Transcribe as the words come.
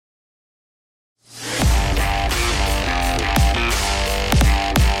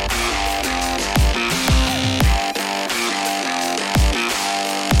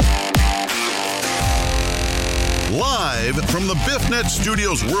FifthNet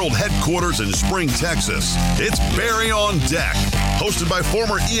Studios World Headquarters in Spring, Texas, it's Barry on Deck, hosted by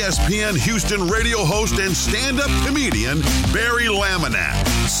former ESPN Houston radio host and stand-up comedian Barry Laminack,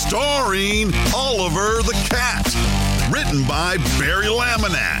 starring Oliver the Cat. Written by Barry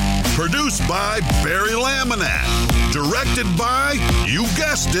Laminack, produced by Barry Laminack, directed by, you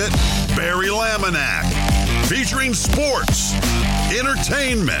guessed it, Barry Laminack, featuring sports,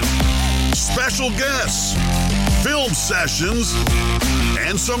 entertainment, special guests, film sessions,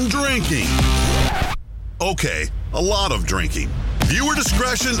 and some drinking. Okay, a lot of drinking. Viewer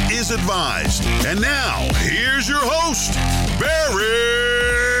discretion is advised. And now, here's your host,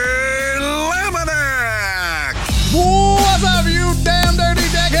 Barry Laminack. What's up, you damn dirty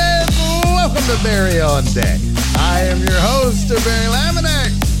deckheads? Welcome to Barry on Deck. I am your host, Barry Laminack.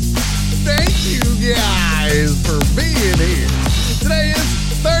 Thank you guys for being here. Today is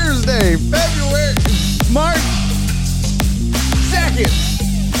Thursday, March 2nd,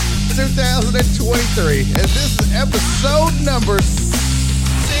 2023. And this is episode number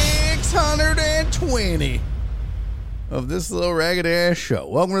 620 of this little ragged ass show.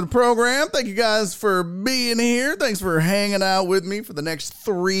 Welcome to the program. Thank you guys for being here. Thanks for hanging out with me for the next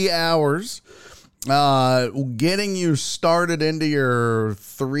 3 hours. Getting you started into your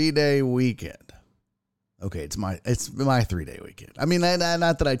 3-day weekend. Okay, it's my 3-day weekend. I mean,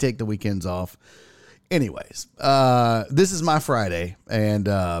 not that I take the weekends off. Anyways, this is my Friday, and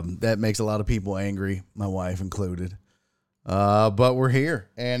that makes a lot of people angry, my wife included. But we're here,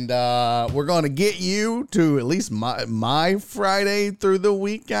 and we're going to get you to at least my Friday through the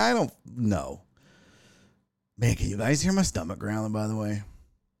week. I don't know. Man, can you guys hear my stomach growling, by the way?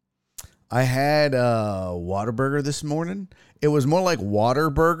 I had a Whataburger this morning. It was more like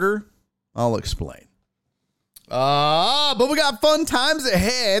Waterburger. I'll explain. But we got fun times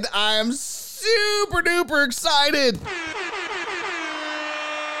ahead. I am super duper excited.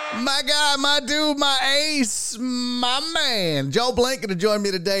 My guy, my dude, my ace, my man, Joe Blank to join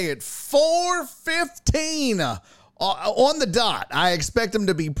me today at 4:15 on the dot. I expect him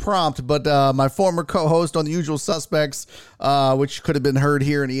to be prompt, but my former co-host on The Usual Suspects, which could have been heard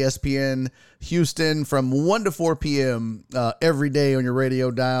here in ESPN Houston from 1 to 4 p.m. Every day on your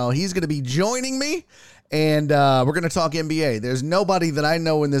radio dial, he's going to be joining me. And we're going to talk NBA. There's nobody that I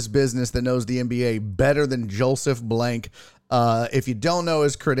know in this business that knows the NBA better than Joseph Blank. If you don't know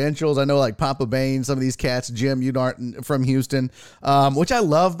his credentials, I know like Papa Bain, some of these cats, Jim, you aren't from Houston, which I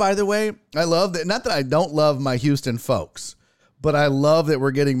love, by the way. I love that. Not that I don't love my Houston folks, but I love that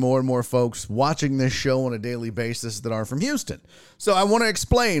we're getting more and more folks watching this show on a daily basis that are from Houston. So I want to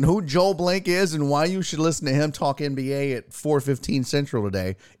explain who Joel Blank is and why you should listen to him talk NBA at 4:15 Central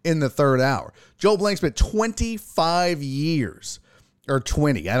today in the third hour. Joel Blank spent 25 years, or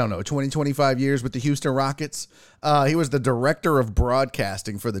 20, I don't know, 25 years with the Houston Rockets. He was the director of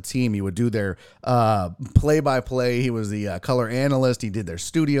broadcasting for the team. He would do their play-by-play. He was the color analyst. He did their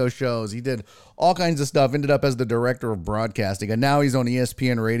studio shows. He did all kinds of stuff, ended up as the director of broadcasting. And now he's on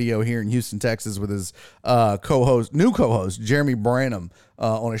ESPN Radio here in Houston, Texas with his new co-host, Jeremy Branham,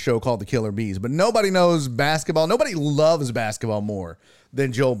 on a show called The Killer Bees. But nobody knows basketball. Nobody loves basketball more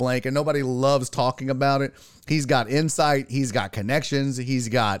than Joel Blank, and nobody loves talking about it. He's got insight. He's got connections. He's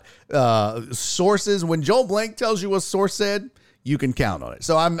got sources. When Joel Blank tells you a source said, you can count on it.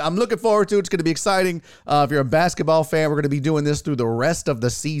 So I'm looking forward to it. It's going to be exciting. If you're a basketball fan, we're going to be doing this through the rest of the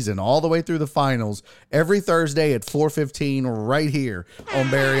season, all the way through the finals, every Thursday at 4:15 right here on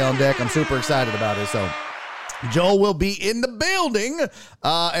Barry on Deck. I'm super excited about it. So Joel will be in the building,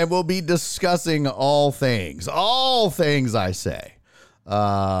 and we'll be discussing all things I say.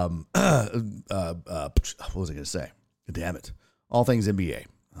 What was I going to say? Damn it. All things NBA.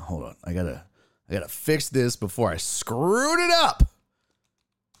 Hold on. I gotta fix this before I screwed it up.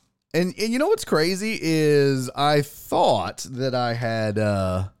 And you know what's crazy is I thought that I had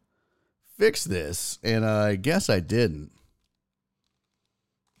fixed this, and I guess I didn't.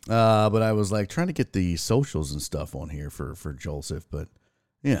 But I was like trying to get the socials and stuff on here for Joseph, but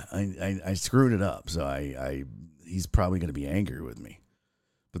yeah, I screwed it up. So he's probably going to be angry with me.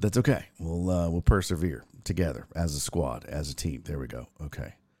 But that's okay. We'll persevere together as a squad, as a team. There we go.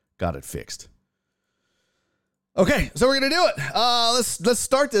 Okay. Got it fixed. Okay, so we're gonna do it. Let's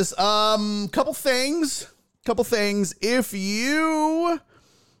start this. Couple things. If you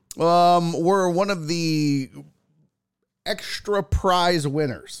were one of the extra prize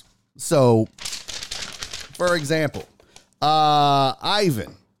winners. So, for example,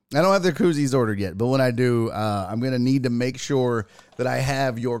 Ivan I don't have the koozies ordered yet, but when I do, I'm going to need to make sure that I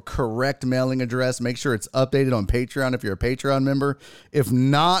have your correct mailing address. Make sure it's updated on Patreon if you're a Patreon member. If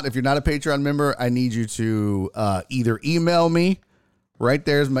not, if you're not a Patreon member, I need you to either email me. Right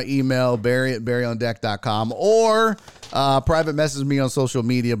there's my email, barry@barryondeck.com, or private message me on social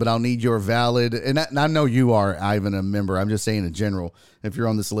media, but I'll need your valid, and I know you are, Ivan, a member. I'm just saying in general, if you're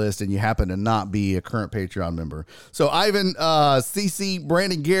on this list and you happen to not be a current Patreon member. So Ivan, CC,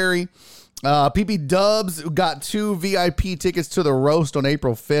 Brandon Gary, PP Dubs got 2 VIP tickets to the roast on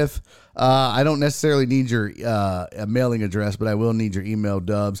April 5th. I don't necessarily need your mailing address, but I will need your email,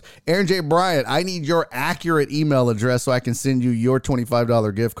 Dubs. Aaron J. Bryant, I need your accurate email address so I can send you your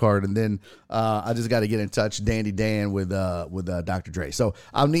 $25 gift card, and then I just got to get in touch, Dandy Dan, with Dr. Dre. So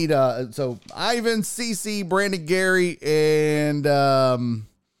I'll need so Ivan, CC, Brandon Gary, and I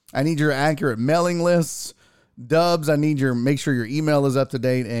need your accurate mailing lists. Dubs, I need make sure your email is up to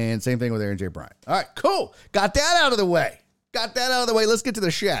date, and same thing with Aaron J. Bryant. All right, cool. Got that out of the way. Let's get to the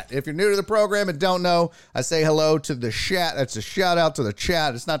chat. If you're new to the program and don't know, I say hello to the chat. That's a shout out to the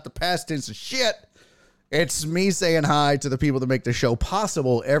chat. It's not the past tense of shit. It's me saying hi to the people that make the show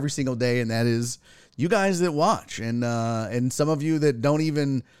possible every single day, and that is you guys that watch, and some of you that don't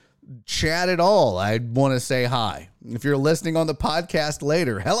even chat at all. I want to say hi. If you're listening on the podcast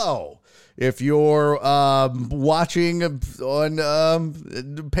later, hello. If you're watching on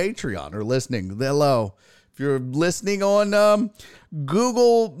Patreon or listening, hello. If you're listening on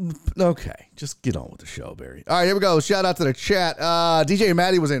Google, okay, just get on with the show, Barry. All right, here we go. Shout out to the chat. DJ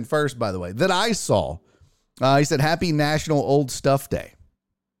Maddie was in first, by the way, that I saw. He said, Happy National Old Stuff Day.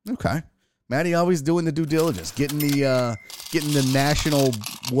 Okay. Maddie always doing the due diligence, getting the national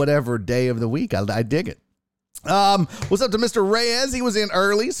whatever day of the week. I dig it. What's up to Mr. Reyes? He was in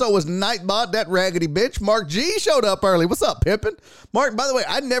early. So was Nightbot, that raggedy bitch. Mark G showed up early. What's up, pimpin'? Mark, by the way,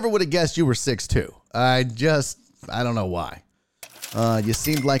 I never would have guessed you were 6'2". I don't know why. You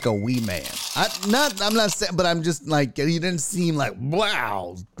seemed like a wee man. I'm not saying, but I'm just like, you didn't seem like,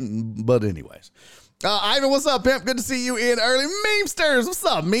 wow. But anyways. Ivan, what's up, pimp? Good to see you in early. Memesters, what's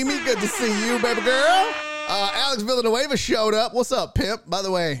up, Mimi? Good to see you, baby girl. Alex Villanueva showed up. What's up, pimp? By the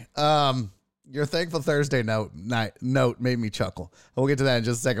way, your Thankful Thursday note made me chuckle. We'll get to that in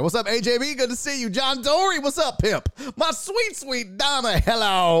just a second. What's up, AJB? Good to see you. John Dory, what's up, pimp? My sweet, sweet Donna,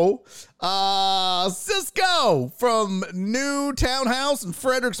 hello. Cisco from New Townhouse in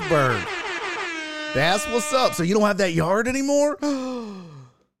Fredericksburg. That's what's up. So you don't have that yard anymore?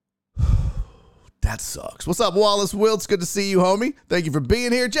 That sucks. What's up, Wallace Wiltz? Good to see you, homie. Thank you for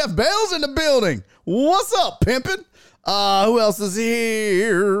being here. Jeff Bell's in the building. What's up, pimpin'? Who else is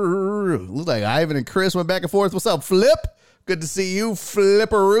here? Looks like Ivan and Chris went back and forth. What's up, Flip? Good to see you,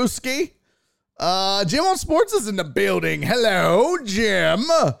 Flipperooski. Jim on Sports is in the building. Hello, Jim.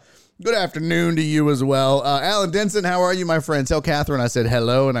 Good afternoon to you as well. Alan Denson, how are you, my friend? Tell Catherine I said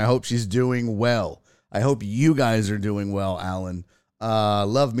hello, and I hope she's doing well. I hope you guys are doing well, Alan.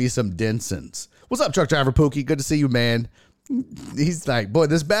 Love me some Densons. What's up, Truck Driver Pookie? Good to see you, man. He's like, boy,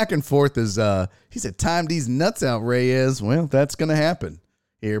 this back and forth is, he said, time these nuts out, Reyes. Well, that's going to happen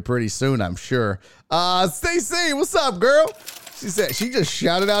here pretty soon, I'm sure. Stacey, what's up, girl? She said, she just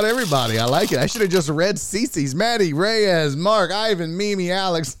shouted out everybody. I like it. I should have just read Cece's. Maddie, Reyes, Mark, Ivan, Mimi,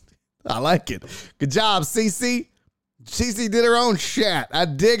 Alex. I like it. Good job, Cece. Cece did her own shat. I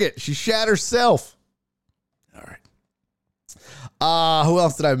dig it. She shat herself. All right. Who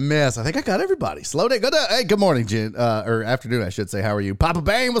else did I miss? I think I got everybody. Slow day. Good morning, Jen. Or afternoon, I should say. How are you? Papa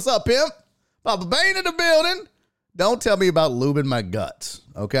Bane, what's up, pimp? Papa Bane in the building. Don't tell me about lubing my guts,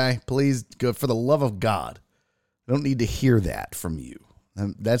 okay? Please, for the love of God. I don't need to hear that from you.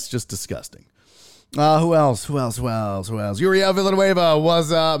 That's just disgusting. Who else? Uriel Villanueva,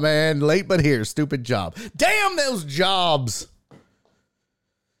 what's up, man? Late but here. Stupid job. Damn those jobs.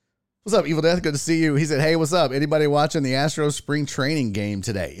 What's up, Evil Death? Good to see you. He said, hey, what's up? Anybody watching the Astros spring training game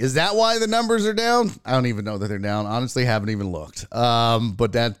today? Is that why the numbers are down? I don't even know that they're down. Honestly, haven't even looked.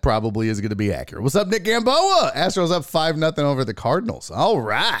 But that probably is going to be accurate. What's up, Nick Gamboa? Astros up 5-0 over the Cardinals. All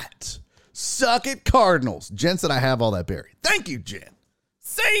right. Suck it, Cardinals. Jen said I have all that buried. Thank you, Jen.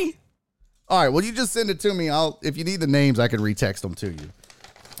 See? All right, well, you just send it to me. If you need the names, I can retext them to you.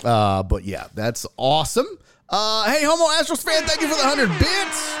 But yeah, that's awesome. Hey, Homo Astros fan, thank you for the 100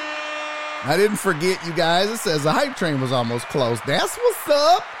 bits. I didn't forget you guys. It says the hype train was almost closed. That's what's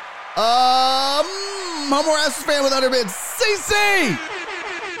up. Homo Astros fan with 100 bits. CC.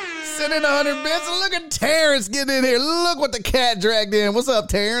 Send in 100 bits. And look at Terrence getting in here. Look what the cat dragged in. What's up,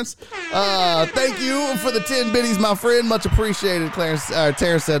 Terrence? Thank you for the 10 biddies, my friend. Much appreciated.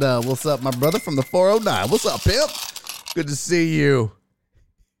 Terrence said, what's up, my brother from the 409? What's up, pimp? Good to see you.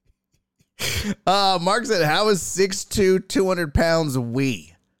 Mark said, how is 6'2", 200 pounds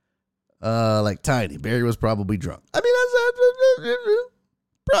wee? Like tiny. Barry was probably drunk. I mean, that's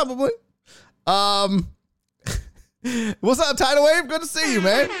probably. What's up, Tidal Wave? Good to see you,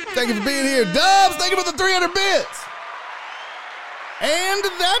 man. Thank you for being here. Dubs, thank you for the 300 bits. And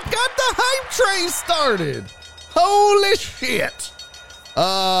that got the hype train started. Holy shit.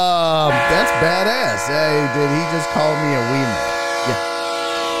 That's badass. Hey, did he just call me a wee man? Yeah,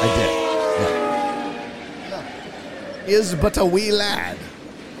 I did. Yeah. Is but a wee lad.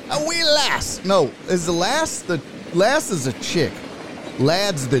 A wee lass. No, is the lass is a chick.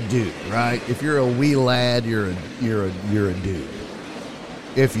 Lad's the dude, right? If you're a wee lad, you're a dude.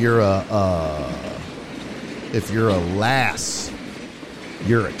 If you're a lass,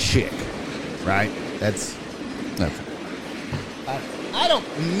 you're a chick, right? That's I don't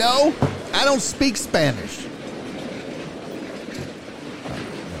know. I don't speak Spanish.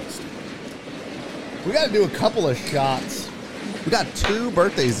 We got to do a couple of shots. We got 2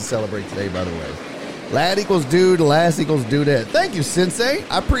 birthdays to celebrate today, by the way. Lad equals dude, lass equals dudette. Thank you, Sensei.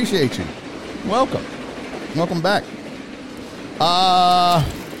 I appreciate you. Welcome. Welcome back.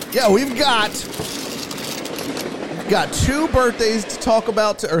 Yeah, we've got 2 birthdays to talk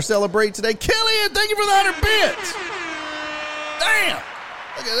about or celebrate today. Killian, thank you for the 100 bits. Damn.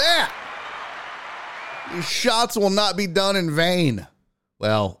 Look at that. These shots will not be done in vain.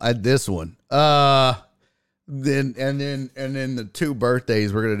 Well, this one. Then the 2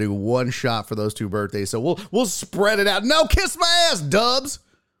 birthdays, we're gonna do 1 shot for those 2 birthdays. So we'll spread it out. No, kiss my ass, Dubs.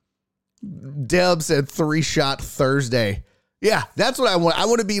 Deb said 3-shot Thursday. Yeah, that's what I want. I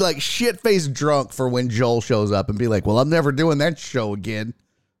want to be like shit-faced drunk for when Joel shows up and be like, well, I'm never doing that show again.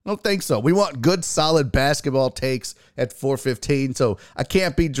 I don't think so. We want good, solid basketball takes at 4:15, so I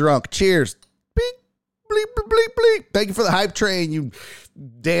can't be drunk. Cheers. Beep, bleep, bleep, bleep. Thank you for the hype train, you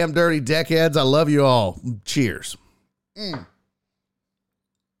damn dirty deckheads. I love you all. Cheers.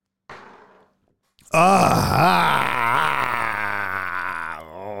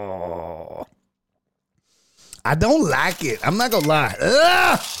 I don't like it. I'm not going to lie.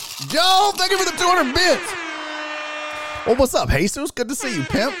 Joel, thank you for the 200 bits. Well, what's up, Jesus? Good to see you,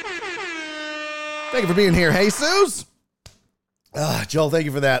 pimp. Thank you for being here, Jesus. Joel, thank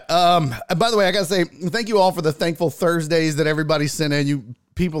you for that. By the way, I got to say, thank you all for the Thankful Thursdays that everybody sent in. You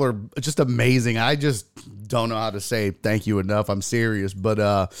people are just amazing. I just don't know how to say thank you enough. I'm serious, but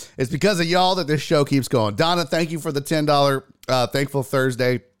it's because of y'all that this show keeps going. Donna, thank you for the $10 Thankful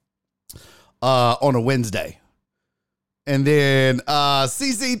Thursday on a Wednesday. And then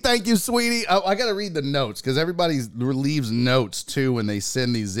CC, thank you, sweetie. I got to read the notes because everybody leaves notes too when they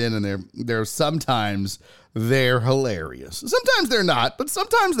send these in, and they're sometimes they're hilarious. Sometimes they're not, but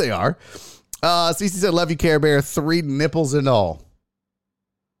sometimes they are. CC said, love you, Care Bear. 3 nipples and all.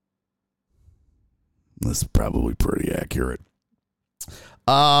 That's probably pretty accurate.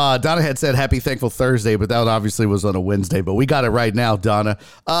 Donna had said happy Thankful Thursday, but that obviously was on a Wednesday, but we got it right now, Donna.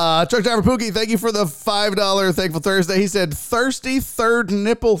 Truck Driver Pookie, thank you for the $5 Thankful Thursday. He said thirsty third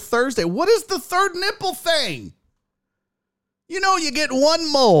nipple Thursday. What is the third nipple thing? You know, you get one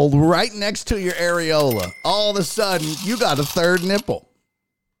mold right next to your areola. All of a sudden, you got a third nipple.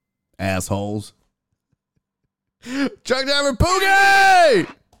 Assholes. Truck Driver Pookie!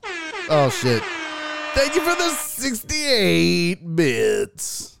 Oh, shit. Thank you for the 68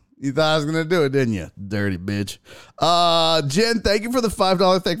 bits. You thought I was going to do it, didn't you? Dirty bitch. Jen, thank you for the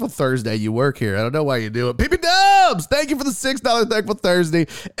 $5 Thankful Thursday. You work here. I don't know why you do it. PP Dubs, thank you for the $6 Thankful Thursday.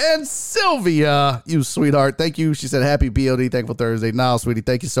 And Sylvia, you sweetheart, thank you. She said, happy BOD Thankful Thursday. Now, sweetie,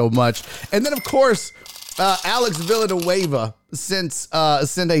 thank you so much. And then, of course, Alex Villanueva sent a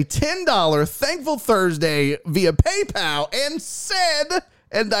 $10 Thankful Thursday via PayPal and said,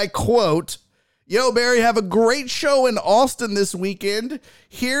 and I quote, yo, Barry, have a great show in Austin this weekend.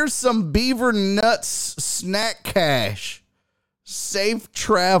 Here's some Beaver Nuts snack cash. Safe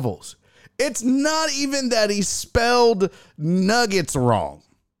travels. It's not even that he spelled nuggets wrong.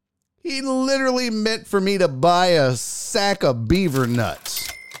 He literally meant for me to buy a sack of Beaver Nuts.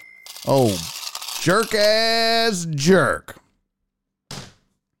 Oh, jerk ass jerk.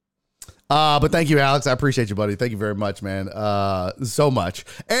 But thank you, Alex. I appreciate you, buddy. Thank you very much, man. So much.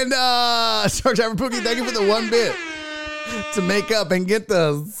 And Shark Driver Pookie, thank you for the 1 bit to make up and get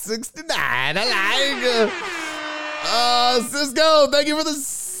the 69. I like Cisco, thank you for the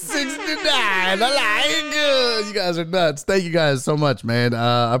 69. I like you guys are nuts. Thank you guys so much, man.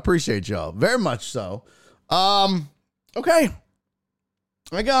 I appreciate y'all very much so. Okay.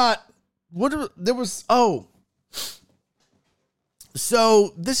 I got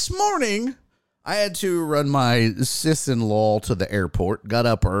So this morning, I had to run my sis-in-law to the airport. Got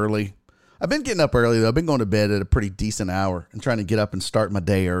up early. I've been getting up early, though. I've been going to bed at a pretty decent hour and trying to get up and start my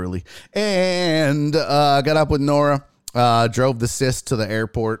day early. And got up with Nora, drove the sis to the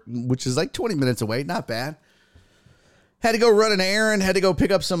airport, which is like 20 minutes away. Not bad. Had to go run an errand. Had to go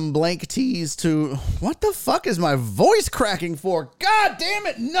pick up some blank tees to... What the fuck is my voice cracking for? God damn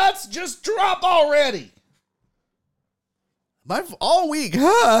it, nuts, just drop already. All week.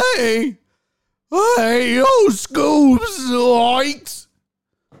 Hey, yo, Scoops, zoinks.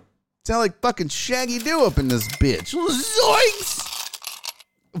 Sound like fucking Shaggy Doo up in this bitch. Zoinks.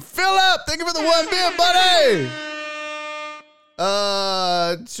 Fill up. Thank you for the 1 bit, buddy.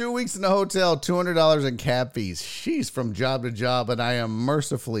 2 weeks in the hotel, $200 in cab fees. She's from job to job, and I am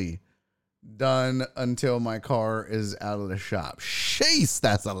mercifully done until my car is out of the shop. Jeez,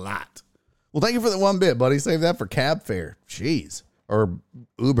 that's a lot. Well, thank you for the 1 bit, buddy. Save that for cab fare. Jeez. Or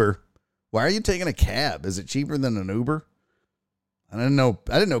Uber. Why are you taking a cab? Is it cheaper than an Uber? I didn't know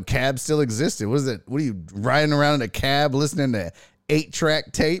cabs still existed. What is it? What are you riding around in a cab listening to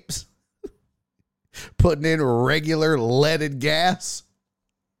 8-track tapes? Putting in regular leaded gas?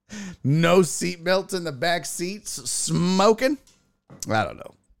 No seatbelts in the back seats? Smoking? I don't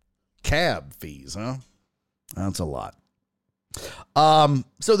know. Cab fees, huh? That's a lot.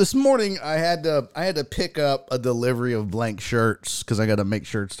 So this morning I had to pick up a delivery of blank shirts because I got to make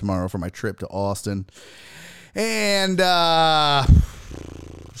shirts tomorrow for my trip to Austin. And so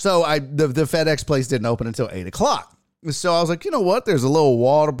the FedEx place didn't open until 8:00. So I was like, you know what? There's a little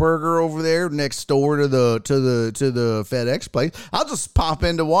Whataburger over there next door to the FedEx place. I'll just pop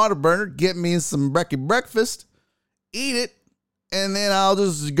into Whataburger, get me some breakfast, eat it, and then I'll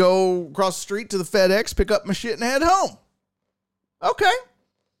just go across the street to the FedEx, pick up my shit, and head home. Okay.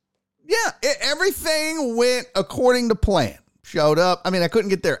 Yeah, everything went according to plan. Showed up. I mean, I couldn't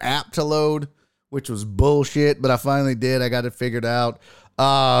get their app to load, which was bullshit, but I finally did. I got it figured out.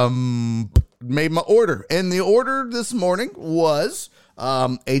 Made my order. And the order this morning was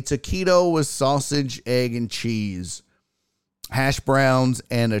a taquito with sausage, egg, and cheese, hash browns,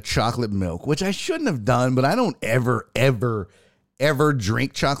 and a chocolate milk, which I shouldn't have done, but I don't ever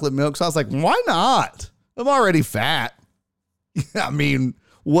drink chocolate milk. So I was like, why not? I'm already fat. I mean,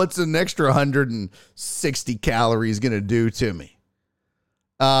 what's an extra 160 calories going to do to me?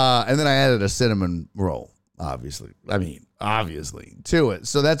 And then I added a cinnamon roll, obviously, to it.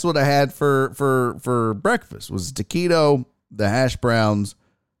 So that's what I had for breakfast was taquito, the hash browns,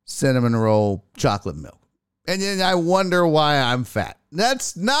 cinnamon roll, chocolate milk. And then I wonder why I'm fat.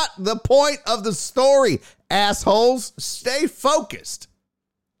 That's not the point of the story, assholes. Stay focused.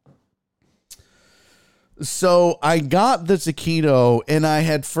 So I got the taquito, and I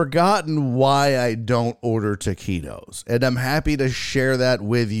had forgotten why I don't order taquitos. And I'm happy to share that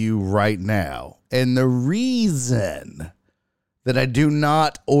with you right now. And the reason that I do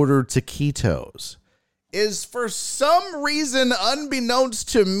not order taquitos is for some reason unbeknownst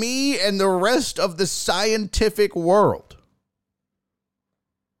to me and the rest of the scientific world.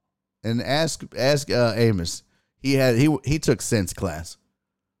 And ask Amos. He took sense class.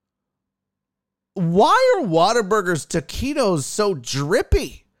 Why are Whataburger's taquitos so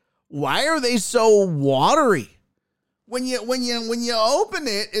drippy? Why are they so watery? When you open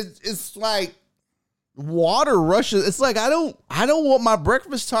it, it's like water rushes. It's like I don't want my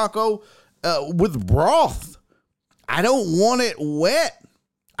breakfast taco with broth. I don't want it wet.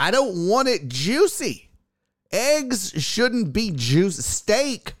 I don't want it juicy. Eggs shouldn't be juicy.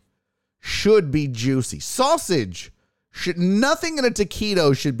 Steak should be juicy. Sausage nothing in a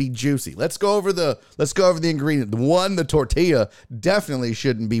taquito should be juicy. Let's go over the ingredient. The tortilla definitely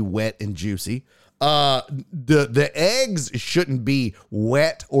shouldn't be wet and juicy. The eggs shouldn't be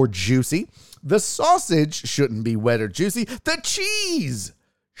wet or juicy. The sausage shouldn't be wet or juicy. The cheese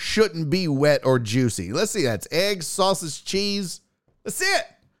shouldn't be wet or juicy. Let's see. That's eggs, sausage, cheese. That's it.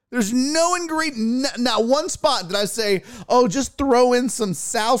 There's no ingredient. Not one spot did I say, oh, just throw in some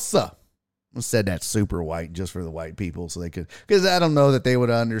salsa. I said that super white just for the white people so they could, because I don't know that they would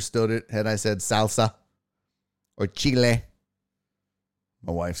have understood it had I said salsa or chile.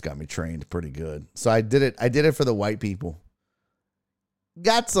 My wife's got me trained pretty good. So I did it for the white people.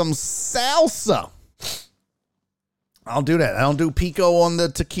 Got some salsa. I'll do that. I don't do pico on the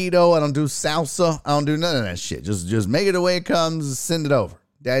taquito. I don't do salsa. I don't do none of that shit. Just make it the way it comes, send it over.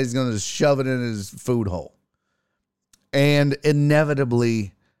 Daddy's going to just shove it in his food hole. And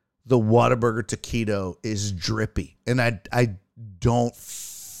inevitably, the Whataburger taquito is drippy, and I don't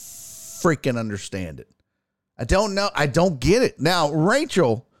freaking understand it. I don't know. I don't get it. Now,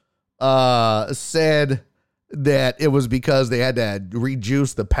 Rachel said that it was because they had to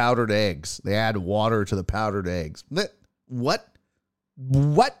rejuice the powdered eggs. They add water to the powdered eggs. What?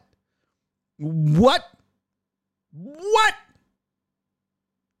 What? What?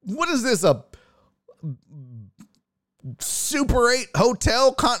 What is this, a Super 8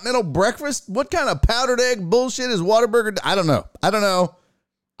 hotel continental breakfast? What kind of powdered egg bullshit is Whataburger? I don't know.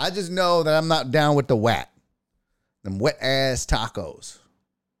 I just know that I'm not down with the wet. Them wet ass tacos.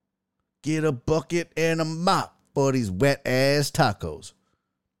 Get a bucket and a mop for these wet ass tacos.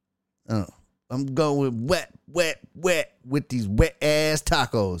 I'm going wet with these wet ass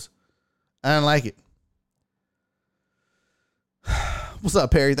tacos. I don't like it. What's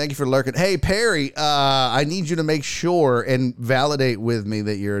up, Perry? Thank you for lurking. Hey, Perry, I need you to make sure and validate with me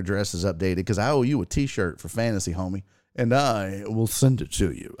that your address is updated because I owe you a t-shirt for fantasy, homie, and I will send it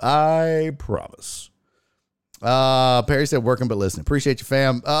to you. I promise. Perry said, working but listening. Appreciate you,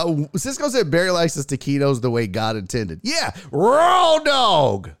 fam. Cisco said Barry likes his taquitos the way God intended. Yeah, raw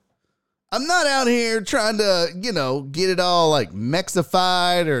dog. I'm not out here trying to, get it all like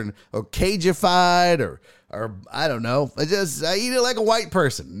Mexified or Cajified or I don't know. I eat it like a white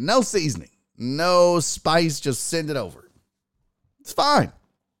person. No seasoning, no spice. Just send it over. It's fine.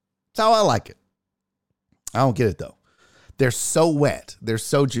 That's how I like it. I don't get it though. They're so wet. They're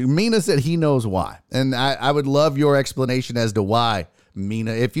so juicy. Mina said he knows why. And I would love your explanation as to why,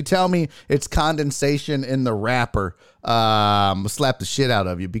 Mina. If you tell me it's condensation in the wrapper, slap the shit out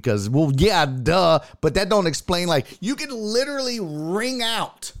of you because, well, yeah, duh. But that don't explain, like, you can literally wring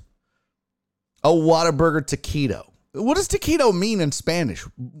out a Whataburger taquito. What does taquito mean in Spanish?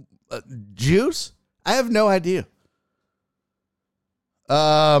 Juice? I have no idea.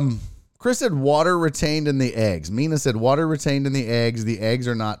 Chris said water retained in the eggs. Mina said water retained in the eggs. The eggs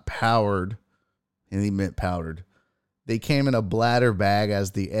are not powdered. And he meant powdered. They came in a bladder bag.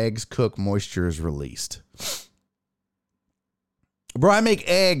 As the eggs cook, moisture is released. Bro, I make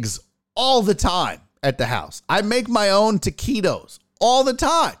eggs all the time at the house. I make my own taquitos all the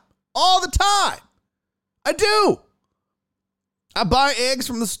time. All the time. I do. I buy eggs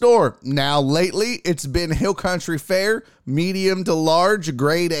from the store. Now, lately, it's been Hill Country Fare, medium to large,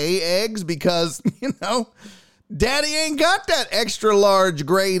 grade A eggs because, Daddy ain't got that extra large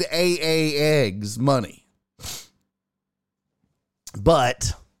grade AA eggs money.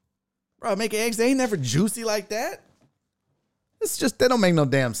 But, bro, I make eggs. They ain't never juicy like that. It's just, they don't make no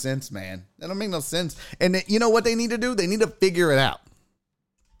damn sense, man. They don't make no sense. And you know what they need to do? They need to figure it out.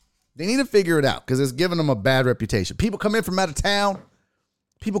 They need to figure it out because it's giving them a bad reputation. People come in from out of town.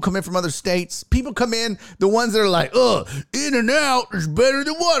 People come in from other states. People come in, the ones that are like, In-N-Out is better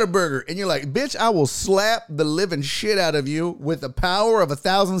than Whataburger. And you're like, bitch, I will slap the living shit out of you with the power of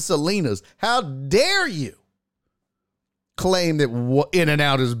 1,000 Selenas. How dare you claim that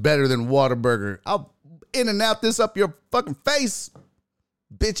In-N-Out is better than Whataburger? I'll In-N-Out this up your fucking face,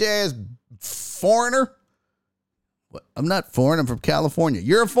 bitch ass foreigner. What? I'm not foreign. I'm from California.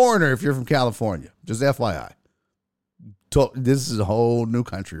 You're a foreigner if you're from California. Just FYI. This is a whole new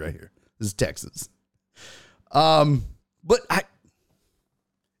country right here. This is Texas. But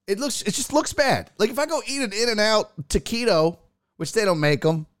it just looks bad. Like if I go eat an In-N-Out taquito, which they don't make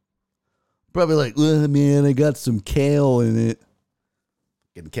them, probably like, well, man, I got some kale in it.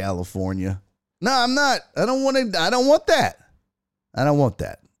 In California. No, I'm not. I don't want that. I don't want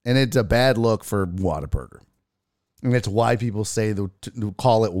that. And it's a bad look for Whataburger. And it's why people say to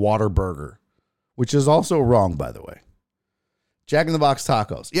call it Waterburger, which is also wrong, by the way. Jack in the Box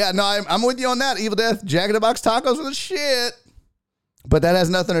tacos. Yeah, no, I'm with you on that. Evil Death, Jack in the Box tacos are the shit. But that has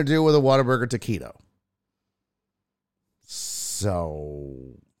nothing to do with a Whataburger taquito. So,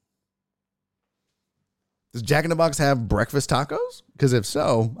 does Jack in the Box have breakfast tacos? Because if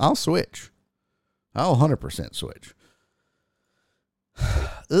so, I'll switch. I'll 100% switch.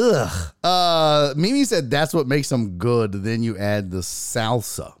 Ugh. Mimi said that's what makes them good. Then you add the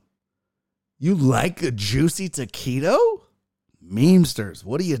salsa. You like a juicy taquito? Memesters,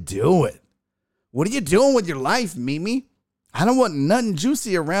 what are you doing? What are you doing with your life, Mimi? I don't want nothing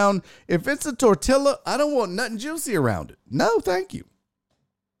juicy around. If it's a tortilla, I don't want nothing juicy around it. No, thank you.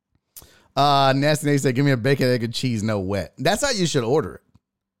 Nasty Nate said, give me a bacon, egg, and cheese, no wet. That's how you should order it.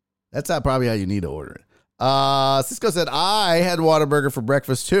 That's probably how you need to order it. Cisco said, I had Whataburger for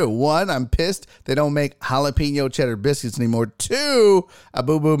breakfast too. 1, I'm pissed they don't make jalapeno cheddar biscuits anymore. 2, I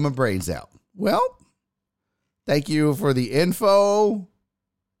boo-booed my brains out. Well, thank you for the info.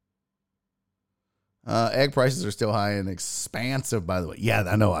 Egg prices are still high and expansive, by the way. Yeah,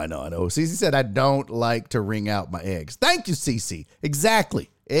 I know. Cece said, I don't like to wring out my eggs. Thank you, Cece. Exactly.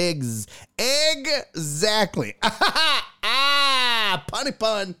 Exactly. Punny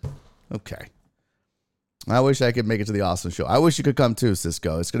pun. Okay. I wish I could make it to the Austin show. I wish you could come too,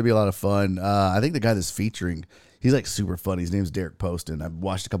 Cisco. It's going to be a lot of fun. I think the guy that's featuring, He's like super funny. His name's Derek Poston. I've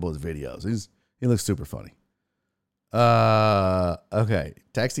watched a couple of his videos. He looks super funny. Okay.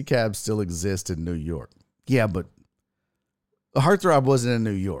 Taxi cabs still exist in New York. Yeah, but Heartthrob wasn't in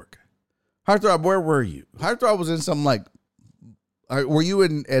New York. Heartthrob, where were you? Heartthrob was in some like, were you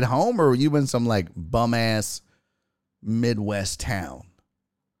at home or were you in some like bum ass Midwest town?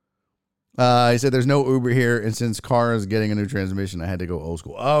 He said there's no Uber here, and since car is getting a new transmission, I had to go old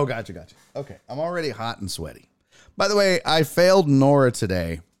school. Oh, gotcha. Okay, I'm already hot and sweaty. By the way, I failed Nora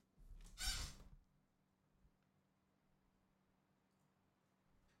today.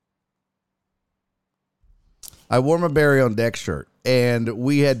 I wore my Barry on Deck shirt, and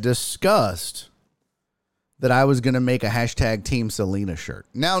we had discussed that I was going to make a hashtag Team Selena shirt.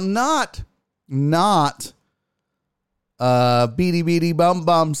 Now, not beady beady bum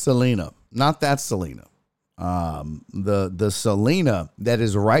bum Selena. Not that Selena. The Selena that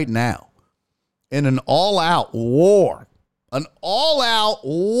is right now in an all-out war. An all-out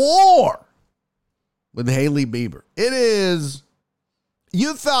war with Hailey Bieber. It is,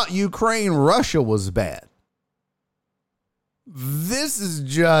 you thought Ukraine-Russia was bad. This is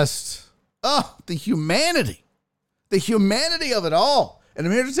just, the humanity of it all. And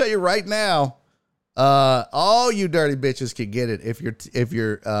I'm here to tell you right now, all you dirty bitches can get it if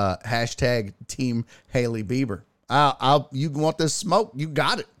you're hashtag Team Hailey Bieber. You want this smoke? You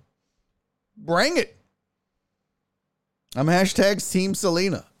got it. Bring it. I'm hashtag Team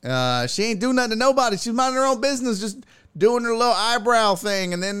Selena. She ain't doing nothing to nobody. She's minding her own business, just doing her little eyebrow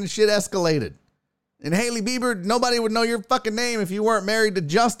thing, and then shit escalated. And Hailey Bieber, nobody would know your fucking name if you weren't married to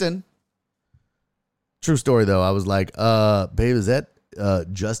Justin. True story, though. I was like, babe, is that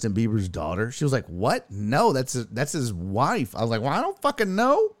Justin Bieber's daughter? She was like, what? No, that's his wife. I was like, well, I don't fucking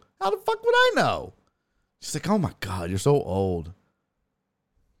know. How the fuck would I know? She's like, oh my God, you're so old.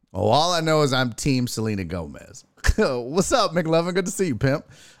 Oh, all I know is I'm Team Selena Gomez. What's up, McLovin? Good to see you, pimp.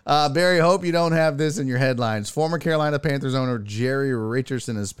 Barry, hope you don't have this in your headlines. Former Carolina Panthers owner Jerry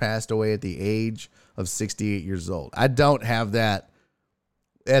Richardson has passed away at the age of 68 years old. I don't have that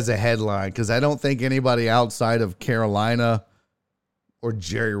as a headline because I don't think anybody outside of Carolina or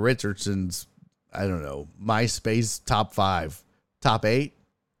Jerry Richardson's, I don't know, MySpace top 5, top 8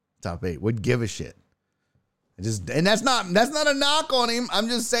 would give a shit. And that's not a knock on him. I'm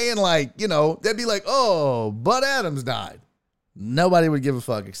just saying, like, you know, they'd be like, oh, Bud Adams died. Nobody would give a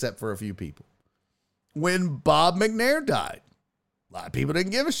fuck except for a few people. When Bob McNair died, a lot of people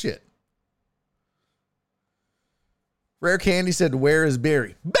didn't give a shit. Rare Candy said, where is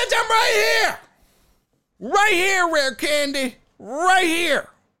Barry? Bitch, I'm right here. Right here, Rare Candy. Right here.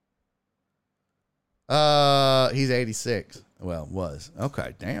 He's 86. Well, was.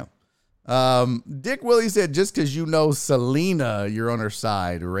 Okay, damn. Dick Willie said, just because you know Selena, you're on her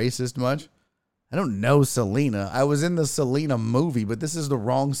side. Racist much? I don't know Selena. I was in the Selena movie, but this is the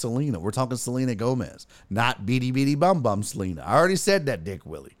wrong Selena. We're talking Selena Gomez, not Beady Beady Bum Bum Selena. I already said that, Dick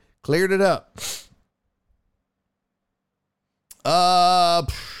Willie. Cleared it up. Oh,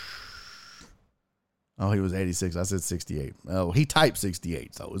 he was 86. I said 68. Oh, he typed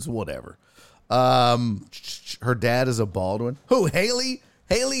 68, so it's whatever. Her dad is a Baldwin. Who, Hailey?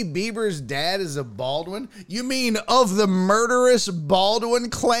 Hailey Bieber's dad is a Baldwin? You mean of the murderous Baldwin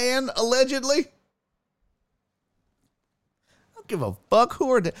clan, allegedly? I don't give a fuck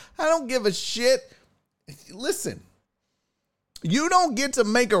who are they. I don't give a shit. Listen, you don't get to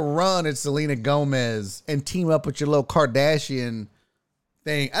make a run at Selena Gomez and team up with your little Kardashian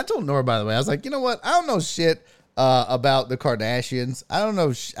thing. I told Nora, by the way, I was like, you know what? I don't know shit about the Kardashians. I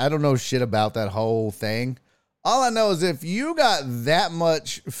don't know shit about that whole thing. All I know is if you got that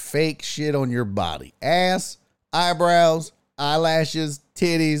much fake shit on your body, ass, eyebrows, eyelashes,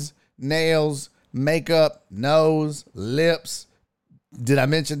 titties, nails, makeup, nose, lips. Did I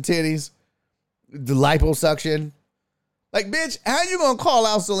mention titties? The liposuction. Like, bitch, how you gonna call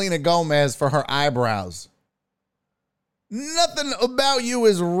out Selena Gomez for her eyebrows? Nothing about you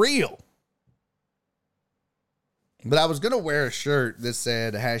is real. But I was gonna wear a shirt that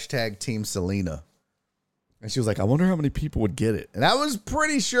said hashtag Team Selena. And she was like, I wonder how many people would get it. And I was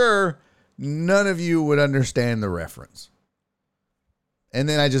pretty sure none of you would understand the reference. And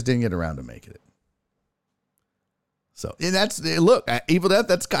then I just didn't get around to making it. So, and that's, look, Evil Death,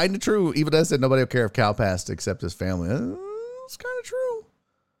 that's kind of true. Evil Death said nobody will care if Cal passed except his family. It's kind of true.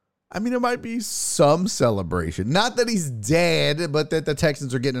 I mean, there might be some celebration. Not that he's dead, but that the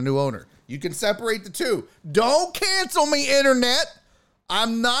Texans are getting a new owner. You can separate the two. Don't cancel me, internet.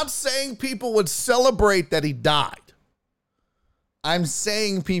 I'm not saying people would celebrate that he died. I'm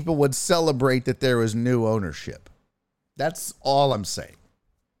saying people would celebrate that there was new ownership. That's all I'm saying.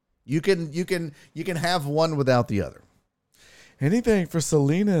 You can have one without the other. Anything for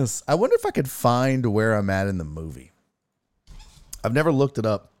Salinas. I wonder if I could find where I'm at in the movie. I've never looked it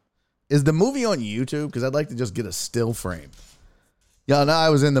up. Is the movie on YouTube? Because I'd like to just get a still frame. Y'all know I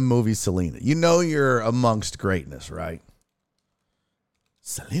was in the movie Selena. You know you're amongst greatness, right?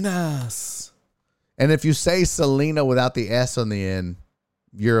 Salinas. And if you say Selena without the S on the end,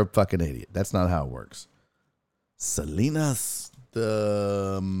 you're a fucking idiot. That's not how it works. Salinas,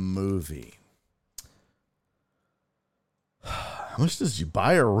 the movie. How much does you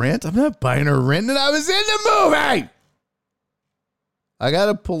buy or rent? I'm not buying or renting. I was in the movie. I got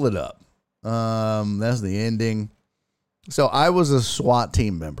to pull it up. That's the ending. So I was a SWAT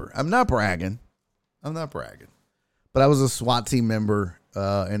team member. I'm not bragging. But I was a SWAT team member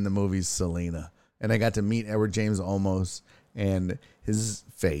in the movie Selena. And I got to meet Edward James Olmos. And his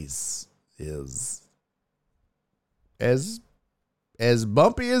face is as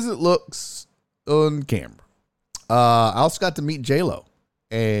bumpy as it looks on camera. I also got to meet J-Lo.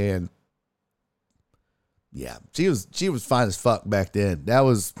 And yeah, she was fine as fuck back then. That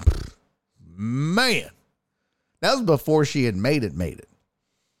was, man. That was before she had made it.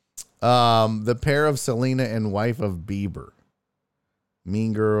 The pair of Selena and wife of Bieber.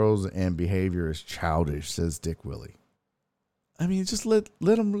 Mean Girls and behavior is childish, says Dick Willie. I mean, just let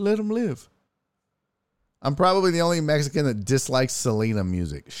them live. I'm probably the only Mexican that dislikes Selena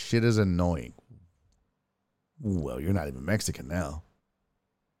music. Shit is annoying. Well, you're not even Mexican now.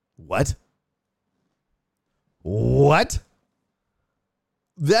 What?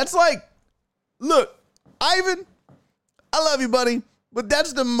 That's like, look, Ivan, I love you, buddy, but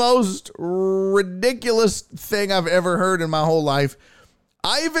that's the most ridiculous thing I've ever heard in my whole life.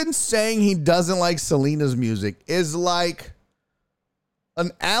 Ivan saying he doesn't like Selena's music is like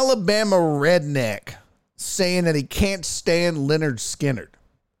an Alabama redneck saying that he can't stand Lynyrd Skynyrd.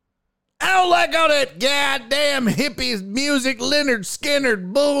 I don't like all that goddamn hippies music, Lynyrd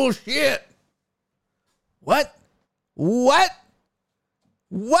Skynyrd bullshit. What?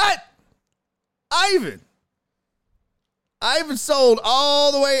 Ivan sold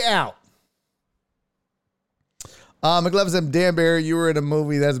all the way out. McLevin said, damn, Barry, you were in a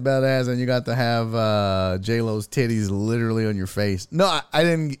movie that's badass and you got to have J-Lo's titties literally on your face. No, I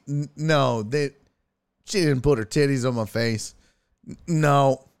didn't. No, she didn't put her titties on my face.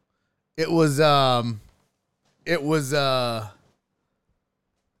 No, it was the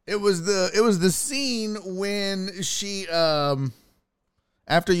scene when she,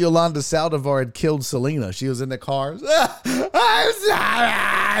 after Yolanda Saldivar had killed Selena, she was in the car. I'm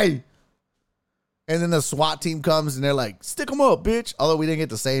sorry. And then the SWAT team comes and they're like, stick them up, bitch. Although we didn't get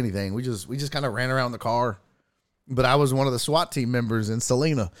to say anything. We just kind of ran around the car. But I was one of the SWAT team members in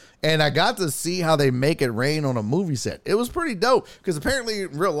Selena. And I got to see how they make it rain on a movie set. It was pretty dope. Because apparently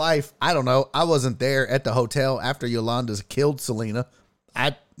in real life, I don't know. I wasn't there at the hotel after Yolanda's killed Selena.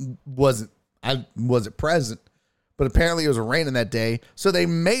 I wasn't present. But apparently it was raining that day. So they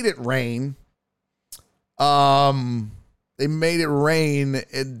made it rain. They made it rain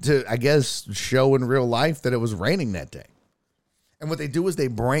to, I guess, show in real life that it was raining that day. And what they do is they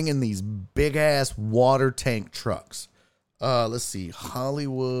bring in these big ass water tank trucks. Let's see.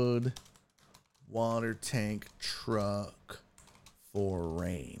 Hollywood water tank truck for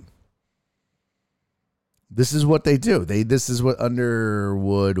rain. This is what they do. This is what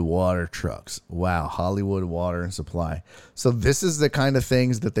Underwood water trucks. Wow. Hollywood water and supply. So this is the kind of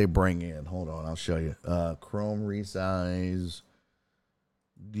things that they bring in. Hold on. I'll show you. Chrome resize.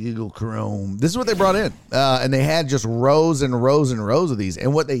 Giggle Chrome. This is what they brought in. And they had just rows and rows and rows of these.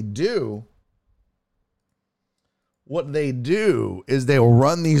 And what they do is they'll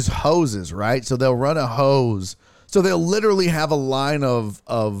run these hoses, right? So they'll run a hose. So they'll literally have a line of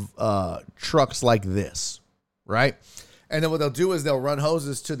trucks like this, right? And then what they'll do is they'll run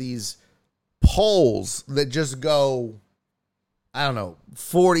hoses to these poles that just go, I don't know,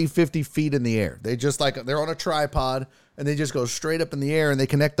 40, 50 feet in the air. They just they're on a tripod and they just go straight up in the air and they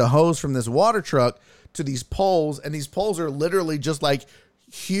connect the hose from this water truck to these poles. And these poles are literally just like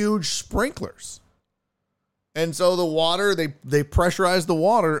huge sprinklers. And so the water, they pressurize the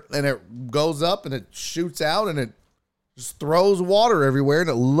water and it goes up and it shoots out and it just throws water everywhere and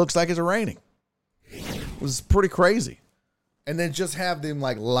it looks like it's raining. It was pretty crazy. And then just have them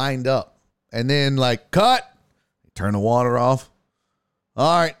like lined up and then like cut, turn the water off.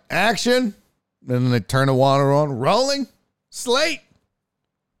 All right, action. And then they turn the water on, rolling, slate.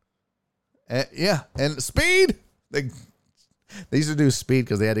 Yeah, and speed. They used to do speed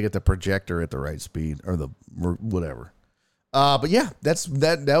because they had to get the projector at the right speed or the whatever. But yeah,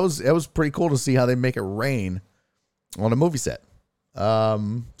 that was pretty cool to see how they make it rain on a movie set.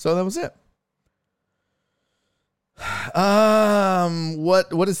 So that was it. What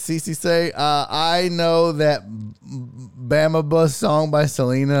does Cece say? I know that Bama Bus song by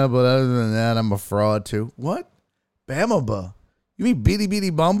Selena, but other than that, I'm a fraud too. What? Bama Bus? You mean Bitty Bitty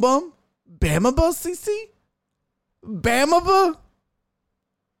Bum Bum? Bama Bus, Cece? Bama Bus?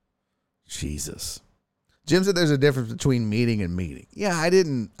 Jesus. Jim said there's a difference between meeting and meeting. Yeah, I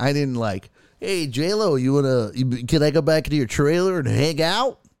didn't like, hey, J-Lo, can I go back to your trailer and hang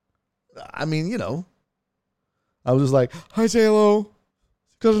out? I mean, you know. I was just like, hi, J-Lo.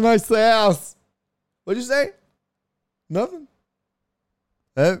 Got a nice house. What'd you say? Nothing.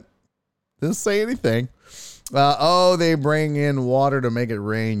 Didn't say anything. They bring in water to make it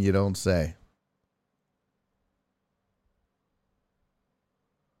rain. You don't say.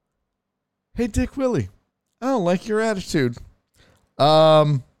 Hey, Dick Willie. I don't like your attitude.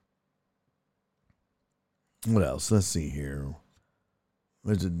 What else? Let's see here.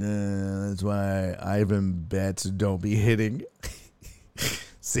 That's why Ivan bets don't be hitting.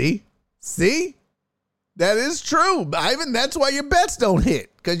 See? That is true. Ivan, that's why your bets don't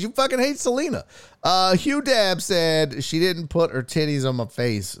hit. Because you fucking hate Selena. Hugh Dab said she didn't put her titties on my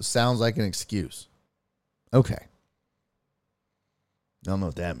face. Sounds like an excuse. Okay. I don't know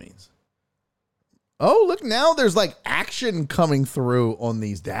what that means. Oh, look, now there's like action coming through on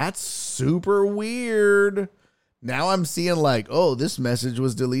these. That's super weird. Now I'm seeing like, oh, this message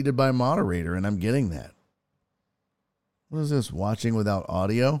was deleted by moderator, and I'm getting that. What is this? Watching without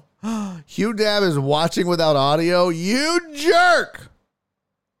audio? Hugh Dab is watching without audio? You jerk!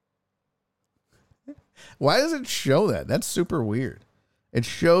 Why does it show that? That's super weird. It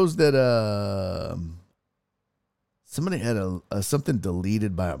shows that somebody had something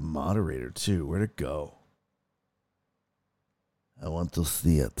deleted by a moderator too. Where'd it go? I want to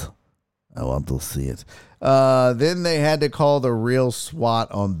see it. Then they had to call the real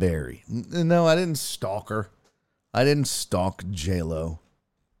SWAT on Barry. No, I didn't stalk her. I didn't stalk J-Lo.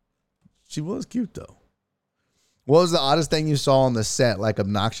 She was cute, though. What was the oddest thing you saw on the set, like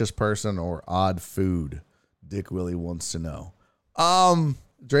obnoxious person or odd food? Dick Willie wants to know.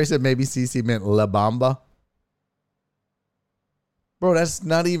 Dre said maybe CC meant La Bamba. Bro, that's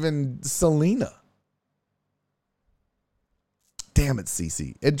not even Selena. Damn it,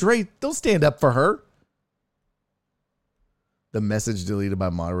 CC. And Dre, don't stand up for her. The message deleted by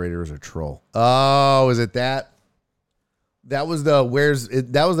moderator is a troll. Oh, is it that? That was the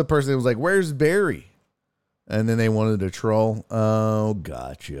person that was like, where's Barry? And then they wanted to troll. Oh,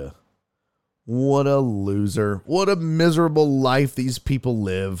 gotcha. What a loser. What a miserable life these people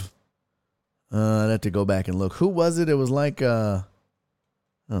live. I'd have to go back and look. Who was it? It was like, I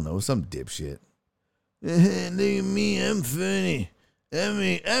don't know, some dipshit. Look at me, I'm funny.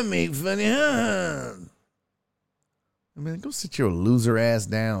 I make funny, huh? I mean, go sit your loser ass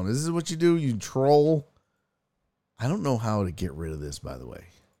down. This is what you do, you troll. I don't know how to get rid of this, by the way.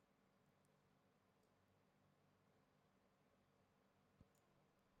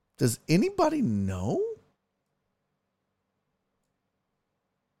 Does anybody know?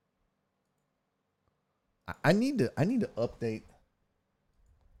 I need to update.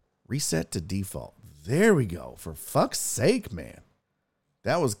 Reset to default. There we go. For fuck's sake, man.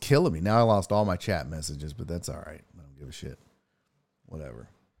 That was killing me. Now I lost all my chat messages, but that's all right. I don't give a shit. Whatever.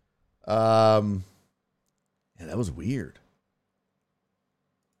 Yeah, that was weird.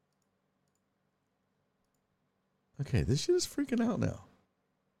 Okay, this shit is freaking out now.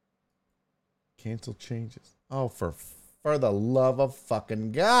 Cancel changes. Oh, for the love of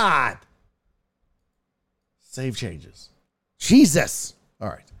fucking God. Save changes. Jesus. All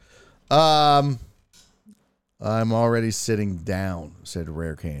right. I'm already sitting down, said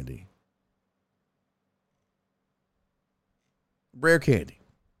Rare Candy. Rare Candy.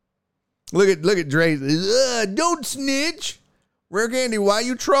 Look at Dre. Don't snitch. Rare Candy, why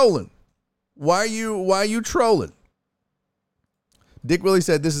you trolling? Why you trolling? Dick Willie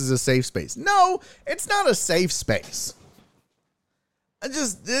said this is a safe space. No, it's not a safe space.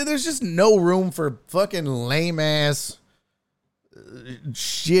 There's just no room for fucking lame ass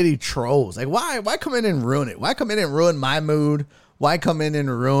shitty trolls. Like, why come in and ruin it? Why come in and ruin my mood? Why come in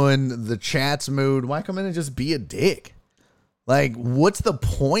and ruin the chat's mood? Why come in and just be a dick? Like, what's the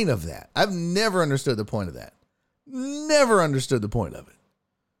point of that? I've never understood the point of that. Never understood the point of it.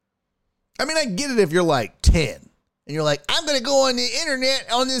 I mean, I get it if you're like 10 and you're like, I'm going to go on the internet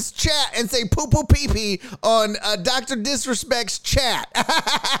on this chat and say poo poo pee pee on Dr. Disrespect's chat.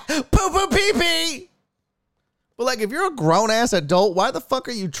 Poo poo pee pee. But like, if you're a grown ass adult, why the fuck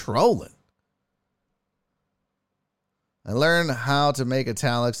are you trolling? I learned how to make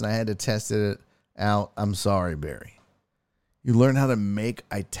italics and I had to test it out. I'm sorry, Barry. You learn how to make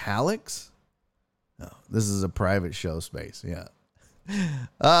italics? No, this is a private show space. Yeah.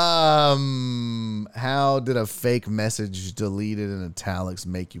 How did a fake message deleted in italics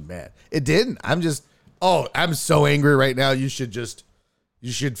make you mad? It didn't. I'm so angry right now. You should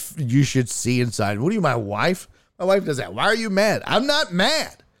see inside. What are you, my wife? My wife does that. Why are you mad? I'm not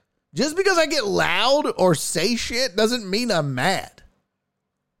mad. Just because I get loud or say shit doesn't mean I'm mad.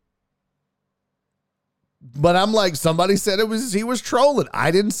 But I'm like, somebody said he was trolling.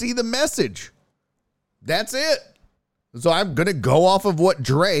 I didn't see the message. That's it. So I'm going to go off of what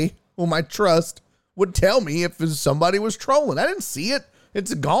Dre, whom I trust, would tell me if somebody was trolling. I didn't see it.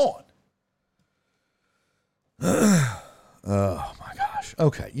 It's gone. Oh my gosh.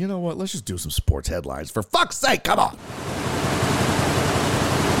 Okay. You know what? Let's just do some sports headlines. For fuck's sake. Come on.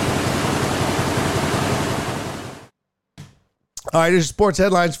 All right, here's sports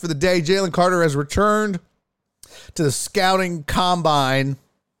headlines for the day. Jalen Carter has returned to the scouting combine.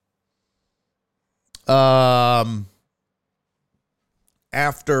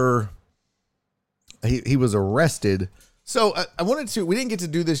 After he was arrested. So we didn't get to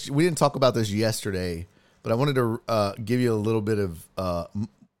do this. We didn't talk about this yesterday, but I wanted to give you a little bit of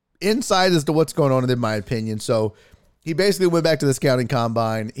insight as to what's going on in my opinion. So he basically went back to the scouting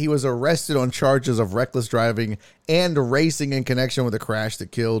combine. He was arrested on charges of reckless driving and racing in connection with a crash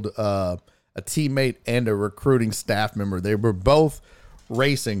that killed a teammate and a recruiting staff member. They were both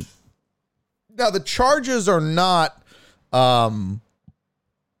racing. Now, the charges are not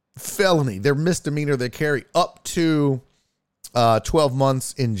felony. They're misdemeanor. They carry up to 12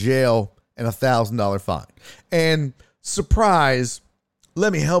 months in jail and a $1,000 fine. And surprise,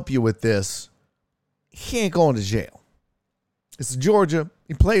 let me help you with this. He ain't going to jail. It's Georgia.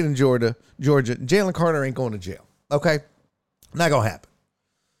 He played in Georgia. Jalen Carter ain't going to jail. Okay? Not going to happen.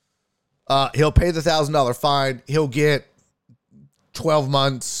 He'll pay the $1,000 fine. He'll get 12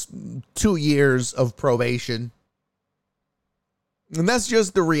 months, 2 years of probation. And that's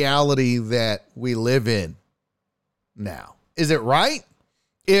just the reality that we live in now. Is it right?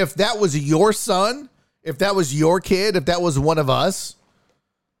 If that was your son, if that was your kid, if that was one of us,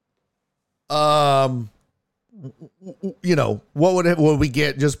 what would we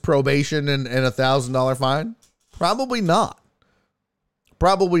get? Just probation and a $1,000 fine? Probably not.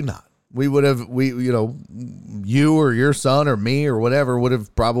 Probably not. We would have, you or your son or me or whatever would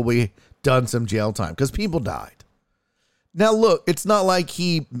have probably done some jail time because people died. Now, look, it's not like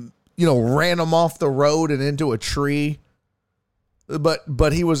he, ran him off the road and into a tree,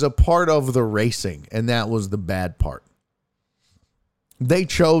 but he was a part of the racing, and that was the bad part. They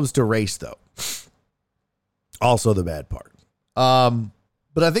chose to race, though. Also the bad part.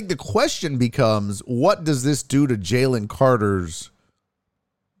 But I think the question becomes, what does this do to Jalen Carter's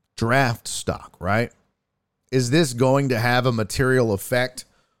draft stock, right? Is this going to have a material effect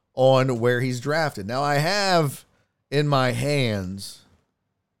on where he's drafted? Now, I have in my hands,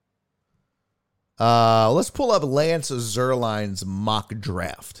 let's pull up Lance Zierlein's mock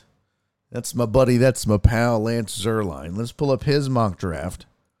draft. That's my buddy. That's my pal, Lance Zierlein. Let's pull up his mock draft.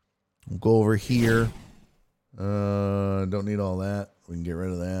 We'll go over here. Don't need all that. We can get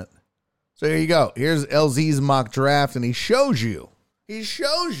rid of that. So here you go. Here's LZ's mock draft, and he shows you. He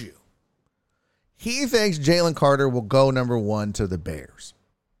thinks Jalen Carter will go number 1 to the Bears.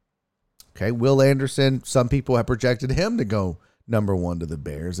 Okay, Will Anderson, some people have projected him to go number 1 to the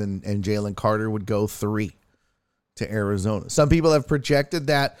Bears, and Jalen Carter would go 3 to Arizona. Some people have projected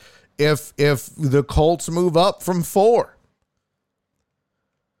that if the Colts move up from 4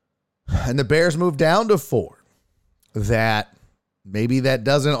 and the Bears move down to 4, that maybe that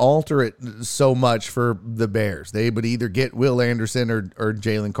doesn't alter it so much for the Bears. They would either get Will Anderson or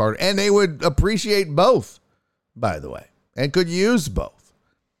Jalen Carter, and they would appreciate both, by the way, and could use both.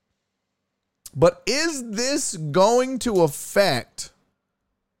 But is this going to affect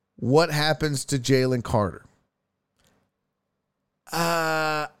what happens to Jalen Carter?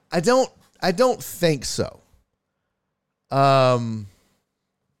 I don't think so. I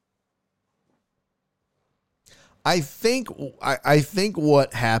think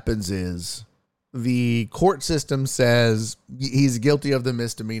what happens is the court system says he's guilty of the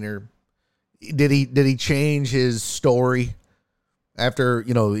misdemeanor. Did he change his story after,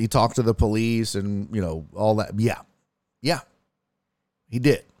 he talked to the police and, all that? Yeah, he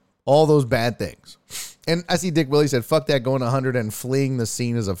did all those bad things. And I see Dick Willie said, fuck that, going 100 and fleeing the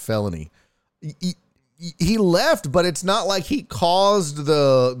scene is a felony. He left, but it's not like he caused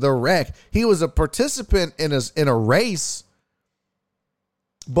the wreck. He was a participant in a race,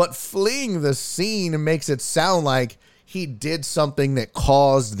 but fleeing the scene makes it sound like he did something that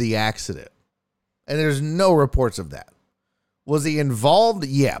caused the accident. And there's no reports of that. Was he involved?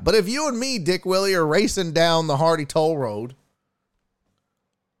 Yeah. But if you and me, Dick Willie, are racing down the Hardy Toll Road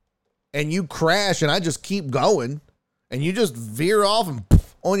and you crash and I just keep going and you just veer off and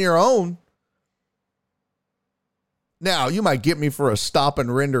on your own. Now, you might get me for a stop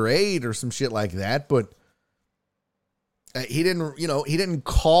and render aid or some shit like that, but he didn't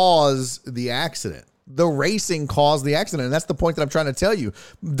cause the accident. The racing caused the accident. And that's the point that I'm trying to tell you.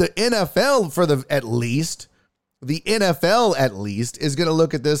 The NFL, the NFL at least is going to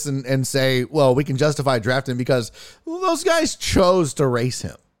look at this and say, well, we can justify drafting because those guys chose to race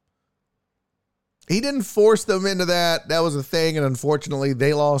him. He didn't force them into that. That was a thing. And unfortunately,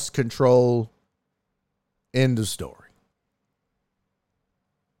 they lost control. End of story.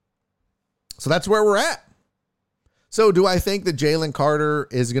 So that's where we're at. So do I think that Jalen Carter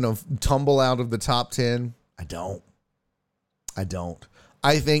is going to tumble out of the top 10? I don't.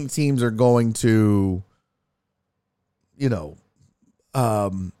 I think teams are going to, do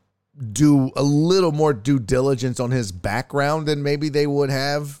a little more due diligence on his background than maybe they would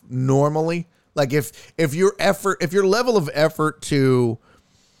have normally. Like if your level of effort to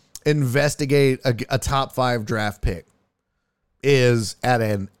investigate a top 5 draft pick is at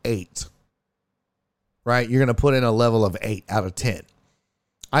an 8, right? You're going to put in a level of 8 out of 10.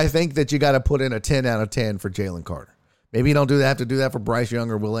 I think that you got to put in a 10 out of 10 for Jalen Carter. Maybe you don't have to do that for Bryce Young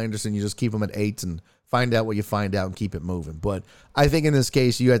or Will Anderson. You just keep them at 8s and find out what you find out and keep it moving. But I think in this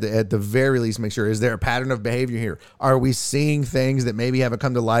case, you have to, at the very least, make sure, is there a pattern of behavior here? Are we seeing things that maybe haven't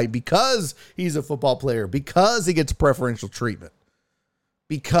come to light because he's a football player, because he gets preferential treatment,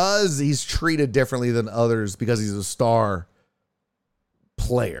 because he's treated differently than others, because he's a star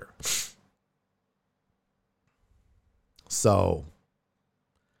player? So,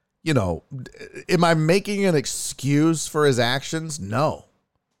 am I making an excuse for his actions? No.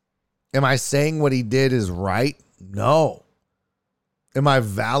 Am I saying what he did is right? No. Am I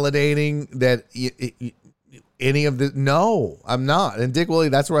validating that any of the? No, I'm not. And Dick Willie,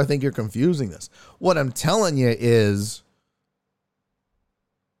 that's where I think you're confusing this. What I'm telling you is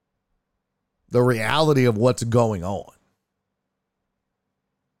the reality of what's going on.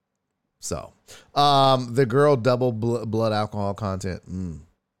 So, the girl double blood alcohol content.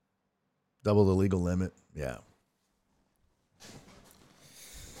 Double the legal limit. Yeah.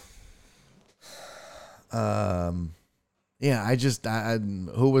 Yeah,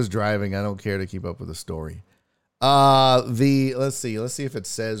 who was driving? I don't care to keep up with the story. Let's see if it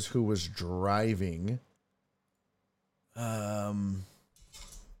says who was driving. Carter,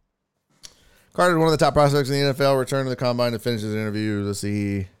 one of the top prospects in the NFL, returned to the combine to finish his interview. Let's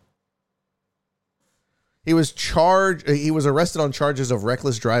see. He was arrested on charges of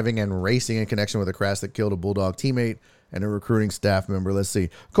reckless driving and racing in connection with a crash that killed a Bulldog teammate and a recruiting staff member. Let's see.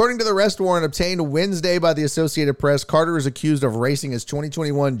 According to the arrest warrant obtained Wednesday by the Associated Press, Carter is accused of racing his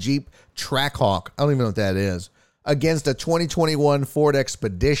 2021 Jeep Trackhawk, I don't even know what that is, against a 2021 Ford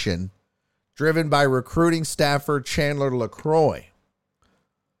Expedition driven by recruiting staffer Chandler LaCroix,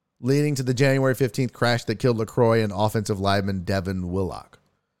 leading to the January 15th crash that killed LaCroix and offensive lineman Devin Willock.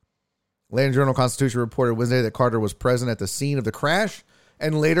 Atlanta Journal-Constitution reported Wednesday that Carter was present at the scene of the crash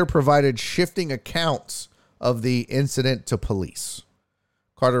and later provided shifting accounts of the incident to police.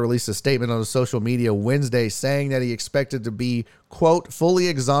 Carter released a statement on social media Wednesday saying that he expected to be, quote, fully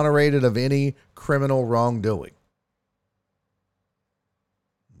exonerated of any criminal wrongdoing.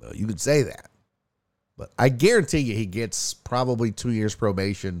 Well, you could say that, but I guarantee you he gets probably 2 years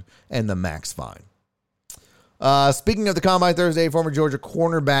probation and the max fine. Speaking of the combine Thursday, former Georgia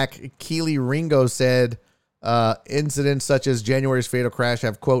cornerback Kelee Ringo said incidents such as January's fatal crash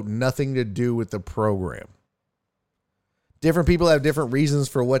have, quote, nothing to do with the program. Different people have different reasons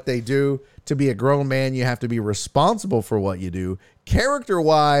for what they do. To be a grown man, you have to be responsible for what you do.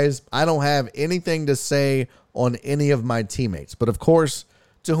 Character-wise, I don't have anything to say on any of my teammates. But of course,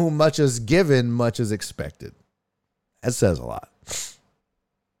 to whom much is given, much is expected. That says a lot.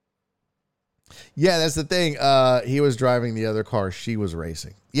 Yeah, that's the thing. He was driving the other car. She was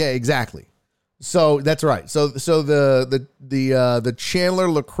racing. Yeah, exactly. So that's right. So the Chandler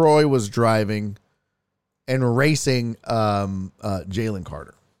LaCroix was driving and racing Jalen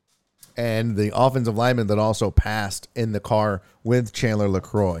Carter, and the offensive lineman that also passed in the car with Chandler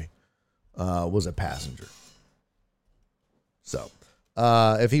LaCroix was a passenger. So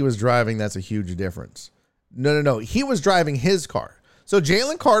if he was driving, that's a huge difference. No. He was driving his car. So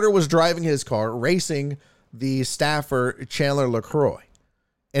Jalen Carter was driving his car, racing the staffer Chandler LaCroix.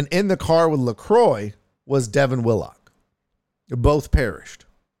 And in the car with LaCroix was Devin Willock. Both perished.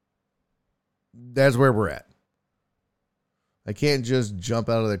 That's where we're at. I can't just jump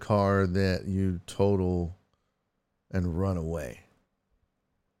out of the car that you total and run away.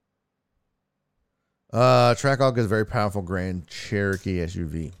 Trackhawk is a very powerful Grand Cherokee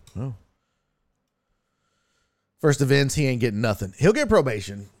SUV. Oh. First events, he ain't getting nothing. He'll get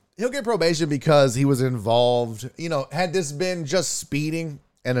probation. He'll get probation because he was involved. You know, had this been just speeding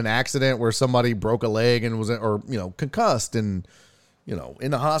and an accident where somebody broke a leg and was, or, you know, concussed and, you know,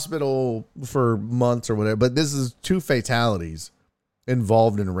 in the hospital for months or whatever. But this is 2 fatalities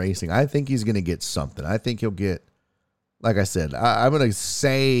involved in racing. I think he's going to get something. I think he'll get, like I said, I'm going to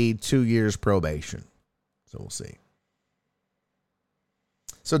say 2 years probation. So we'll see.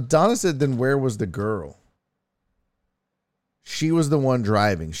 So Donna said, then where was the girl? She was the one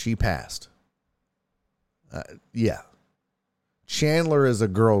driving. She passed. Yeah. Chandler is a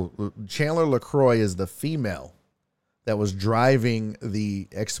girl. Chandler LaCroix is the female that was driving the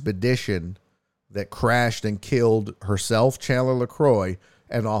expedition that crashed and killed herself, Chandler LaCroix,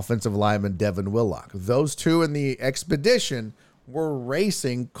 and offensive lineman Devin Willock. Those 2 in the expedition were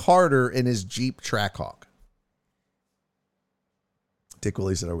racing Carter in his Jeep Trackhawk. Dick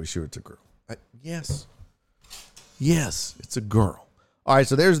Willie said, are we sure it's a girl? Yes. Yes, it's a girl. All right,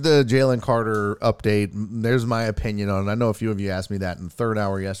 so there's the Jalen Carter update. There's my opinion on it. I know a few of you asked me that in the third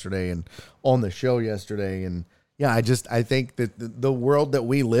hour yesterday and on the show yesterday. And yeah, I think that the world that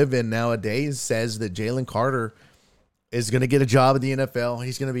we live in nowadays says that Jalen Carter is going to get a job at the NFL.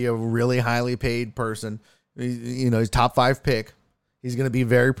 He's going to be a really highly paid person. He's top 5 pick. He's going to be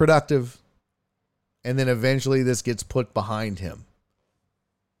very productive. And then eventually this gets put behind him.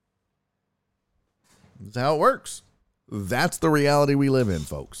 That's how it works. That's the reality we live in,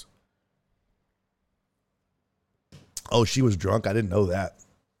 folks. Oh, she was drunk. I didn't know that.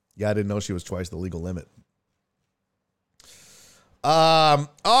 Yeah, I didn't know she was twice the legal limit. All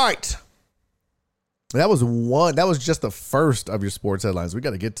right. That was just the first of your sports headlines. We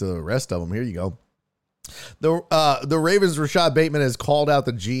got to get to the rest of them. Here you go. The Ravens' Rashad Bateman has called out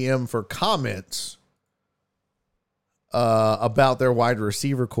the GM for comments about their wide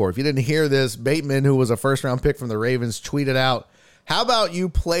receiver core. If you didn't hear this, Bateman, who was a first-round pick from the Ravens, tweeted out, how about you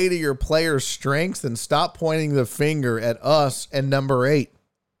play to your players' strengths and stop pointing the finger at us and number 8?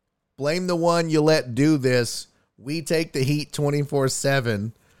 Blame the one you let do this. We take the heat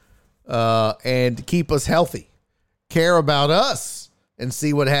 24/7 and keep us healthy. Care about us and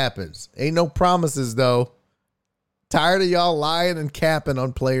see what happens. Ain't no promises, though. Tired of y'all lying and capping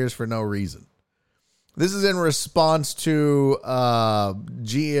on players for no reason. This is in response to the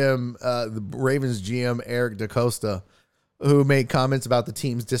Ravens GM Eric DeCosta, who made comments about the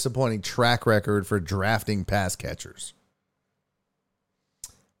team's disappointing track record for drafting pass catchers.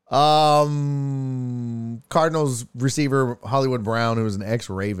 Cardinals receiver Hollywood Brown, who was an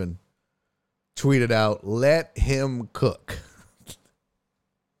ex-Raven, tweeted out, let him cook.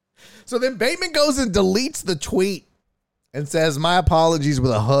 So then Bateman goes and deletes the tweet and says, my apologies,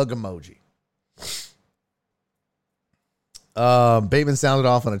 with a hug emoji. Bateman sounded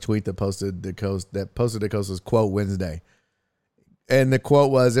off on a tweet that posted DeCosta's quote Wednesday. And the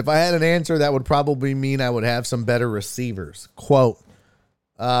quote was, if I had an answer, that would probably mean I would have some better receivers. Quote,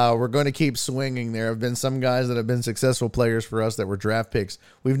 we're going to keep swinging. There have been some guys that have been successful players for us that were draft picks.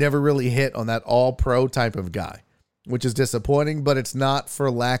 We've never really hit on that all-pro type of guy, which is disappointing, but it's not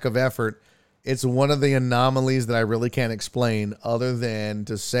for lack of effort. It's one of the anomalies that I really can't explain other than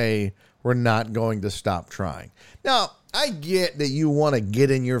to say we're not going to stop trying. Now, I get that you want to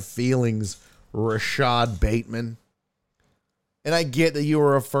get in your feelings, Rashad Bateman. And I get that you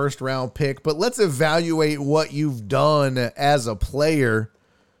were a first-round pick, but let's evaluate what you've done as a player.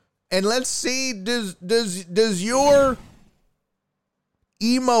 And let's see, does your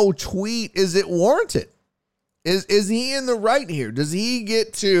emo tweet, is it warranted? Is he in the right here? Does he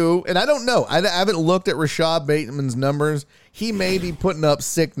get to, and I don't know. I haven't looked at Rashad Bateman's numbers. He may be putting up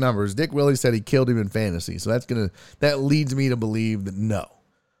sick numbers. Dick Willie said he killed him in fantasy. So that leads me to believe that no.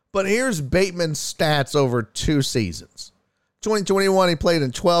 But here's Bateman's stats over 2 seasons. 2021, he played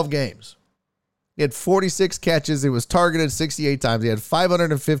in 12 games. He had 46 catches. He was targeted 68 times. He had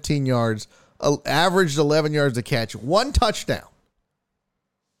 515 yards, averaged 11 yards a catch, 1 touchdown,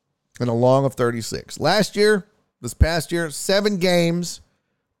 and a long of 36. This past year, 7 games,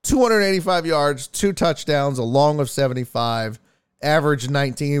 285 yards, 2 touchdowns, a long of 75, averaged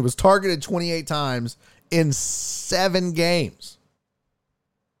 19. He was targeted 28 times in 7 games.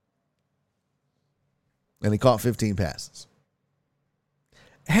 And he caught 15 passes.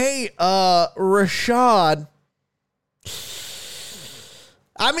 Hey, Rashad.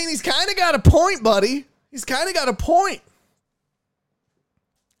 I mean, he's kind of got a point, buddy. He's kind of got a point.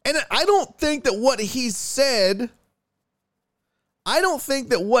 And I don't think that what he said, I don't think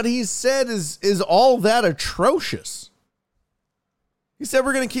that what he said is all that atrocious. He said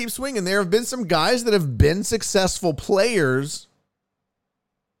we're going to keep swinging. There have been some guys that have been successful players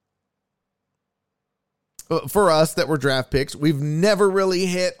for us that were draft picks. We've never really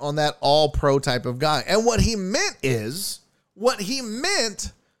hit on that all-pro type of guy. And what he meant,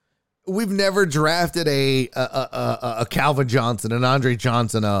 we've never drafted a Calvin Johnson, an Andre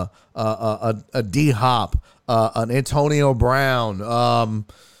Johnson, a D Hop, an Antonio Brown.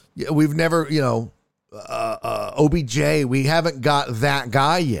 We've never, OBJ. We haven't got that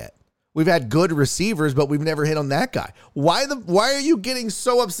guy yet. We've had good receivers, but we've never hit on that guy. Why are you getting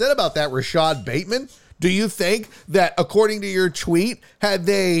so upset about that, Rashad Bateman? Do you think that, according to your tweet, had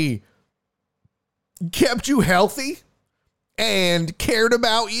they kept you healthy and cared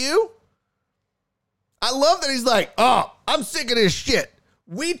about you? I love that he's like, oh, I'm sick of this shit.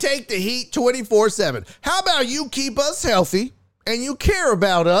 We take the heat 24/7. How about you keep us healthy and you care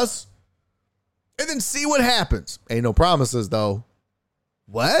about us and then see what happens? Ain't no promises, though.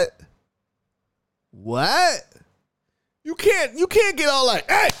 What? You can't get all like,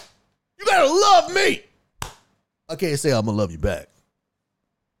 hey, you gotta love me. I can't say I'm gonna love you back,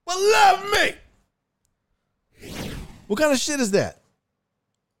 but love me. What kind of shit is that?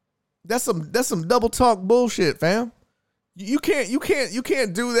 That's some double talk bullshit, fam. You can't do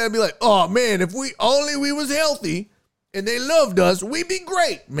that and be like, oh man, if we was healthy and they loved us, we'd be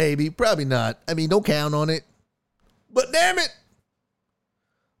great. Maybe, probably not. I mean, don't count on it. But damn it.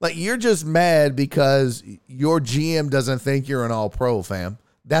 Like, you're just mad because your GM doesn't think you're an all-pro, fam.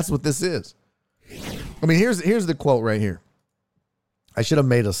 That's what this is. I mean, here's the quote right here. I should have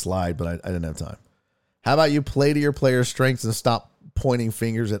made a slide, but I didn't have time. How about you play to your players' strengths and stop pointing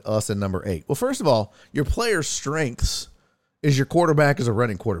fingers at us in number 8? Well, first of all, your players' strengths is your quarterback is a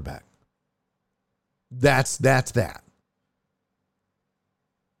running quarterback. That's that.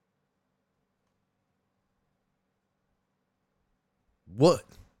 What?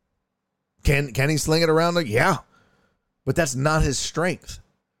 Can he sling it around? Yeah. But that's not his strength.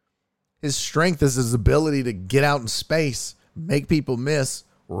 His strength is his ability to get out in space, make people miss,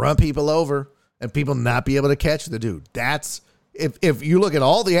 run people over, and people not be able to catch the dude. That's, if you look at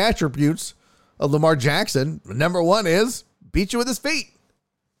all the attributes of Lamar Jackson, number 1 is beat you with his feet.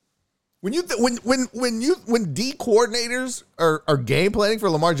 When D coordinators are game planning for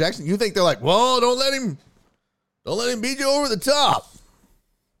Lamar Jackson, you think they're like, whoa, don't let him beat you over the top.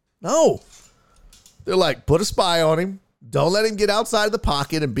 No. They're like, put a spy on him. Don't let him get outside of the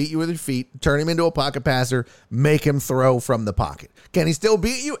pocket and beat you with your feet. Turn him into a pocket passer. Make him throw from the pocket. Can he still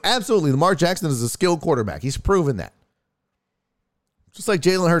beat you? Absolutely. Lamar Jackson is a skilled quarterback. He's proven that. Just like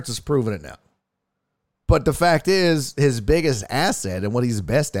Jalen Hurts has proven it now. But the fact is, his biggest asset and what he's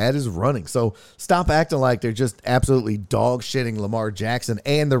best at is running. So stop acting like they're just absolutely dog shitting Lamar Jackson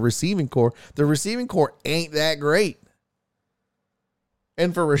and the receiving core. The receiving core ain't that great.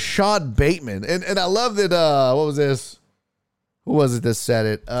 And for Rashad Bateman, and I love that, what was this? Who was it that said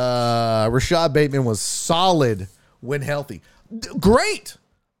it? Rashad Bateman was solid when healthy. Great.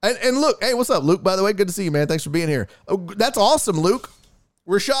 And look, hey, what's up, Luke? By the way, good to see you, man. Thanks for being here. Oh, that's awesome, Luke.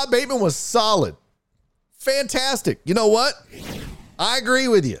 Rashad Bateman was solid. Fantastic. You know what? I agree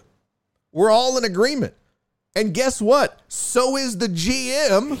with you. We're all in agreement. And guess what? So is the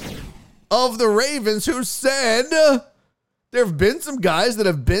GM of the Ravens, who said there have been some guys that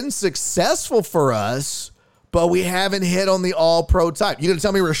have been successful for us, but we haven't hit on the all-pro type. You going to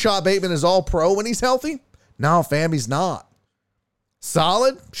tell me Rashad Bateman is all-pro when he's healthy? No, fam, he's not.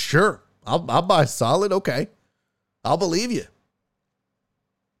 Solid? Sure. I'll buy solid. Okay. I'll believe you.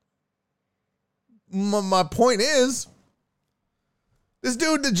 My point is, this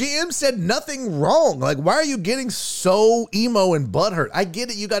dude, the GM, said nothing wrong. Like, why are you getting so emo and butthurt? I get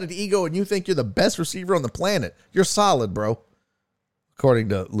it. You got an ego and you think you're the best receiver on the planet. You're solid, bro. According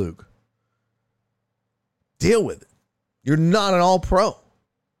to Luke. Deal with it. You're not an all-pro.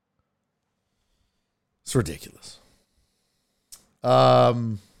 It's ridiculous.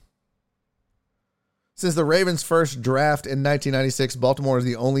 Since the Ravens' first draft in 1996, Baltimore is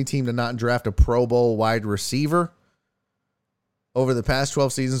the only team to not draft a Pro Bowl wide receiver. Over the past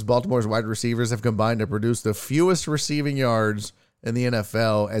 12 seasons, Baltimore's wide receivers have combined to produce the fewest receiving yards in the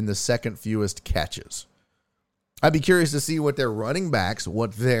NFL and the second fewest catches. I'd be curious to see what their running backs,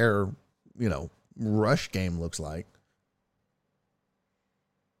 what their, rush game looks like.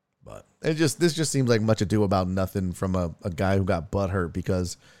 But this just seems like much ado about nothing from a guy who got butthurt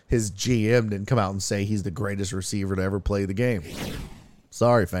because his GM didn't come out and say he's the greatest receiver to ever play the game.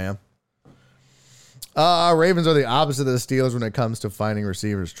 Sorry, fam. Ravens are the opposite of the Steelers when it comes to finding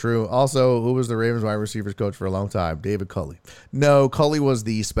receivers. True. Also, who was the Ravens wide receivers coach for a long time? David Culley. No, Culley was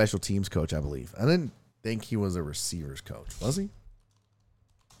the special teams coach, I believe. I didn't think he was a receivers coach. Was he?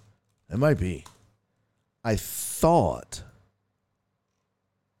 It might be. I thought.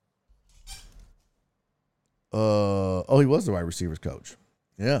 He was the wide receivers coach.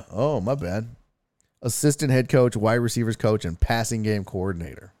 Yeah. Oh, my bad. Assistant head coach, wide receivers coach, and passing game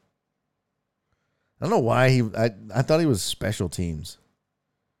coordinator. I don't know why I thought he was special teams.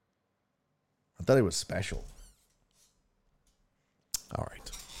 I thought he was special. All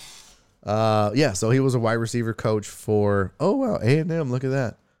right. Yeah, so he was a wide receiver coach for, oh, wow, A&M, look at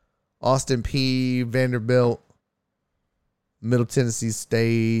that. Austin P, Vanderbilt, Middle Tennessee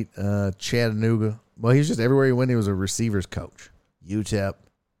State, Chattanooga. Well, he was just everywhere he went, he was a receivers coach. UTEP,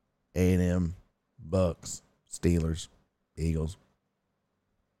 A&M, Bucks, Steelers, Eagles.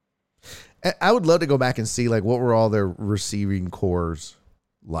 I would love to go back and see, like, what were all their receiving cores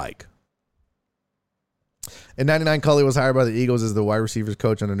like. In 99, Culley was hired by the Eagles as the wide receivers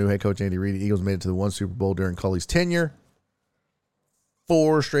coach under new head coach Andy Reid. The Eagles made it to the one Super Bowl during Culley's tenure.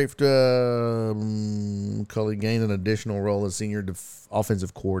 4 straight. Culley gained an additional role as senior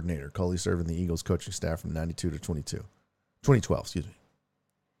offensive coordinator. Culley served in the Eagles coaching staff from 92 to 2012, excuse me.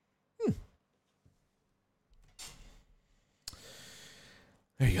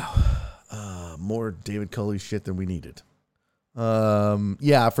 There you go. More David Culley shit than we needed.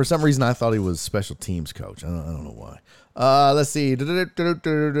 Yeah, for some reason I thought he was special teams coach. I don't know why. Let's see.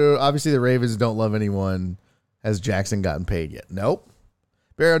 Obviously the Ravens don't love anyone. Has Jackson gotten paid yet? Nope.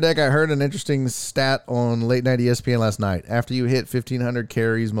 Barrow Deck, I heard an interesting stat on late night ESPN last night. After you hit 1,500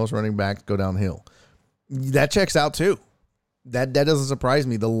 carries, most running backs go downhill. That checks out too. That doesn't surprise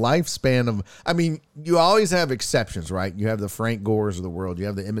me. The lifespan of, I mean, you always have exceptions, right? You have the Frank Gores of the world. You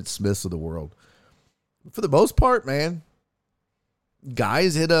have the Emmitt Smiths of the world. But for the most part, man,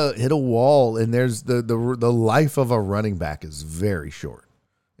 guys hit a wall, and there's the life of a running back is very short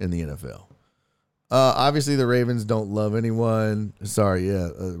in the NFL. Obviously, the Ravens don't love anyone. Sorry,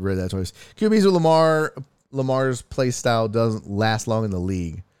 read that twice. QBs with Lamar's play style doesn't last long in the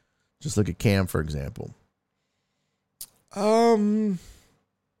league. Just look at Cam, for example. That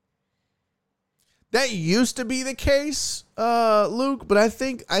used to be the case, Luke, but I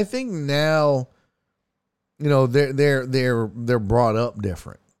think now, you know, they're brought up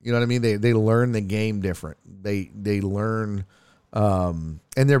different. You know what I mean? They learn the game different. They learn, and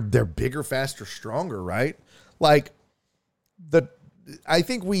they're bigger, faster, stronger, right? Like I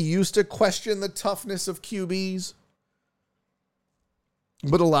think we used to question the toughness of QBs.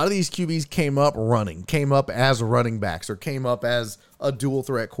 But a lot of these QBs came up as running backs, or came up as a dual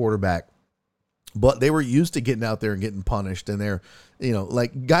threat quarterback. But they were used to getting out there and getting punished. And they're, you know,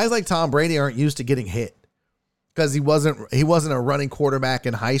 like guys like Tom Brady aren't used to getting hit because he wasn't a running quarterback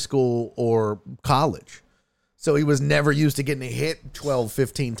in high school or college. So he was never used to getting hit 12,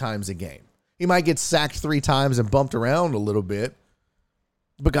 15 times a game. He might get sacked 3 times and bumped around a little bit.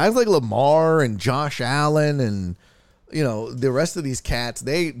 But guys like Lamar and Josh Allen and, you know, the rest of these cats,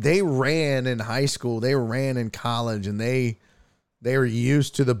 they ran in high school, they ran in college, and they are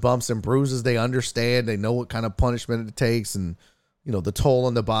used to the bumps and bruises. They understand, they know what kind of punishment it takes, and, you know, the toll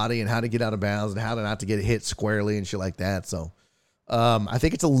on the body and how to get out of bounds and how to not to get hit squarely and shit like that. So I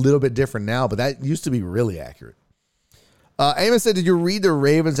think it's a little bit different now, but that used to be really accurate. Amos said, did you read the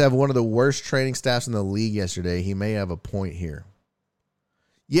Ravens have one of the worst training staffs in the league yesterday? He may have a point here.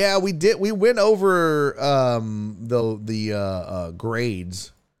 Yeah, we did. We went over the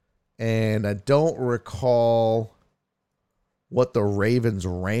grades, and I don't recall what the Ravens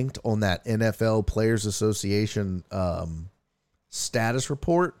ranked on that NFL Players Association status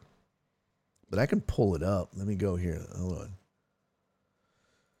report, but I can pull it up. Let me go here. Hold on.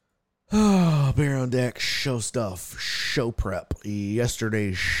 Oh, Bear on Deck, show stuff, show prep,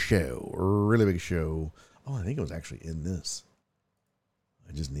 yesterday's show, really big show. Oh, I think it was actually in this.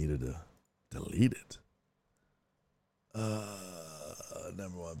 I just needed to delete it.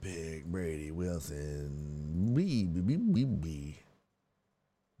 Number 1 pick, Brady Wilson.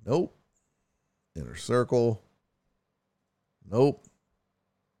 Nope. Inner circle. Nope.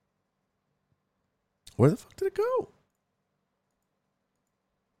 Where the fuck did it go?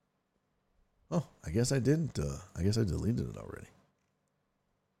 Oh, I guess I didn't. I guess I deleted it already.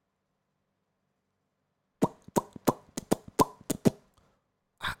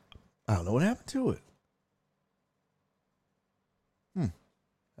 I don't know what happened to it.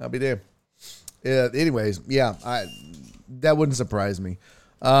 I'll be there. Yeah. Anyways, yeah. That wouldn't surprise me.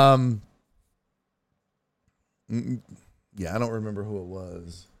 Yeah, I don't remember who it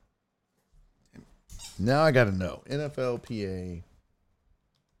was. Now I got to know. NFLPA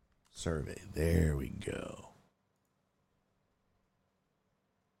survey. There we go.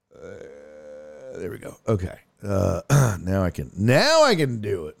 There we go. Okay. Now I can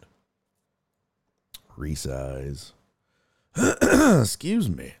do it. Resize. Excuse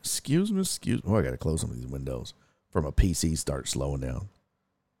me. Oh, I got to close some of these windows for my PC start slowing down.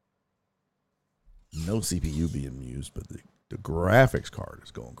 No CPU being used, but the graphics card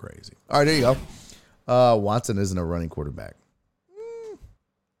is going crazy. All right, there you go. Watson isn't a running quarterback.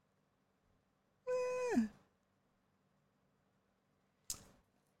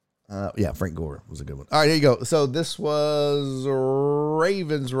 Yeah, Frank Gore was a good one. All right, there you go. So this was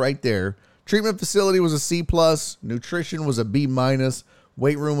Ravens right there. Treatment facility was a C+. Nutrition was a B-.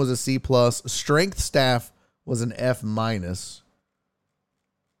 Weight room was a C+. Strength staff was an F-. Let's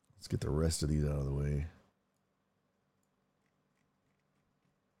get the rest of these out of the way.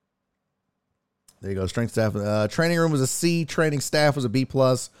 There you go. Strength staff. Training room was a C. Training staff was a B+.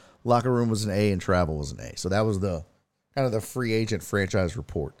 Locker room was an A, and travel was an A. So that was the kind of the free agent franchise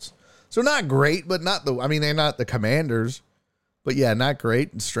reports. So not great, but not the. I mean, they're not the Commanders, but yeah, not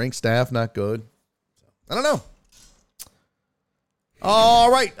great. And strength staff, not good. I don't know.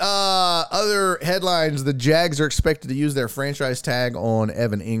 All right. Other headlines: the Jags are expected to use their franchise tag on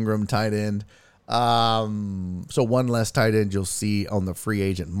Evan Ingram, tight end. So one less tight end you'll see on the free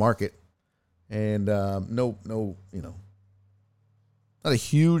agent market, and no, not a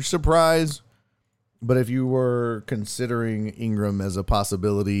huge surprise. But if you were considering Ingram as a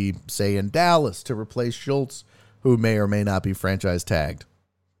possibility, say in Dallas, to replace Schultz, who may or may not be franchise tagged,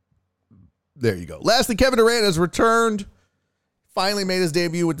 there you go. Lastly, Kevin Durant has returned. Finally made his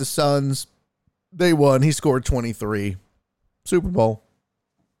debut with the Suns. They won. He scored 23. Super Bowl.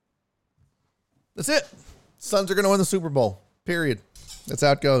 That's it. Suns are going to win the Super Bowl. Period. That's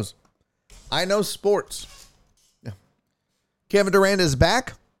how it goes. I know sports. Yeah. Kevin Durant is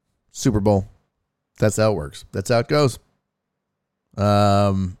back. Super Bowl. That's how it works. That's how it goes.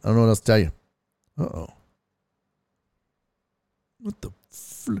 I don't know what else to tell you. Uh-oh.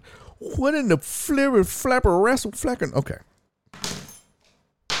 What in the flapper wrestle flacking? Okay.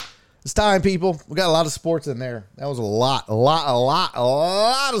 It's time, people. We got a lot of sports in there. That was a lot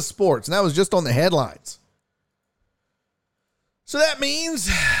of sports. And that was just on the headlines. So that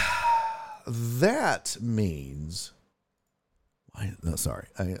means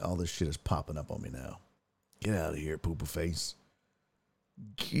all this shit is popping up on me now. Get out of here, pooper face.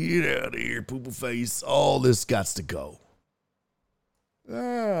 Get out of here, pooper face. All this gots to go.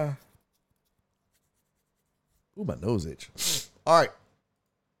 Ooh, my nose itch. All right.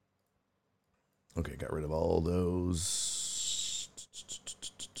 Okay, got rid of all those.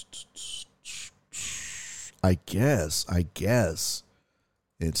 I guess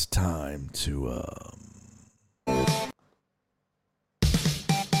it's time to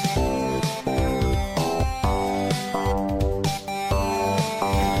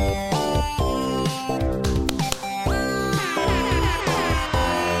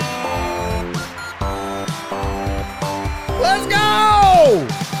let's go!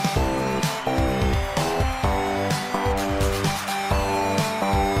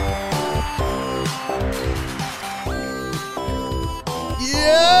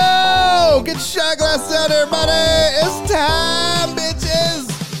 Yo! Get shot glasses out, everybody! It's time,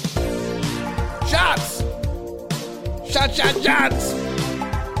 bitches! Shots! Shots!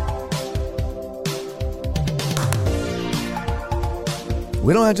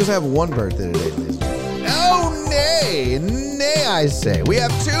 We don't just have one birthday today, ladies. Oh, nay, I say. We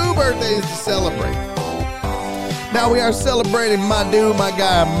have two birthdays to celebrate. Now we are celebrating my dude, my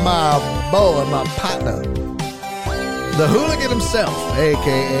guy, my boy, my partner. The hooligan himself,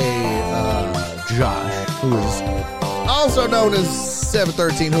 a.k.a. Josh, who is also known as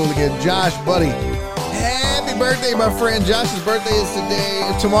 713 Hooligan. Josh, buddy, happy birthday, my friend. Josh's birthday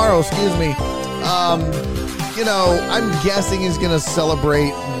is tomorrow. I'm guessing he's going to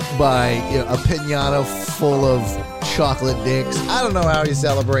celebrate by a piñata full of chocolate dicks. I don't know how he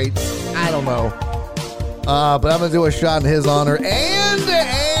celebrates. I don't know. But I'm going to do a shot in his honor. And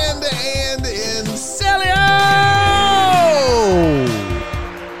in Celio!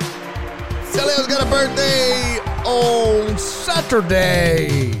 Celio's got a birthday on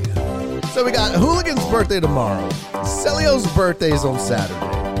Saturday. So we got Hooligan's birthday tomorrow. Celio's birthday is on Saturday.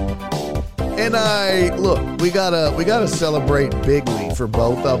 And we gotta celebrate bigly for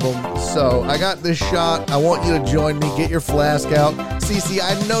both of them. So I got this shot. I want you to join me. Get your flask out. Cece,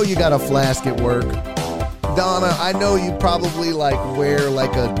 I know you got a flask at work. Donna, I know you probably wear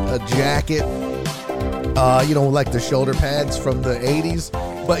a jacket, like the shoulder pads from the 80s.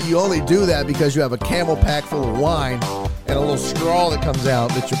 But you only do that because you have a camel pack full of wine and a little straw that comes out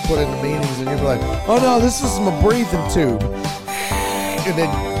that you put in the meetings, and you're like, oh no, this is my breathing tube.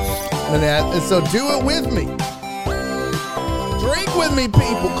 And so do it with me. Drink with me,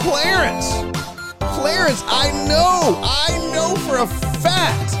 people. Clarence, I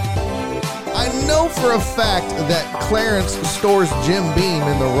know for a fact that Clarence stores Jim Beam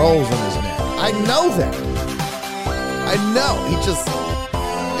in the rolls in his neck. I know that. He just,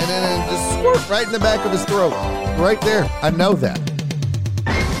 and then it just squirt right in the back of his throat. Right there. I know that.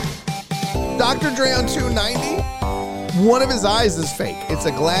 Dr. Dre on 290, one of his eyes is fake. It's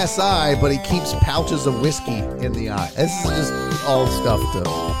a glass eye, but he keeps pouches of whiskey in the eye. This is just all stuff to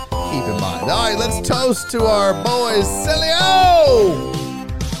keep in mind. All right, let's toast to our boys. Celio!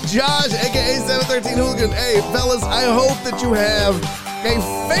 Josh, a.k.a. 713 Hooligan. Hey, fellas, I hope that you have a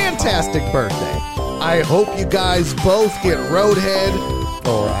fantastic birthday. I hope you guys both get roadhead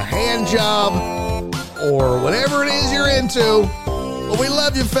or a hand job or whatever it is you're into. But we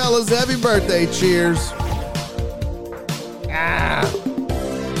love you, fellas. Happy birthday. Cheers.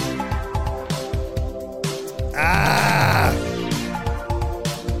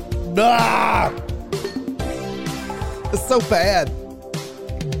 It's so bad.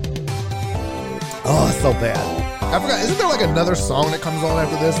 Oh, it's so bad. I forgot. Isn't there like another song that comes on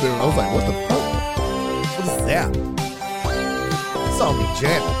after this? Dude, I was like, what the fuck? What is that? This song be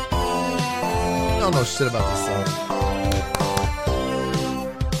jamming. I don't know shit about this song.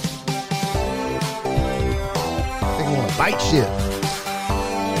 I think I want to bite shit.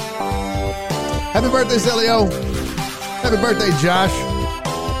 Happy birthday, Celio. Happy birthday, Josh.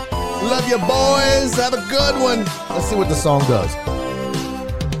 Love you, boys. Have a good one. Let's see what the song does.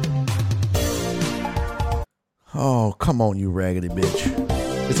 Oh, come on, you raggedy bitch.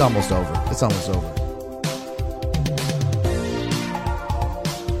 It's almost over. It's almost over.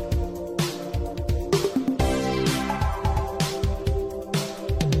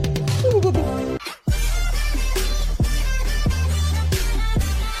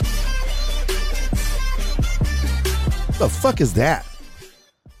 What the fuck is that?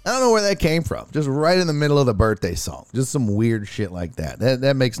 I don't know where that came from. Just right in the middle of the birthday song. Just some weird shit like that.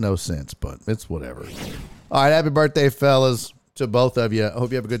 That makes no sense, but it's whatever. All right, happy birthday, fellas, to both of you. I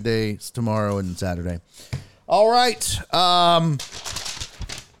hope you have a good day tomorrow and Saturday. All right,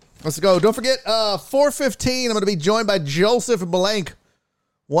 let's go. Don't forget, 4:15, I'm going to be joined by Joseph Blank,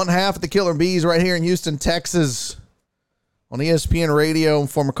 one half of the Killer Bees right here in Houston, Texas, on ESPN Radio,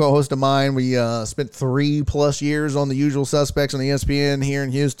 former co-host of mine. We spent 3+ years on The Usual Suspects on ESPN here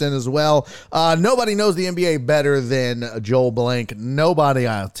in Houston as well. Nobody knows the NBA better than Joel Blank. Nobody,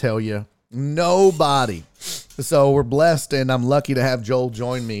 I'll tell you. Nobody. So we're blessed, and I'm lucky to have Joel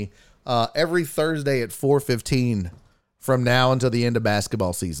join me every Thursday at 4:15 from now until the end of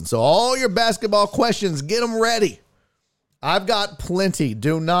basketball season. So all your basketball questions, get them ready. I've got plenty.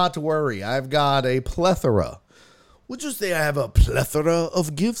 Do not worry. I've got a plethora. Would you say I have a plethora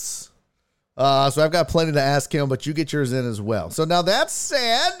of gifts? So I've got plenty to ask him, but you get yours in as well. So now that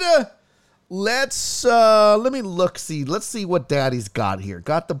said, let me look, see. Let's see what Daddy's got here.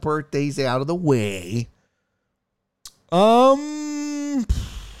 Got the birthdays out of the way.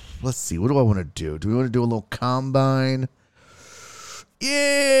 Let's see. What do I want to do? Do we want to do a little combine?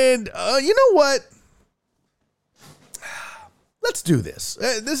 And you know what? Let's do this.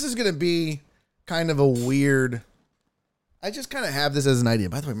 This is going to be kind of a weird. I just kind of have this as an idea.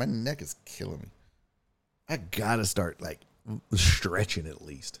 By the way, my neck is killing me. I gotta start like stretching at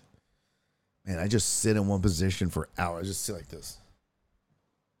least. Man, I just sit in one position for hours. I just sit like this.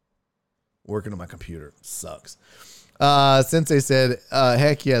 Working on my computer. It sucks. Sensei said,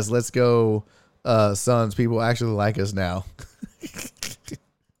 heck yes, let's go, Suns. People actually like us now.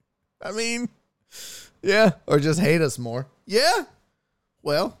 I mean, yeah. Or just hate us more. Yeah.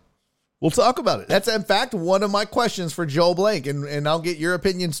 Well, we'll talk about it. That's, in fact, one of my questions for Joel Blank, and I'll get your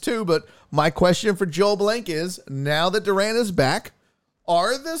opinions too, but my question for Joel Blank is, now that Durant is back,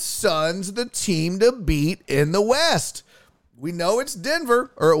 are the Suns the team to beat in the West? We know it's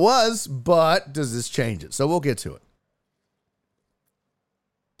Denver, or it was, but does this change it? So we'll get to it.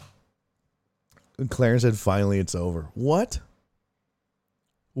 And Clarence said, finally, it's over. What?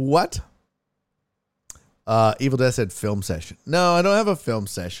 Evil Death said film session. No, I don't have a film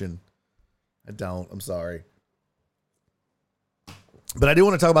session. I don't. I'm sorry. But I do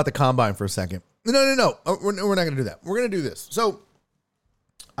want to talk about the combine for a second. No. We're not going to do that. We're going to do this. So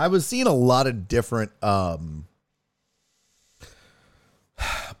I was seeing a lot of different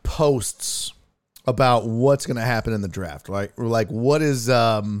posts about what's going to happen in the draft. Like what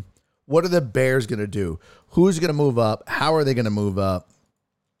are the Bears going to do? Who's going to move up? How are they going to move up?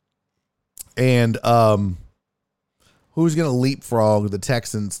 And who's going to leapfrog the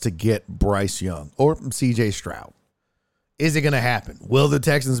Texans to get Bryce Young or CJ Stroud? Is it going to happen? Will the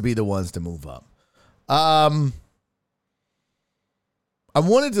Texans be the ones to move up? I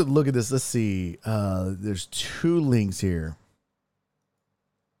wanted to look at this. Let's see. There's two links here.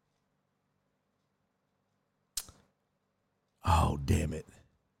 Oh, damn it.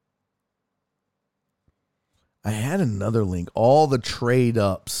 I had another link. All the trade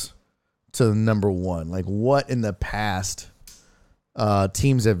ups to the number one. Like what in the past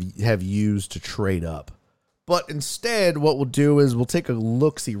teams have used to trade up. But instead, what we'll do is we'll take a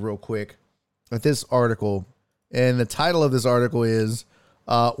look-see real quick at this article. And the title of this article is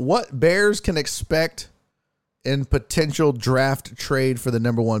What Bears Can Expect in Potential Draft Trade for the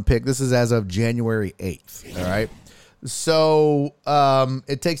number one pick. This is as of January 8th. All right. So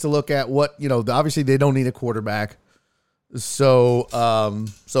it takes a look at what, obviously they don't need a quarterback. So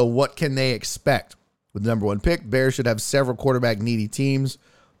what can they expect with the number one pick? Bears should have several quarterback needy teams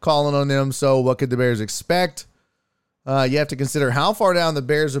calling on them. So what could the Bears expect? You have to consider how far down the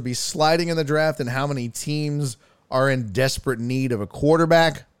Bears will be sliding in the draft and how many teams are in desperate need of a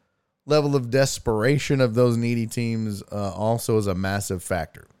quarterback. Level of desperation of those needy teams also is a massive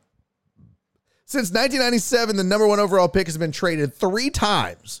factor. Since 1997, the number one overall pick has been traded 3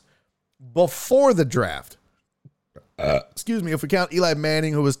 times before the draft. Excuse me, if we count Eli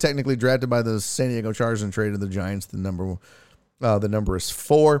Manning, who was technically drafted by the San Diego Chargers and traded to the Giants, the number is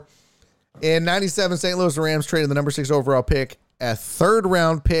 4. In 97, St. Louis Rams traded the number 6 overall pick, a 3rd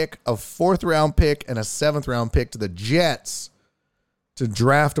round pick, a 4th round pick, and a 7th round pick to the Jets to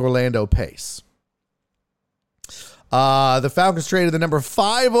draft Orlando Pace. The Falcons traded the number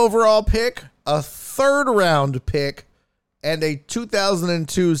 5 overall pick, a 3rd round pick, and a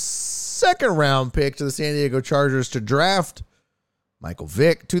 2002 2nd round pick to the San Diego Chargers to draft Michael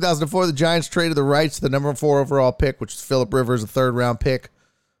Vick. 2004, the Giants traded the rights to the number 4 overall pick, which is Phillip Rivers, a 3rd round pick.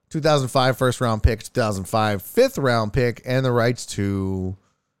 2005, 1st round pick. 2005, 5th round pick, and the rights to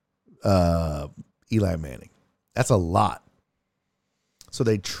Eli Manning. That's a lot. So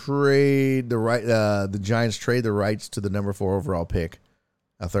they trade the Giants trade the rights to the number 4 overall pick,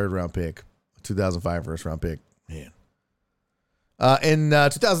 a 3rd round pick, a 2005 1st round pick. Man. In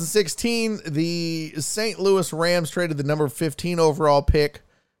 2016, the St. Louis Rams traded the number 15 overall pick,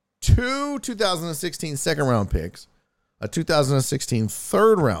 2 2016 2nd round picks, a 2016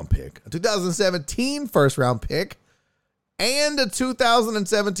 3rd round pick, a 2017 1st round pick, and a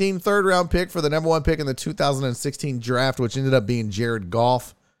 2017 3rd round pick for the number 1 pick in the 2016 draft, which ended up being Jared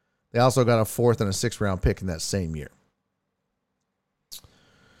Goff. They also got a 4th and a 6th round pick in that same year.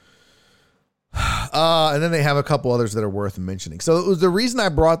 And then they have a couple others that are worth mentioning. So the reason I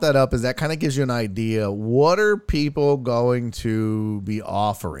brought that up is that kind of gives you an idea. What are people going to be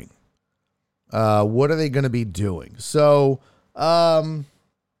offering? What are they going to be doing? So,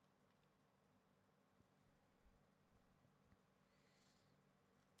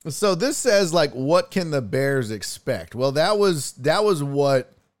 so this says like, what can the Bears expect? Well, that was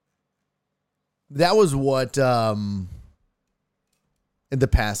what in the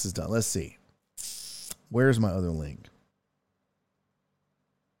past is done. Let's see. Where's my other link?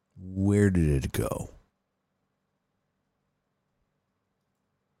 Where did it go?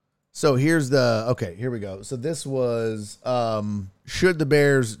 So here we go. So this was, should the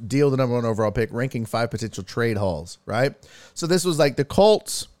Bears deal the number 1 overall pick, ranking 5 potential trade hauls, right? So this was like the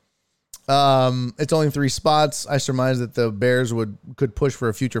Colts. It's only 3 spots. I surmise that the Bears could push for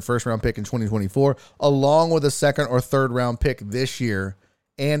a future 1st round pick in 2024, along with a 2nd or 3rd round pick this year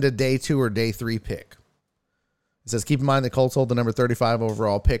and a day 2 or day 3 pick. It says, keep in mind the Colts hold the number 35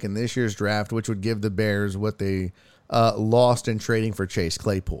 overall pick in this year's draft, which would give the Bears what they lost in trading for Chase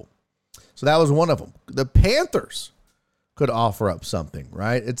Claypool. So that was one of them. The Panthers could offer up something,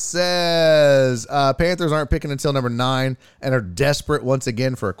 right? It says Panthers aren't picking until number 9 and are desperate once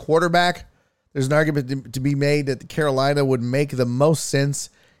again for a quarterback. There's an argument to be made that Carolina would make the most sense,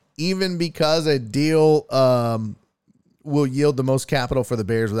 even because a deal will yield the most capital for the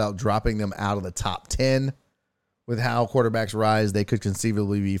Bears without dropping them out of the top 10. With how quarterbacks rise, they could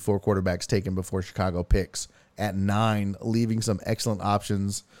conceivably be 4 quarterbacks taken before Chicago picks at 9, leaving some excellent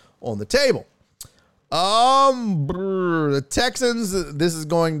options on the table. The Texans, this is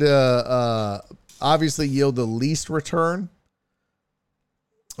going to obviously yield the least return.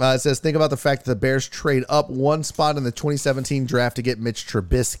 It says, think about the fact that the Bears trade up 1 spot in the 2017 draft to get Mitch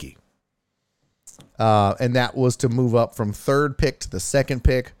Trubisky. And that was to move up from 3rd pick to the 2nd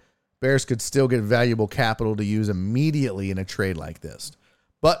pick. Bears could still get valuable capital to use immediately in a trade like this.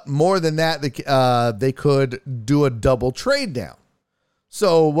 But more than that, they could do a double trade down.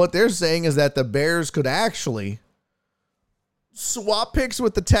 So what they're saying is that the Bears could actually swap picks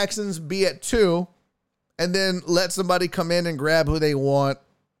with the Texans, be at 2, and then let somebody come in and grab who they want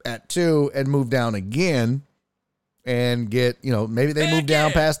at 2 and move down again and get, maybe they move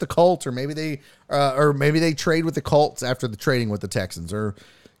down past the Colts, or maybe they trade with the Colts after the trading with the Texans, or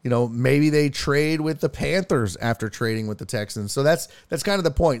maybe they trade with the Panthers after trading with the Texans. So that's kind of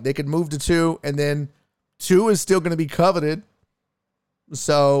the point. They could move to 2, and then 2 is still going to be coveted.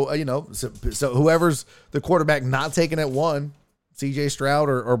 So, so whoever's the quarterback not taken at 1, CJ Stroud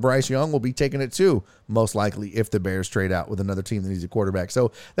or Bryce Young will be taken at 2, most likely, if the Bears trade out with another team that needs a quarterback.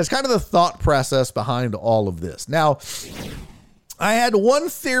 So that's kind of the thought process behind all of this. Now, I had one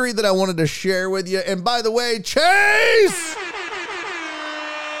theory that I wanted to share with you. And by the way, Chase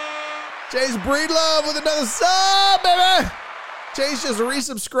Breedlove with another sub, baby. Chase just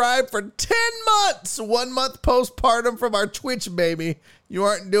resubscribed for 10 months, 1 month postpartum from our Twitch, baby. You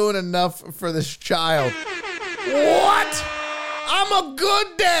aren't doing enough for this child. What? I'm a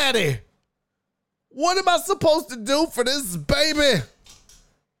good daddy. What am I supposed to do for this baby?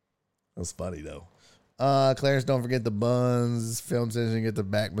 That's funny, though. Clarence, don't forget the buns. Film says you get the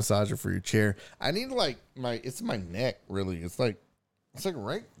back massager for your chair. I need it's my neck, really. It's like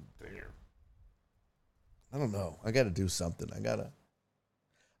right there. I don't know. I got to do something.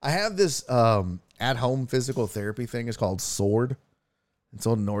 I have this at-home physical therapy thing. It's called Sword. It's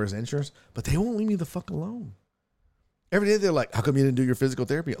on Norris Insurance, but they won't leave me the fuck alone. Every day they're like, how come you didn't do your physical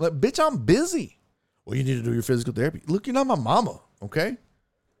therapy? I'm like, bitch, I'm busy. Well, you need to do your physical therapy. Look, you're not my mama, okay?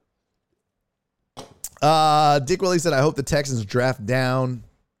 Dick Willie said, I hope the Texans draft down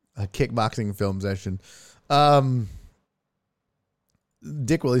a kickboxing film session.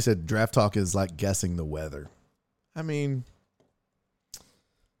 Dick Willie said, draft talk is like guessing the weather. I mean,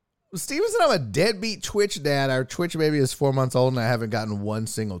 Steven said, I'm a deadbeat Twitch dad. Our Twitch baby is 4 months old and I haven't gotten one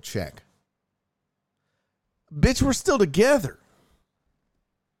single check. Bitch, we're still together.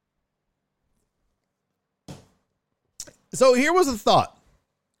 So here was a thought.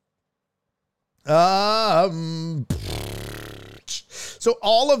 So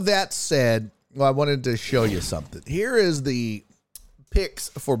all of that said, I wanted to show you something. Here is the picks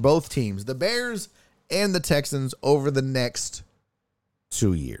for both teams, the Bears and the Texans, over the next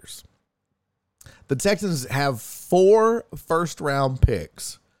 2 years. The Texans have 4 first-round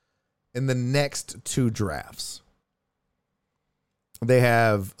picks in the next 2 drafts. They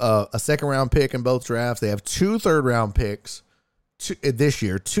have a second-round pick in both drafts. They have 2 third-round picks this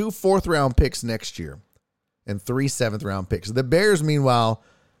year, 2 fourth-round picks next year, and 3 seventh-round picks. The Bears, meanwhile,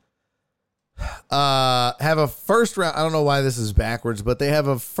 have a first-round. I don't know why this is backwards, but they have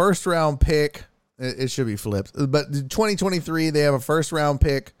a first-round pick. It should be flipped. But 2023, they have a first-round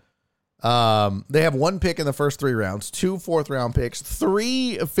pick. They have 1 pick in the first 3 rounds, 2 fourth-round picks,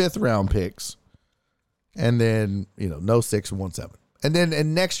 3 fifth-round picks, and then, no 6 and 1 7. And then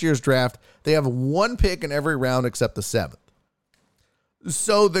in next year's draft, they have 1 pick in every round except the 7th.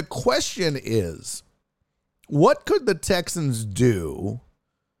 So the question is, what could the Texans do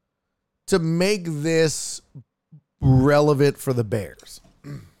to make this relevant for the Bears?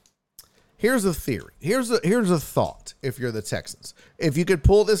 Here's a theory. Here's a thought. If you're the Texans, if you could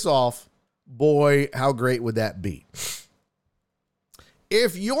pull this off, boy, how great would that be?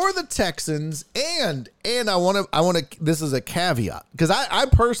 If you're the Texans, and I want to, this is a caveat, because I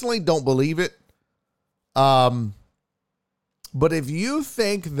personally don't believe it. But if you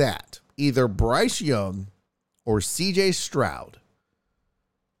think that either Bryce Young or CJ Stroud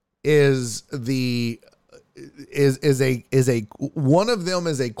is one of them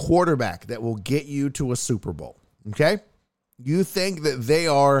is a quarterback that will get you to a Super Bowl, okay? You think that they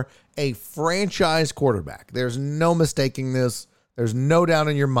are a franchise quarterback. There's no mistaking this. There's no doubt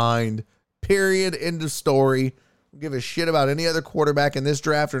in your mind. Period. End of story. Don't give a shit about any other quarterback in this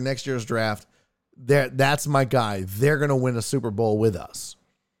draft or next year's draft. That's my guy. They're going to win a Super Bowl with us.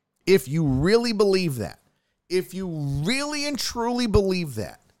 If you really believe that, if you really and truly believe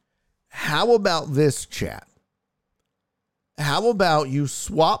that, how about this, chat? How about you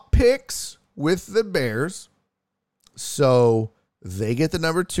swap picks with the Bears so they get the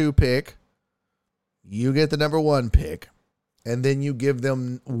number 2 pick, you get the number 1 pick, and then you give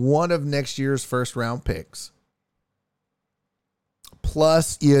them one of next year's first round picks.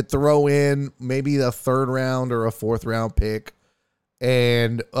 Plus, you throw in maybe a 3rd round or a 4th round pick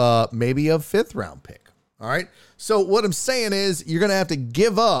and maybe a 5th round pick. All right. So what I'm saying is you're going to have to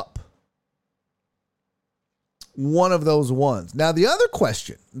give up one of those ones. Now, the other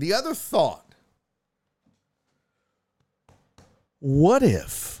question, the other thought, what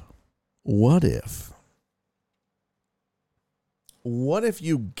if what if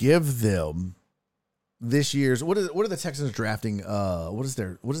you give them this year's, what are the Texans drafting? What is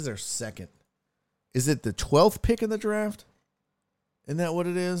their second? Is it the 12th pick in the draft? Isn't that what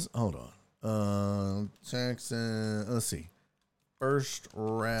it is? Hold on. Texans, let's see. First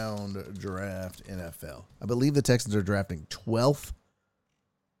round draft NFL. I believe the Texans are drafting 12th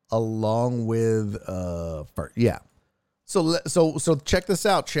along with first. Yeah. So check this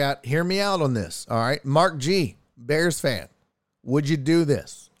out, chat. Hear me out on this. All right. Mark G, Bears fan. Would you do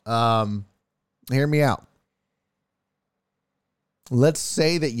this? Hear me out. Let's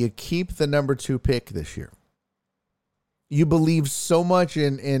say that you keep the number 2 pick this year. You believe so much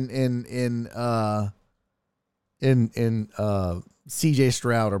in CJ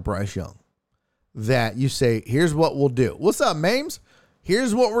Stroud or Bryce Young that you say, here's what we'll do. What's up, Mames?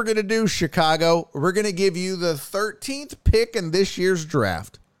 Here's what we're going to do, Chicago. We're going to give you the 13th pick in this year's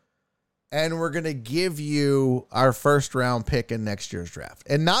draft, and we're going to give you our first round pick in next year's draft.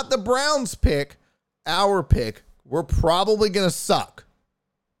 And not the Browns pick, our pick. We're probably going to suck,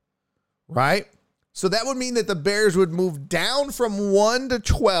 right? So that would mean that the Bears would move down from 1 to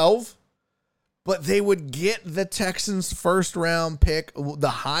 12, but they would get the Texans' first round pick, the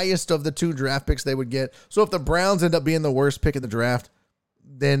highest of the 2 draft picks they would get. So if the Browns end up being the worst pick in the draft,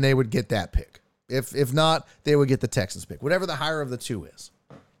 then they would get that pick. If not, they would get the Texans pick, whatever the higher of the 2 is.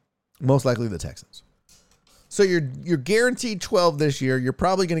 Most likely the Texans. So you're guaranteed 12 this year. You're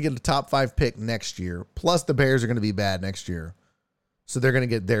probably going to get a top 5 pick next year. Plus the Bears are going to be bad next year. So they're going to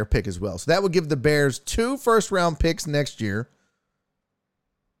get their pick as well. So that would give the Bears 2 first-round picks next year.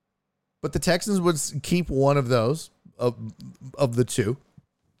 But the Texans would keep one of those, of the 2.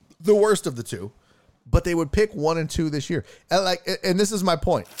 The worst of the 2. But they would pick 1 and 2 this year. And this is my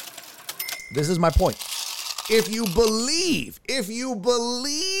point. If you believe in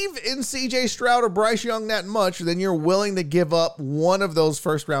CJ Stroud or Bryce Young that much, then you're willing to give up one of those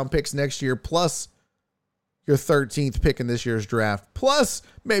first-round picks next year, plus your 13th pick in this year's draft, plus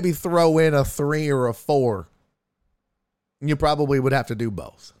maybe throw in a 3 or a 4. You probably would have to do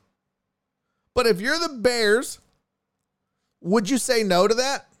both. But if you're the Bears, would you say no to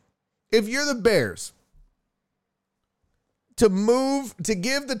that? If you're the Bears, to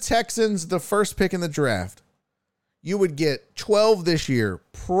give the Texans the first pick in the draft, you would get 12 this year,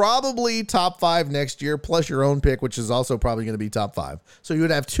 probably top 5 next year, plus your own pick, which is also probably going to be top 5. So you would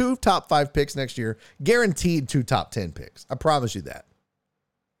have 2 top 5 picks next year, guaranteed 2 top 10 picks. I promise you that.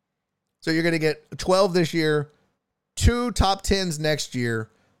 So you're going to get 12 this year, 2 top 10s next year.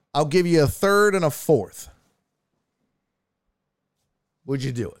 I'll give you a 3rd and a 4th. Would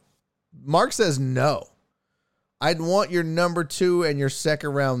you do it? Mark says no. I'd want your number 2 and your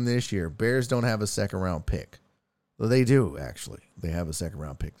second round this year. Bears don't have a second round pick. Well, they do, actually. They have a second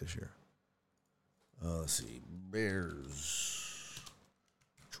round pick this year. Let's see. Bears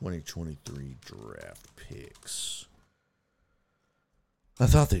 2023 draft picks. I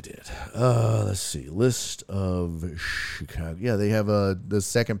thought they did. Let's see. List of Chicago. Yeah, they have the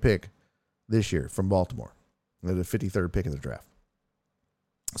second pick this year from Baltimore. They're the 53rd pick in the draft.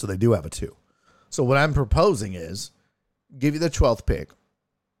 So they do have a 2. So what I'm proposing is give you the 12th pick.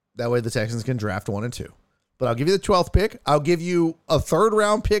 That way the Texans can draft 1 and 2. But I'll give you the 12th pick. I'll give you a 3rd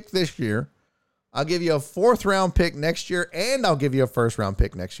round pick this year. I'll give you a 4th round pick next year. And I'll give you a 1st round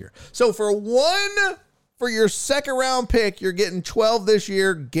pick next year. So for your second round pick, you're getting 12 this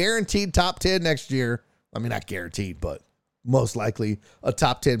year, guaranteed top 10 next year. I mean, not guaranteed, but most likely a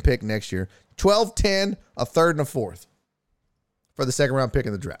top 10 pick next year. 12, 10, a 3rd, and a 4th for the second round pick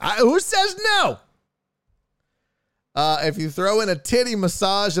in the draft. Who says no? If you throw in a titty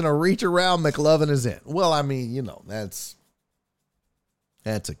massage and a reach around, McLovin is in. Well, I mean, that's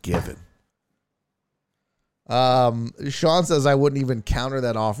a given. Sean says I wouldn't even counter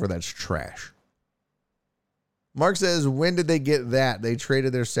that offer. That's trash. Mark says, when did they get that? They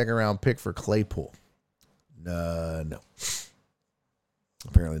traded their second round pick for Claypool. No.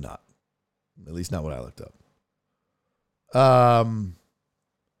 Apparently not. At least not what I looked up.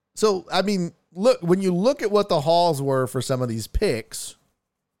 So, I mean, look, when you look at what the hauls were for some of these picks,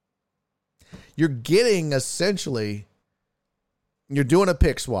 you're getting essentially, you're doing a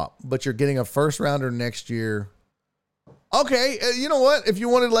pick swap, but you're getting a first rounder next year. Okay, you know what? If you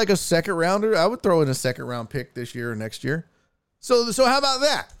wanted like a second rounder, I would throw in a second round pick this year or next year. So how about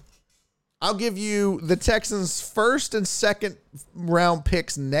that? I'll give you the Texans' first and second round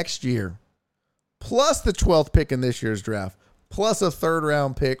picks next year, plus the 12th pick in this year's draft, plus a 3rd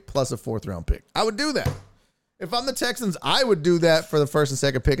round pick, plus a 4th round pick. I would do that. If I'm the Texans, I would do that for the first and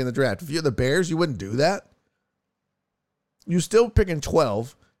second pick in the draft. If you're the Bears, you wouldn't do that. You're still picking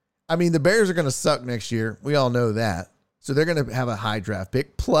 12. I mean, the Bears are going to suck next year. We all know that. So they're going to have a high draft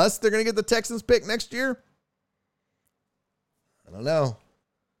pick. Plus, they're going to get the Texans pick next year. I don't know.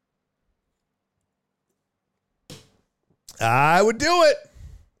 I would do it.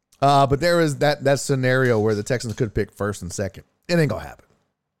 But there is that scenario where the Texans could pick first and second. It ain't going to happen.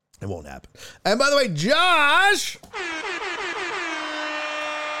 It won't happen. And by the way, Josh,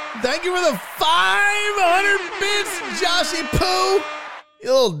 thank you for the 500 bits, Joshy Poo.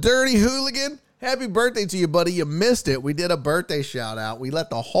 You little dirty hooligan. Happy birthday to you, buddy. You missed it. We did a birthday shout out. We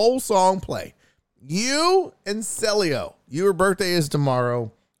let the whole song play. You and Celio. Your birthday is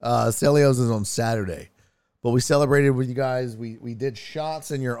tomorrow. Celio's is on Saturday. But we celebrated with you guys. We did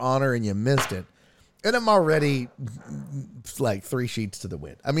shots in your honor and you missed it. And I'm already like 3 sheets to the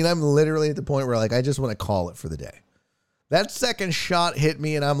wind. I mean, I'm literally at the point where like I just want to call it for the day. That second shot hit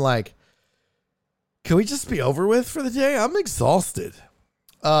me and I'm like, can we just be over with for the day? I'm exhausted.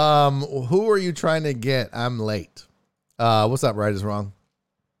 Who are you trying to get? I'm late. What's up, right is wrong?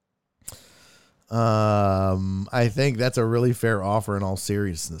 I think that's a really fair offer in all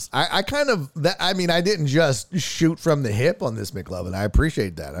seriousness. I didn't just shoot from the hip on this, McLovin. I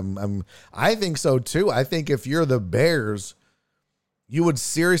appreciate that. I think so too. I think if you're the Bears, you would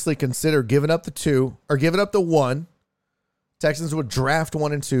seriously consider giving up the 2 or giving up the 1. Texans would draft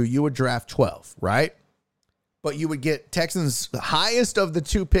 1 and 2. You would draft 12, right? But you would get Texans the highest of the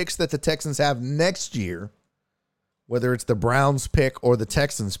 2 picks that the Texans have next year, whether it's the Browns pick or the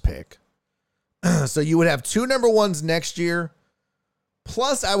Texans pick. So you would have 2 number 1s next year.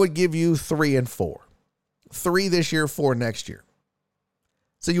 Plus, I would give you 3 and 4. 3 this year, 4 next year.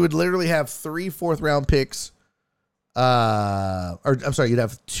 So you would literally have 3 4th-round picks. You'd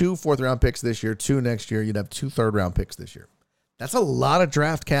have 2 4th-round picks this year, 2 next year. You'd have 2 3rd-round picks this year. That's a lot of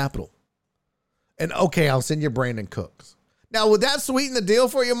draft capital. And okay, I'll send you Brandon Cooks. Now, would that sweeten the deal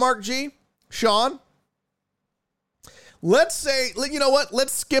for you, Mark G? Sean? Let's say, you know what?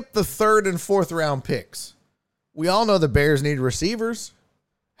 Let's skip the 3rd and 4th round picks. We all know the Bears need receivers.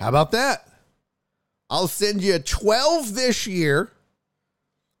 How about that? I'll send you 12 this year.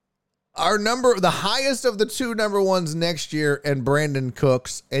 The highest of the 2 number 1s next year, and Brandon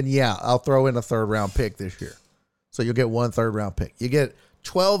Cooks. And yeah, I'll throw in a 3rd round pick this year. So you'll get 1 3rd round pick. You get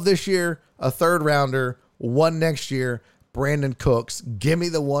 12 this year, a 3rd rounder, 1 next year, Brandon Cooks. Give me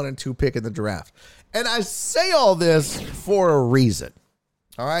the 1 and 2 pick in the draft. And I say all this for a reason.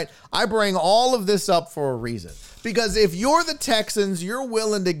 All right. I bring all of this up for a reason. Because if you're the Texans, you're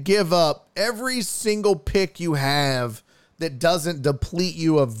willing to give up every single pick you have that doesn't deplete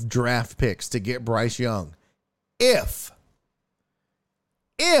you of draft picks to get Bryce Young. If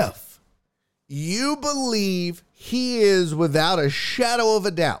you believe he is, without a shadow of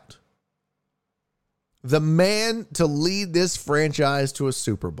a doubt, the man to lead this franchise to a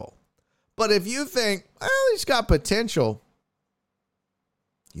Super Bowl. But if you think, well, he's got potential,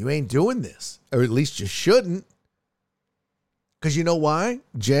 you ain't doing this. Or at least you shouldn't. Because you know why?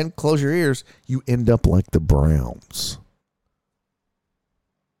 Jen, close your ears. You end up like the Browns.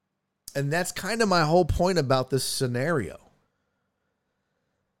 And that's kind of my whole point about this scenario.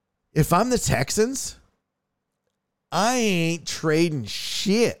 If I'm the Texans, I ain't trading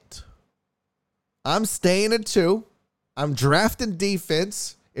shit. I'm staying at 2. I'm drafting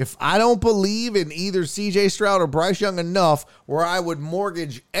defense. If I don't believe in either CJ Stroud or Bryce Young enough where I would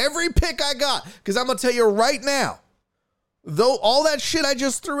mortgage every pick I got, because I'm going to tell you right now, though all that shit I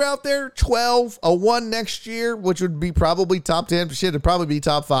just threw out there, 12, a 1 next year, which would be probably top 10, shit, it'd probably be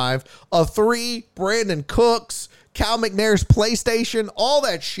top 5, a 3, Brandon Cooks, Cal McNair's PlayStation, all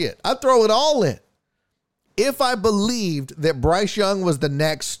that shit. I'd throw it all in. If I believed that Bryce Young was the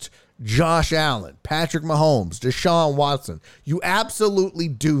next Josh Allen, Patrick Mahomes, Deshaun Watson, you absolutely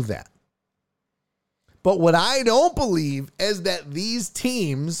do that. But what I don't believe is that these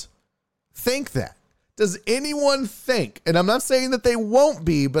teams think that. Does anyone think, and I'm not saying that they won't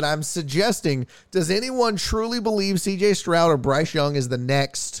be, but I'm suggesting, does anyone truly believe CJ Stroud or Bryce Young is the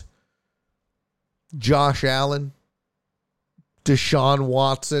next Josh Allen, Deshaun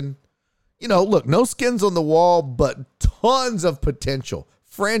Watson? You know, look, no skins on the wall, but tons of potential.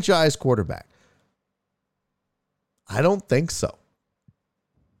 Franchise quarterback. I don't think so.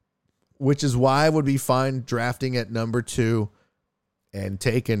 Which is why I would be fine drafting at number 2 and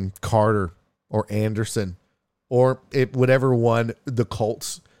taking Carter or Anderson or whatever one the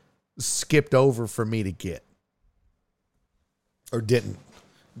Colts skipped over for me to get or didn't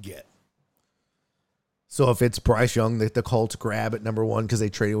get. So if it's Bryce Young that the Colts grab at number 1 because they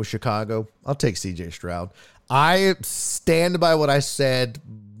traded with Chicago, I'll take CJ Stroud. I stand by what I said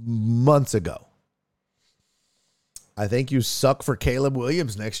months ago. I think you suck for Caleb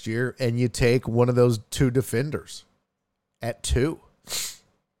Williams next year and you take one of those 2 defenders. at 2.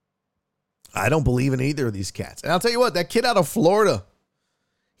 I don't believe in either of these cats. And I'll tell you what, that kid out of Florida,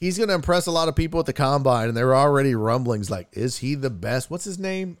 he's going to impress a lot of people at the combine, and there are already rumblings like, is he the best? What's his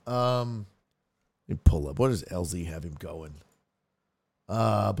name? Let me pull up. What does LZ have him going?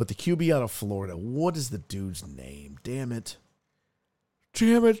 But the QB out of Florida, what is the dude's name? Damn it.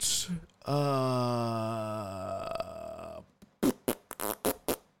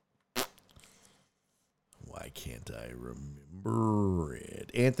 Why can't I remember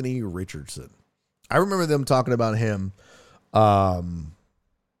it? Anthony Richardson. I remember them talking about him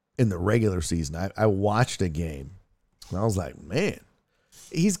in the regular season. I watched a game, and I was like, man,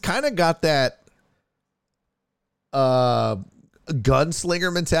 he's kind of got that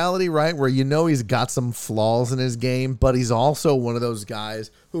gunslinger mentality, right? Where he's got some flaws in his game, but he's also one of those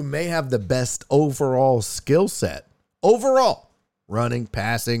guys who may have the best overall skill set. Overall, running,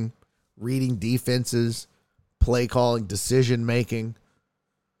 passing, reading defenses, play calling, decision making.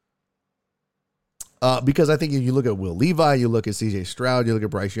 Because I think if you look at Will Levi, you look at CJ Stroud, you look at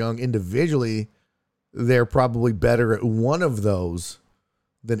Bryce Young, individually, they're probably better at one of those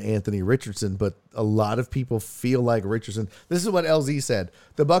than Anthony Richardson, but a lot of people feel like Richardson. This is what LZ said.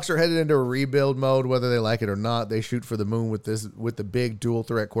 The Bucs are headed into a rebuild mode, whether they like it or not. They shoot for the moon with the big dual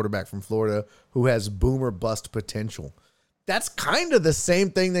threat quarterback from Florida who has boomer bust potential. That's kind of the same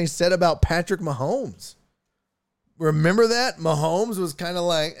thing they said about Patrick Mahomes. Remember that? Mahomes was kind of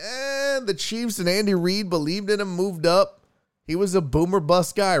like, the Chiefs and Andy Reid believed in him, moved up. He was a boomer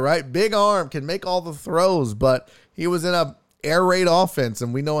bust guy, right? Big arm, can make all the throws, but he was in a air raid offense,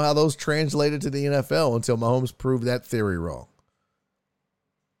 and we know how those translated to the NFL until Mahomes proved that theory wrong.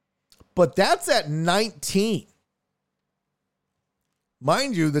 But that's at 19.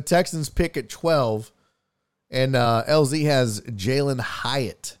 Mind you, the Texans pick at 12, and LZ has Jalen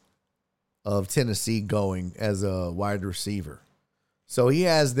Hyatt of Tennessee going as a wide receiver. So he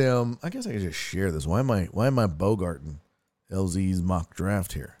has them. I guess I could just share this. Why am I bogarting LZ's mock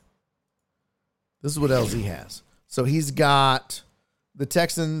draft here? This is what LZ has. So he's got the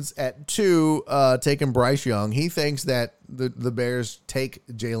Texans at 2, taking Bryce Young. He thinks that the Bears take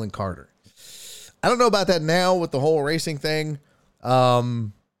Jalen Carter. I don't know about that now with the whole racing thing. I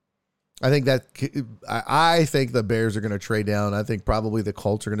think the Bears are going to trade down. I think probably the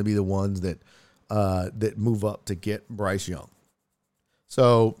Colts are going to be the ones that move up to get Bryce Young.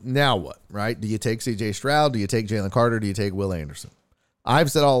 So now what, right? Do you take CJ Stroud? Do you take Jalen Carter? Do you take Will Anderson?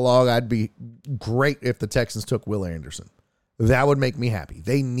 I've said all along I'd be great if the Texans took Will Anderson. That would make me happy.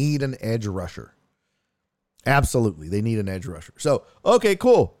 They need an edge rusher. Absolutely, they need an edge rusher. So, okay,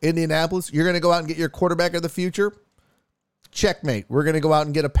 cool. Indianapolis, you're going to go out and get your quarterback of the future? Checkmate. We're going to go out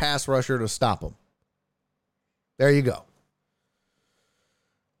and get a pass rusher to stop him. There you go.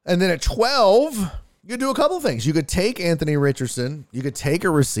 And then at 12, you could do a couple of things. You could take Anthony Richardson. You could take a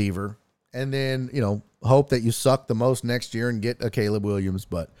receiver. And then, hope that you suck the most next year and get a Caleb Williams.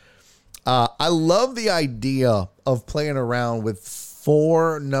 But I love the idea of playing around with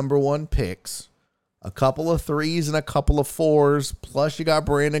 4 number 1 picks, a couple of 3s and a couple of 4s. Plus you got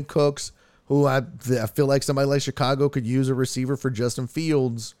Brandon Cooks, who I feel like somebody like Chicago could use a receiver for Justin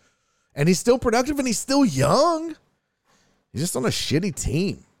Fields. And he's still productive and he's still young. He's just on a shitty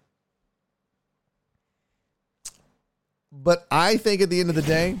team. But I think at the end of the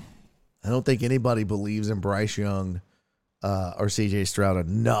day, I don't think anybody believes in Bryce Young or CJ Stroud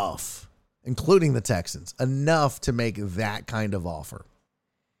enough, including the Texans, enough to make that kind of offer.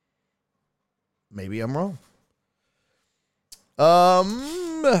 Maybe I'm wrong.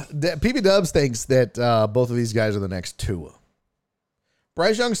 PB Dubs thinks that both of these guys are the next Tua.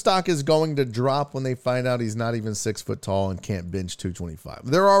 Bryce Young's stock is going to drop when they find out he's not even 6 foot tall and can't bench 225.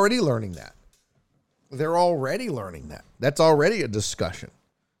 They're already learning that. That's already a discussion.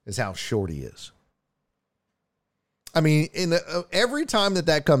 Is how short he is. I mean, every time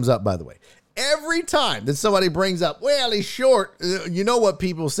that comes up, by the way, every time that somebody brings up, well, he's short, you know what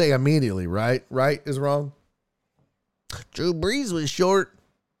people say immediately, right? Right is wrong. Drew Brees was short.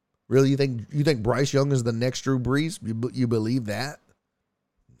 Really, you think Bryce Young is the next Drew Brees? You believe that?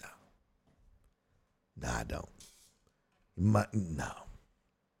 No, I don't. No.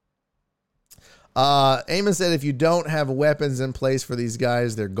 Eamon said if you don't have weapons in place for these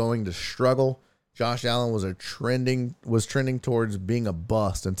guys, they're going to struggle. Josh Allen was trending towards being a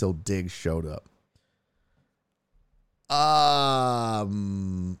bust until Diggs showed up.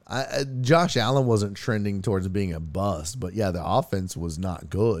 Josh Allen wasn't trending towards being a bust, but yeah, the offense was not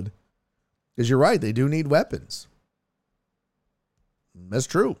good. Because you're right, they do need weapons. That's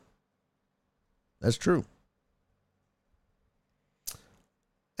true.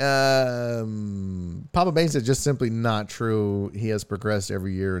 Papa Bain said just simply not true. He has progressed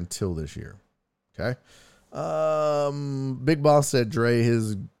every year until this year. Okay. Big Boss said Dre,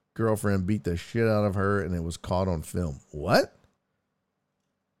 his girlfriend, beat the shit out of her and it was caught on film. What?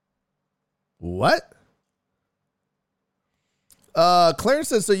 Clarence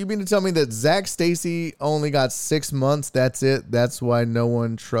says, so you mean to tell me that Zach Stacy only got 6 months? That's it. That's why no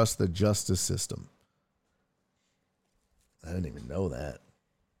one trusts the justice system. I didn't even know that.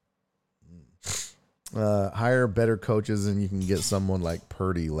 Hire better coaches and you can get someone like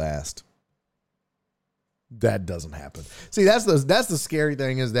Purdy last. That doesn't happen. See, that's the scary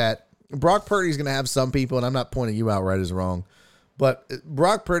thing is that Brock Purdy's going to have some people, and I'm not pointing you out right as wrong, but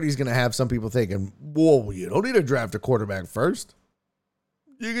Brock Purdy's going to have some people thinking, whoa, you don't need to draft a quarterback first.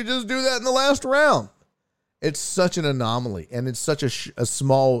 You could just do that in the last round. It's such an anomaly, and it's such a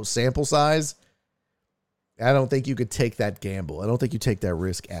small sample size. I don't think you could take that gamble. I don't think you take that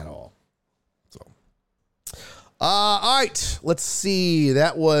risk at all. All right, let's see.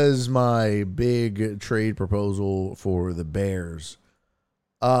 That was my big trade proposal for the Bears.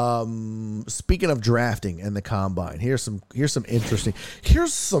 Speaking of drafting and the combine, here's some interesting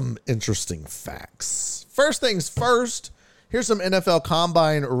facts. First things first, here's some NFL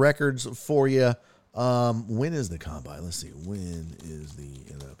combine records for you. When is the combine? Let's see. When is the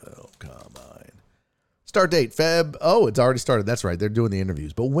NFL combine? Start date Feb. Oh, it's already started. That's right. They're doing the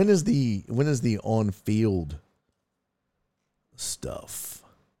interviews. But when is the on-field stuff?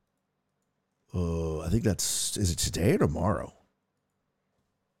 I think is it today or tomorrow?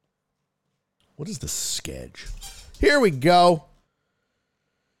 What is the schedule? Here we go.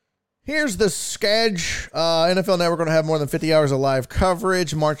 Here's the schedule. NFL Network going to have more than 50 hours of live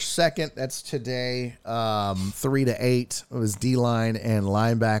coverage. March 2nd, that's today. 3 to 8 was D-line and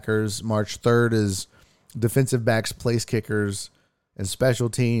linebackers. March 3rd is defensive backs, place kickers, and special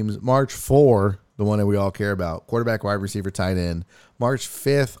teams. March 4, the one that we all care about, quarterback, wide receiver, tight end. March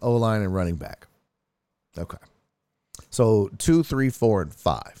 5th, O-line and running back. Okay. So 2, 3, 4, and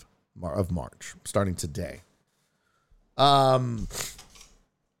 5 of March, starting today. They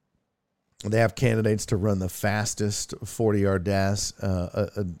have candidates to run the fastest 40-yard dash,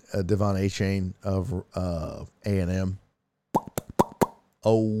 Devon Achane of A&M.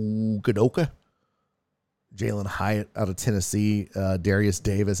 Okadoka. Jalen Hyatt out of Tennessee. Darius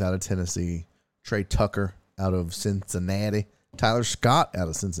Davis out of Tennessee. Trey Tucker out of Cincinnati. Tyler Scott out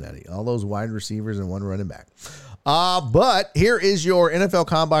of Cincinnati. All those wide receivers and one running back. But here is your NFL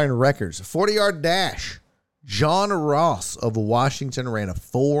Combine records. 40-yard dash. John Ross of Washington ran a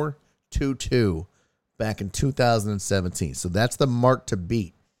 4.22 back in 2017. So that's the mark to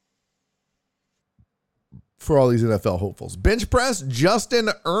beat for all these NFL hopefuls. Bench press, Justin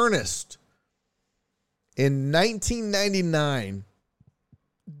Ernest in 1999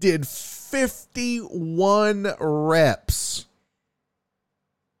 did 51 reps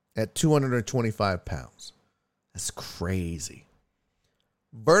at 225 pounds. That's crazy.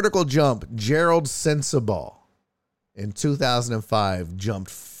 Vertical jump, Gerald Sensabaugh in 2005 jumped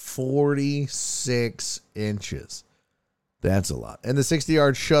 46 inches. That's a lot. And the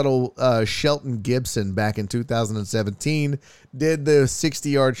 60-yard shuttle, Shelton Gibson back in 2017 did the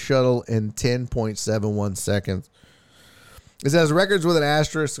 60-yard shuttle in 10.71 seconds. It says records with an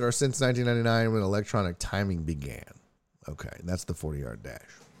asterisk are since 1999 when electronic timing began. Okay, that's the 40-yard dash.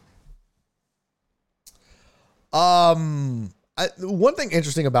 One thing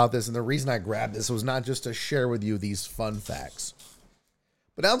interesting about this, and the reason I grabbed this was not just to share with you these fun facts,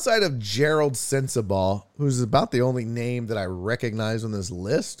 but outside of Gerald Sensabaugh, who's about the only name that I recognize on this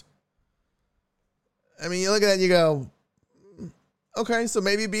list, I mean, you look at that and you go, okay, so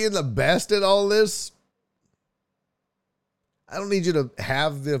maybe being the best at all this, I don't need you to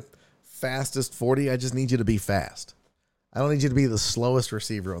have the fastest 40. I just need you to be fast. I don't need you to be the slowest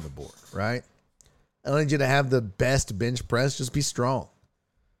receiver on the board, right? I don't need you to have the best bench press. Just be strong.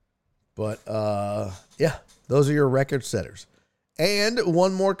 But, yeah, those are your record setters. And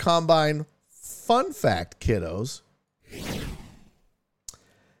one more combine fun fact, kiddos.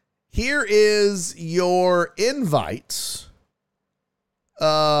 Here is your invites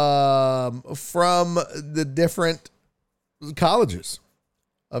from the different colleges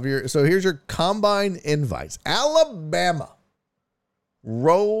of your. So here's your combine invites. Alabama.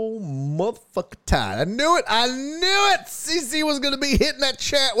 Roll motherfucker tide. I knew it. CC was going to be hitting that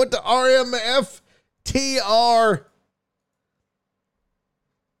chat with the RMFTR.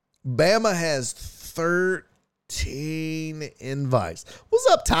 Bama has 13 invites. What's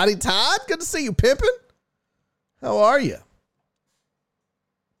up, Toddy Todd? Good to see you, pimpin'. How are you?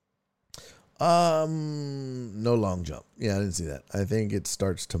 No long jump. Yeah, I didn't see that. I think it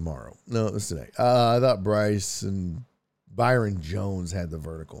starts tomorrow. No, it's today. I thought Bryce and Byron Jones had the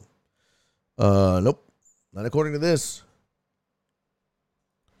vertical. Nope. Not according to this.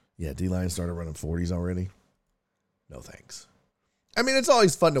 Yeah, D-line started running 40s already. No thanks. I mean, it's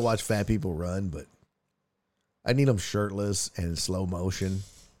always fun to watch fat people run, but I need them shirtless and slow motion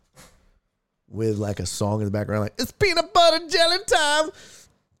with like a song in the background, like, it's peanut butter jelly time.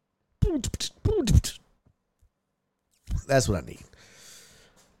 That's what I need.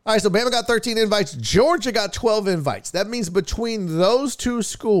 All right, so Bama got 13 invites. Georgia got 12 invites. That means between those two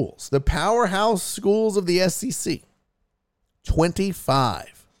schools, the powerhouse schools of the SEC,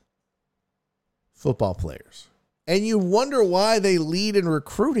 25 football players. And you wonder why they lead in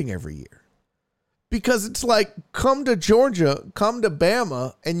recruiting every year. Because it's like, come to Georgia, come to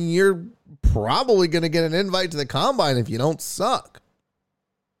Bama, and you're probably going to get an invite to the combine if you don't suck.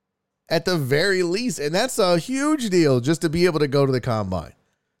 At the very least. And that's a huge deal just to be able to go to the combine.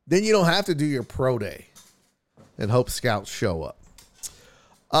 Then you don't have to do your pro day and hope scouts show up.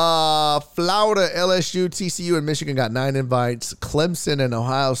 Florida, LSU, TCU, and Michigan got 9 invites. Clemson and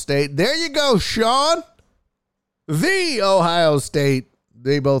Ohio State. There you go, Sean. The Ohio State.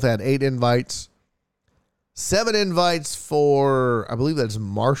 They both had 8 invites. 7 invites for, I believe that's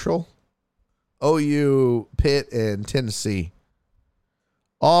Marshall, OU, Pitt, and Tennessee.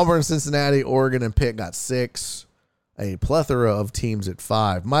 Auburn, Cincinnati, Oregon, and Pitt got 6. A plethora of teams at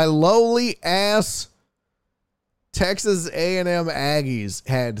 5. My lowly ass Texas A&M Aggies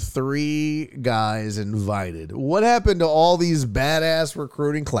had 3 guys invited. What happened to all these badass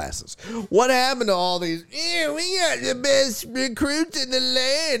recruiting classes? What happened to all these? Yeah, we got the best recruits in the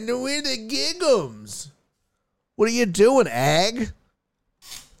land. We're the Gigums. What are you doing, Ag?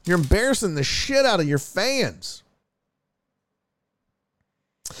 You're embarrassing the shit out of your fans.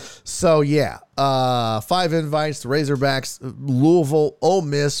 So, yeah, 5 invites, the Razorbacks, Louisville, Ole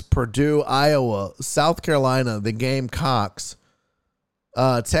Miss, Purdue, Iowa, South Carolina, the Gamecocks,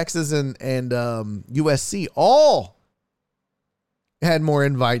 Texas, and USC all had more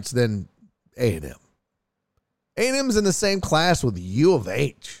invites than A&M. A&M's in the same class with U of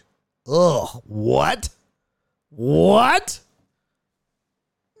H. Ugh, what? What?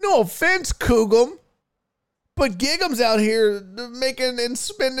 No offense, Cougum. But Gigum's out here making and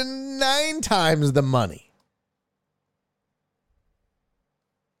spending 9 times the money.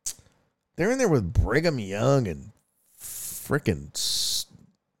 They're in there with Brigham Young and freaking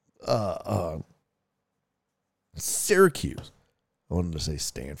Syracuse. I wanted to say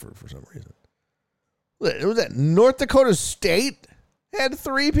Stanford for some reason. Was that North Dakota State had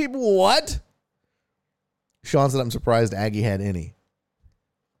 3 people? What? Sean said, I'm surprised Aggie had any.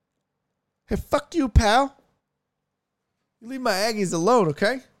 Hey, fuck you, pal. You leave my Aggies alone,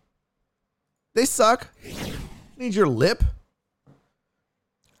 okay? They suck. Need your lip.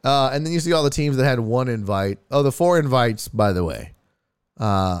 And then you see all the teams that had 1 invite. Oh, the 4 invites, by the way.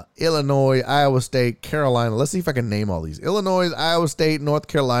 Illinois, Iowa State, Carolina. Let's see if I can name all these. Illinois, Iowa State, North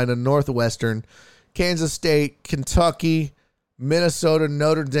Carolina, Northwestern, Kansas State, Kentucky, Minnesota,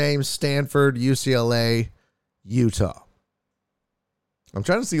 Notre Dame, Stanford, UCLA, Utah. I'm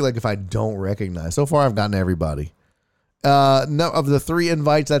trying to see like if I don't recognize. So far, I've gotten everybody. No, of the 3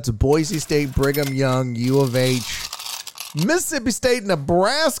 invites, that's Boise State, Brigham Young, U of H, Mississippi State,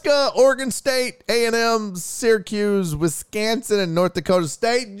 Nebraska, Oregon State, A&M, Syracuse, Wisconsin, and North Dakota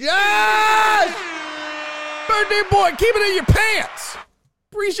State. Josh! Birthday boy, keep it in your pants.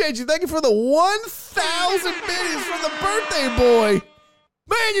 Appreciate you. Thank you for the 1,000 biddies from the birthday boy.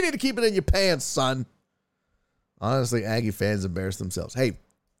 Man, you need to keep it in your pants, son. Honestly, Aggie fans embarrass themselves. Hey,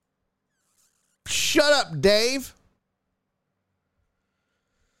 shut up, Dave.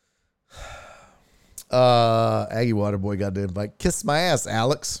 Aggie Waterboy got the invite. Kiss my ass,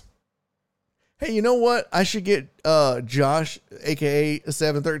 Alex. Hey, you know what? I should get Josh, a.k.a.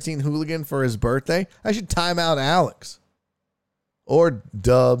 713 Hooligan, for his birthday. I should time out Alex. Or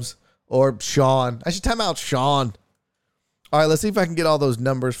Dubs. Or Sean. I should time out Sean. All right, let's see if I can get all those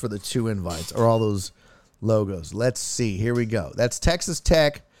numbers for the 2 invites. Or all those logos. Let's see. Here we go. That's Texas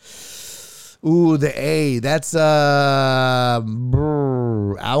Tech. Ooh, the A. That's that's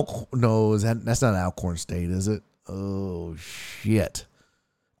not Alcorn State, is it? Oh shit.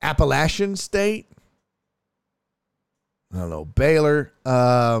 Appalachian State? I don't know. Baylor.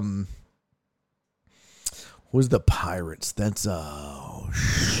 Who's the Pirates? That's oh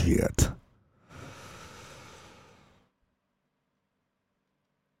shit.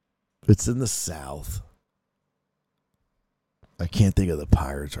 It's in the South. I can't think of the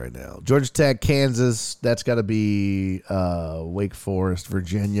Pirates right now. Georgia Tech, Kansas. That's got to be Wake Forest,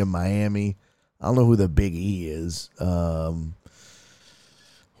 Virginia, Miami. I don't know who the Big E is. Who's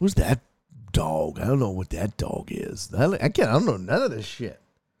that dog? I don't know what that dog is. I don't know none of this shit.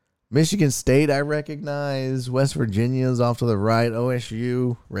 Michigan State, I recognize. West Virginia's off to the right.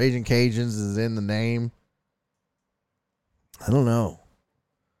 OSU, Raging Cajuns is in the name. I don't know.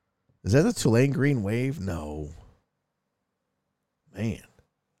 Is that the Tulane Green Wave? No. Man.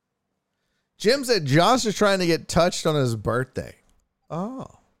 Jim said Josh is trying to get touched on his birthday. Oh.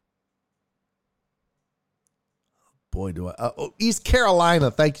 Boy, do I. East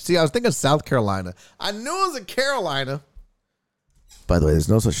Carolina. Thank you. See, I was thinking South Carolina. I knew it was a Carolina. By the way, there's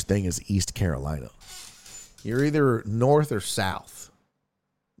no such thing as East Carolina. You're either north or south.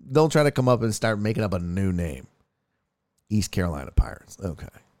 Don't try to come up and start making up a new name. East Carolina Pirates. Okay.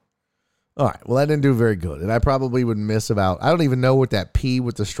 All right. Well, that didn't do very good. And I probably would miss about, I don't even know what that P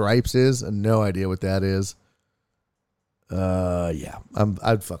with the stripes is. No idea what that is. Yeah.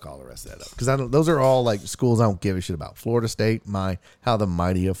 I'd fuck all the rest of that up. Because those are all like schools I don't give a shit about. Florida State, how the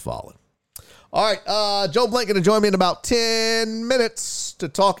mighty have fallen. All right, Joe Blank going to join me in about 10 minutes to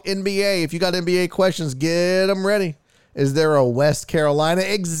talk NBA. If you got NBA questions, get them ready. Is there a West Carolina?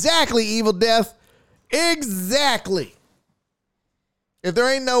 Exactly, Evil Death. Exactly. If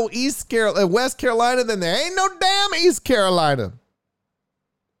there ain't no West Carolina, then there ain't no damn East Carolina.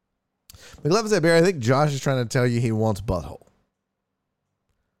 McLevin said, Barry, I think Josh is trying to tell you he wants butthole.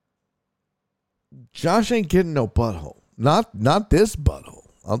 Josh ain't getting no butthole. Not this butthole.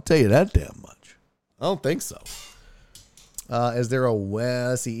 I'll tell you that damn much. I don't think so. Is there a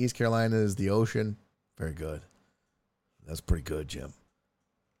West? See, East Carolina is the ocean. Very good. That's pretty good, Jim.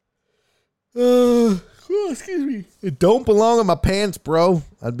 Excuse me. It don't belong in my pants, bro.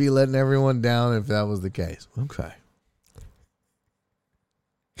 I'd be letting everyone down if that was the case. Okay.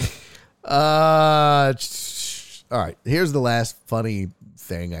 All right. Here's the last funny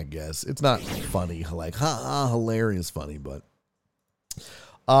thing, I guess. It's not funny, like, hilarious funny, but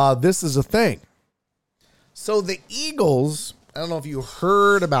this is a thing. So the Eagles, I don't know if you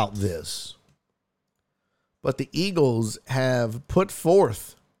heard about this, but the Eagles have put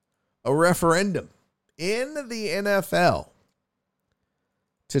forth a referendum in the NFL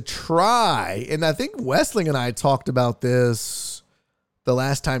to try, and I think Westling and I talked about this the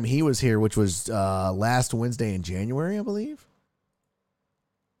last time he was here, which was last Wednesday in January, I believe.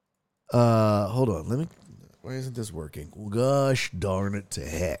 Hold on, why isn't this working? Gosh darn it to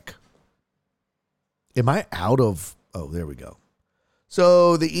heck. Am I out of... Oh, there we go.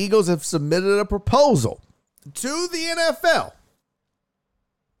 So the Eagles have submitted a proposal to the NFL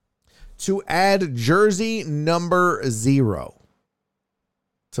to add jersey number 0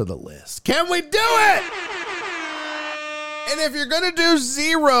 to the list. Can we do it? And if you're going to do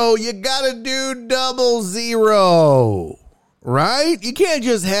 0, you got to do 00. Right? You can't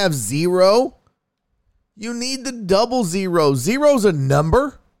just have 0. You need the 00. 0's a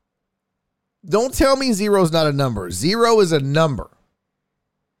number. Don't tell me 0's not a number. 0 is a number.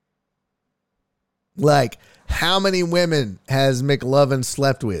 Like, how many women has McLovin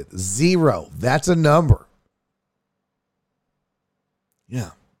slept with? 0. That's a number. Yeah.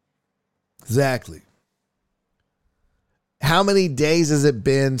 Exactly. How many days has it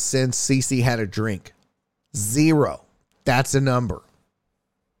been since Cece had a drink? 0. That's a number.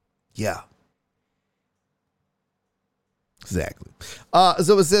 Yeah. Exactly.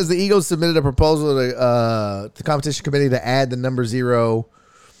 So it says the Eagles submitted a proposal to the competition committee to add the number 0.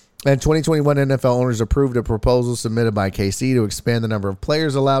 And 2021 NFL owners approved a proposal submitted by KC to expand the number of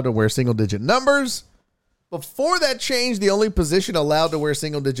players allowed to wear single-digit numbers. Before that change, the only position allowed to wear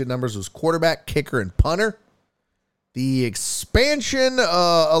single-digit numbers was quarterback, kicker, and punter. The expansion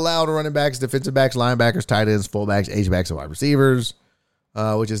allowed running backs, defensive backs, linebackers, tight ends, fullbacks, H-backs, and wide receivers,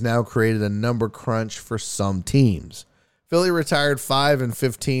 which has now created a number crunch for some teams. Philly retired 5 and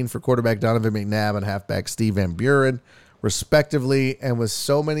 15 for quarterback Donovan McNabb and halfback Steve Van Buren, respectively, and with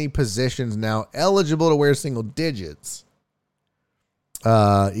so many positions now eligible to wear single digits.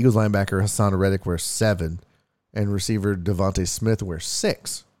 Eagles linebacker Hassan Reddick wears 7, and receiver Devontae Smith wears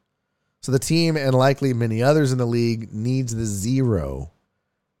 6. So the team, and likely many others in the league, needs the 0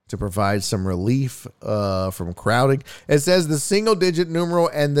 to provide some relief from crowding. It says the single-digit numeral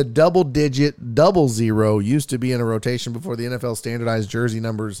and the double-digit 00 used to be in a rotation before the NFL standardized jersey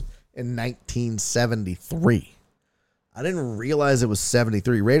numbers in 1973. I didn't realize it was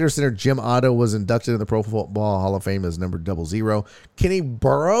 73. Raiders center Jim Otto was inducted in the Pro Football Hall of Fame as number 00. Kenny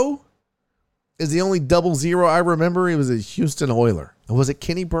Burrow is the only 00 I remember. He was a Houston Oiler. Was it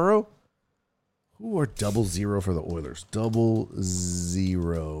Kenny Burrow? Who wore 00 for the Oilers?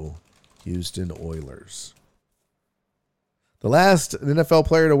 00 Houston Oilers. The last NFL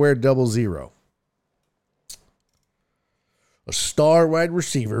player to wear 00. a star wide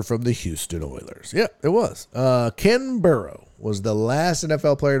receiver from the Houston Oilers. Yeah, it was. Ken Burrow was the last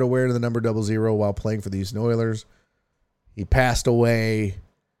NFL player to wear the number 00 while playing for the Houston Oilers. He passed away.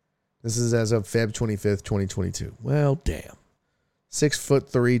 This is as of Feb 25th, 2022. Well, damn. 6'3",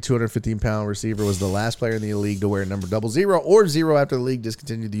 215-pound receiver was the last player in the league to wear number 00 or 0 after the league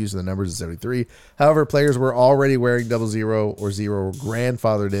discontinued the use of the numbers in 73. However, players were already wearing 00 or 0 were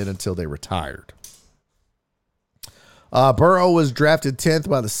grandfathered in until they retired. Burrow was drafted 10th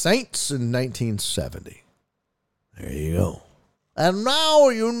by the Saints in 1970. There you go. And now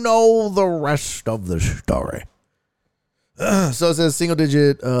you know the rest of the story. So it says single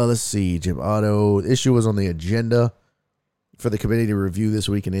digit. Let's see. Jim Otto. The issue was on the agenda for the committee to review this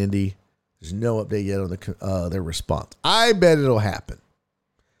week in Indy. There's no update yet on their response. I bet it'll happen.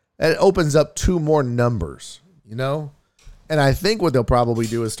 And it opens up 2 more numbers, you know? And I think what they'll probably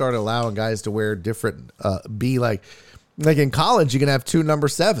do is start allowing guys to wear different, be like in college, you can have 2 number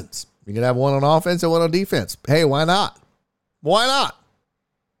 7s. You can have one on offense and one on defense. Hey, why not? Why not?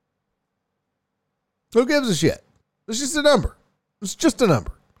 Who gives a shit? It's just a number. It's just a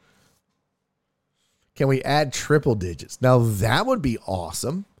number. Can we add triple digits? Now, that would be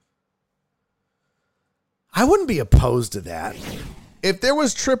awesome. I wouldn't be opposed to that. If there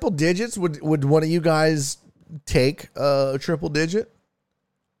was triple digits, would one of you guys take a triple digit?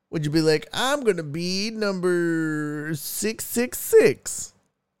 Would you be like, I'm going to be number 666?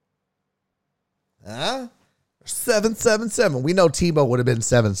 Huh? 777. We know Tebow would have been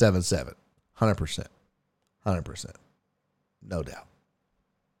 777. 100%. 100%. No doubt.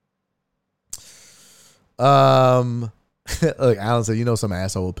 Look, Alan said, you know, some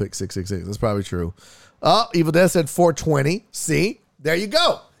asshole will pick 666. That's probably true. Oh, Evil Death said 420. See? There you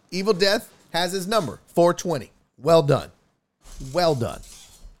go. Evil Death has his number. 420. Well done. Well done.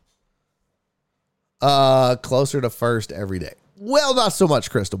 Closer to first every day. Well, not so much,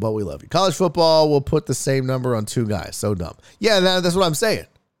 Crystal, but we love you. College football will put the same number on 2 guys. So dumb. Yeah, that's what I'm saying.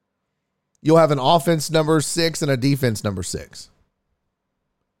 You'll have an offense number 6 and a defense number 6.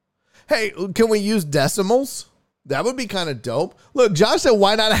 Hey, can we use decimals? That would be kind of dope. Look, Josh said,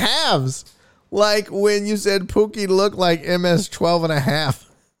 why not halves? Like when you said Pookie looked like MS 12 and a half.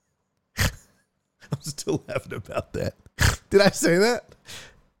 I'm still laughing about that. Did I say that?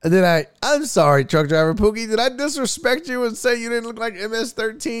 And then I'm sorry, truck driver Pookie. Did I disrespect you and say you didn't look like MS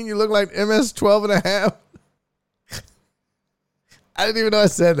 13? You look like MS 12 and a half? I didn't even know I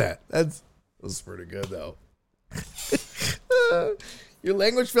said that. That was pretty good, though. Your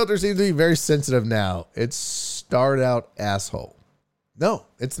language filter seems to be very sensitive now. It's starred out asshole. No,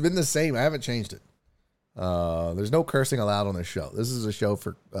 it's been the same. I haven't changed it. There's no cursing allowed on this show. This is a show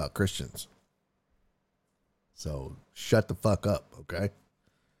for Christians. So shut the fuck up, okay?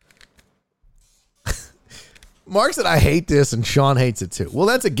 Mark said, I hate this, and Sean hates it too. Well,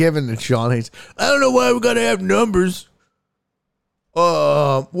 that's a given that Sean hates. I don't know why we got to have numbers.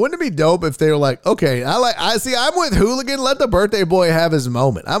 Wouldn't it be dope if they were like, okay, I'm with Hooligan. Let the birthday boy have his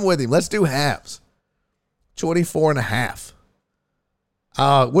moment. I'm with him. Let's do halves. 24 and a half.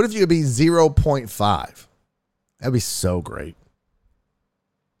 What if you could be 0.5? That'd be so great.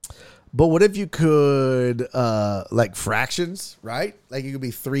 But what if you could, like fractions, right? Like you could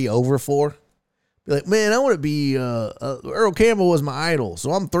be 3/4. Be like, man, I want to be, Earl Campbell was my idol,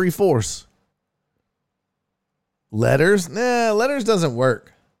 so I'm 3/4. Letters? Nah, letters doesn't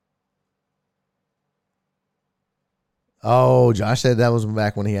work. Oh, Josh said that was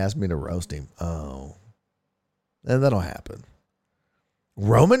back when he asked me to roast him. Oh. And that'll happen.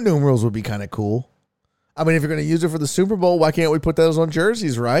 Roman numerals would be kind of cool. I mean, if you're going to use it for the Super Bowl, why can't we put those on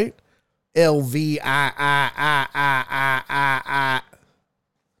jerseys, right? LVIIIIII.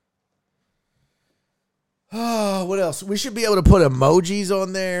 Oh, what else? We should be able to put emojis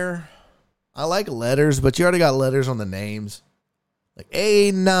on there. I like letters, but you already got letters on the names. Like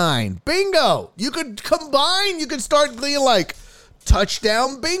A9. Bingo. You could combine. You could start being like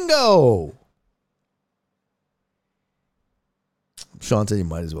touchdown bingo. Sean said you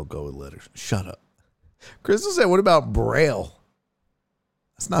might as well go with letters. Shut up. Crystal said, what about Braille?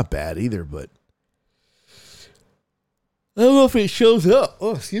 That's not bad either, but I don't know if it shows up.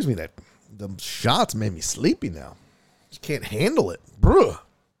 Oh, excuse me. The shots made me sleepy now. Just can't handle it. Bruh.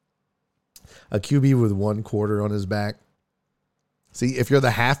 A QB with 1/4 on his back. See, if you're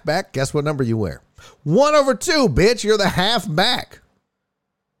the halfback, guess what number you wear? 1/2, bitch. You're the halfback.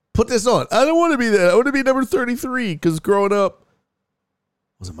 Put this on. I don't want to be that. I want to be number 33 because growing up,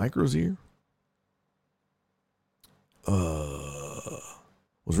 was it Mike Rozier?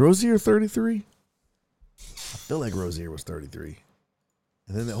 Was Rozier 33? I feel like Rozier was 33.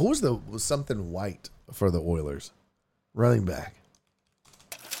 And then who was something white for the Oilers? Running back.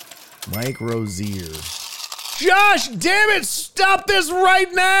 Mike Rozier. Josh, damn it, stop this right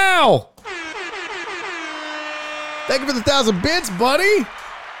now. Thank you for the 1,000 bits, buddy.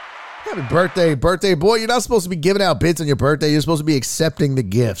 Happy birthday boy. You're not supposed to be giving out bits on your birthday. You're supposed to be accepting the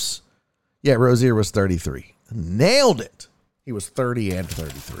gifts. Yeah, Rozier was 33. Nailed it. He was 30 and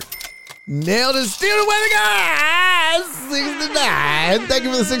 33. Nailed it. Steal away the guy. 69. Thank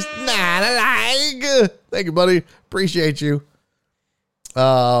you for the 69. Thank you, buddy. Appreciate you.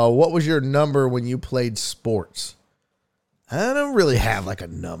 What was your number when you played sports? I don't really have like a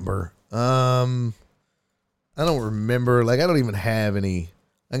number. I don't remember. Like I don't even have any.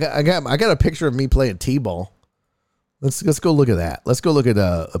 I got a picture of me playing t-ball. Let's go look at that. Let's go look at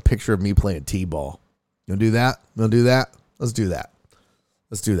a picture of me playing t-ball. You wanna do that? You wanna do that? Let's do that.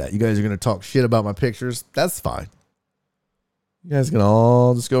 Let's do that. You guys are gonna talk shit about my pictures. That's fine. You guys can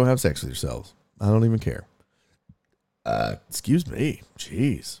all just go have sex with yourselves. I don't even care. Excuse me.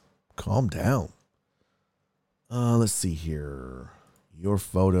 Jeez. Calm down. Let's see here. Your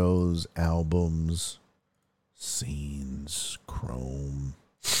photos, albums, scenes, Chrome.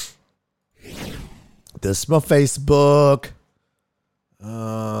 This is my Facebook.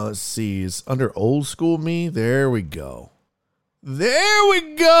 Let's see. It's under old school me. There we go. There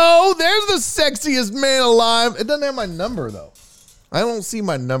we go. There's the sexiest man alive. It doesn't have my number, though. I don't see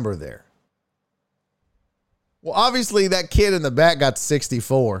my number there. Well, obviously, that kid in the back got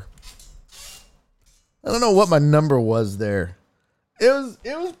 64. I don't know what my number was there. It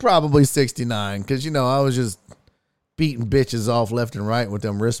was probably 69 because, you know, I was just beating bitches off left and right with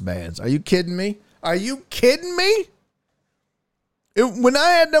them wristbands. Are you kidding me? Are you kidding me? When I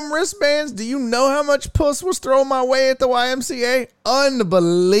had them wristbands, do you know how much puss was thrown my way at the YMCA?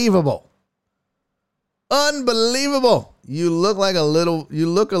 Unbelievable. Unbelievable. You look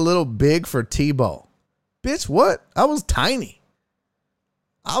a little big for T-ball. Bitch, what? I was tiny.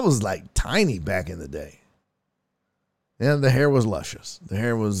 I was like tiny back in the day. And the hair was luscious. The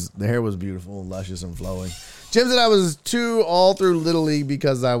hair was beautiful, luscious, and flowing. Jim said I was 2 all through Little League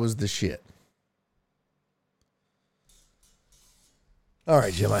because I was the shit. All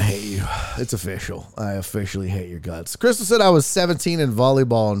right, Jim, I hate you. It's official. I officially hate your guts. Crystal said I was 17 in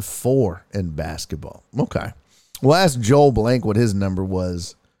volleyball and 4 in basketball. Okay. Well, ask Joel Blank what his number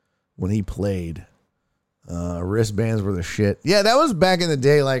was when he played. Wristbands were the shit. Yeah, that was back in the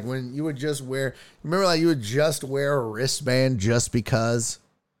day, like when you would just wear, remember, like you would just wear a wristband just because.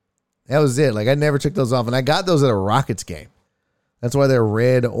 That was it. Like I never took those off, and I got those at a Rockets game. That's why they're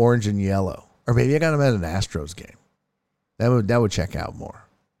red, orange, and yellow. Or maybe I got them at an Astros game. That would check out more.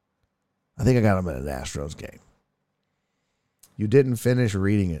 I think I got them at an Astros game. You didn't finish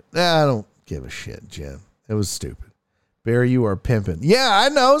reading it. I don't give a shit, Jim. It was stupid. Barry, you are pimping. Yeah, I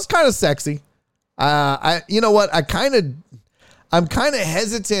know. It's kind of sexy. You know what? I'm kind of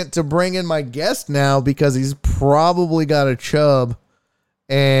hesitant to bring in my guest now because he's probably got a chub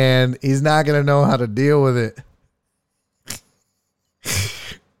and he's not going to know how to deal with it.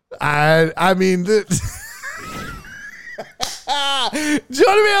 I mean, joining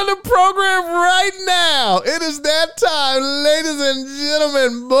me on the program right now. It is that time, ladies and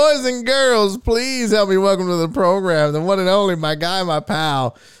gentlemen, boys and girls. Please help me welcome to the program the one and only, my guy, my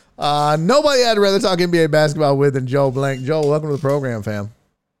pal. Nobody I'd rather talk NBA basketball with than Joel Blank. Joel, welcome to the program, fam.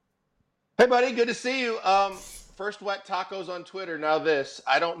 Hey, buddy. Good to see you. First wet tacos on Twitter. Now this.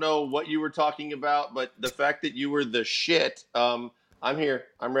 I don't know what you were talking about, but the fact that you were the shit, I'm here.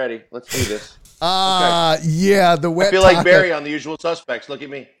 I'm ready. Let's do this. Okay. Yeah, the wet I feel like Barry on The Usual Suspects. Look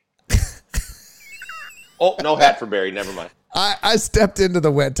at me. Oh, no hat for Barry. Never mind. I stepped into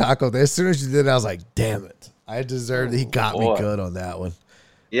the wet taco. As soon as you did, I was like, damn it. I deserved it. He got me good on that one.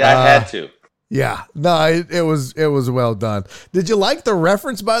 Yeah, I had to. Yeah, no, it was well done. Did you like the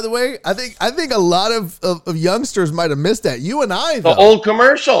reference, by the way? I think a lot of youngsters might have missed that. You and I, though. The old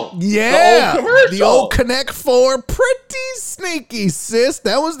commercial. Yeah, the old Connect 4, pretty sneaky, sis.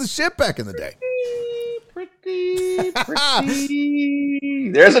 That was the shit back in the day. Pretty.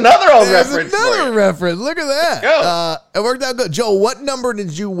 There's another old reference. Another reference. Look at that. It worked out good. Joe, what number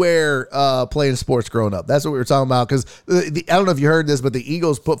did you wear playing sports growing up? That's what we were talking about. Because I don't know if you heard this, but the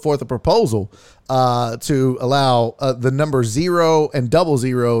Eagles put forth a proposal to allow the number 0 and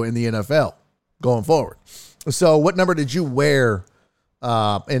 00 in the NFL going forward. So what number did you wear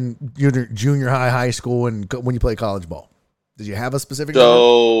in junior high school, and when you played college ball? Did you have a specific number?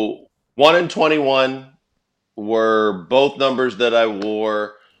 So 1 and 21 were both numbers that I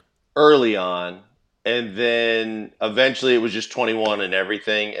wore early on. And then eventually it was just 21 and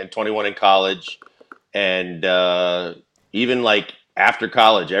everything, and 21 in college. And even like after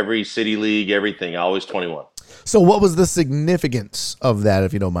college, every city league, everything, always 21. So what was the significance of that,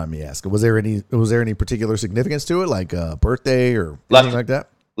 if you don't mind me asking? Was there any particular significance to it, like a birthday or anything like that?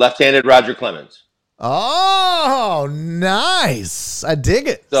 Left-handed Roger Clemens. Oh, nice. I dig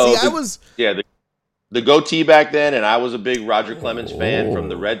it. So See, the goatee back then, and I was a big Roger Clemens fan from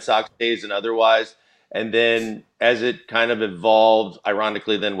the Red Sox days and otherwise. And then as it kind of evolved,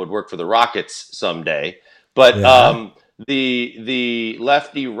 ironically, then would work for the Rockets someday. But the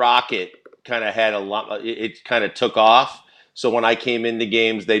lefty Rocket kind of had a lot. It kind of took off. So when I came into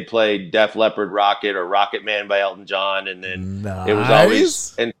games, they'd play Def Leppard Rocket or Rocket Man by Elton John, and then it was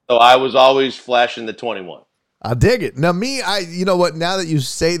always. And so I was always flashing the 21. I dig it. Now, you know what? Now that you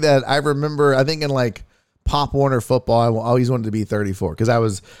say that, I remember, I think in like Pop Warner football, I always wanted to be 34 because I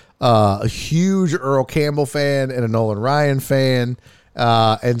was a huge Earl Campbell fan and a Nolan Ryan fan.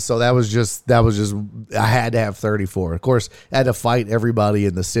 And so that was just, I had to have 34. Of course, I had to fight everybody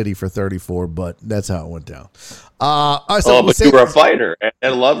in the city for 34, but that's how it went down. But you were a fighter and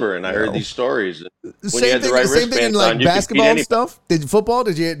a lover, and I heard these stories. When you had the right wristbands like on, you basketball could beat and stuff. Football?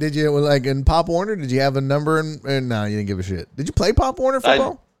 Did you like in Pop Warner? Did you have a number? And no, you didn't give a shit. Did you play Pop Warner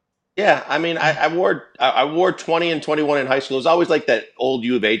football? Yeah, I mean, I wore 20 and 21 in high school. It was always like that old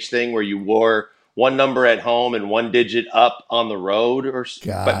U of H thing where you wore one number at home and one digit up on the road, or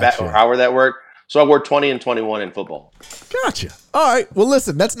however that worked. So I wore 20 and 21 in football. Gotcha. All right. Well,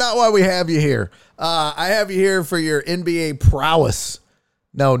 listen, that's not why we have you here. I have you here for your NBA prowess.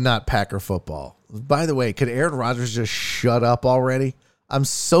 No, not Packer football. By the way, could Aaron Rodgers just shut up already? I'm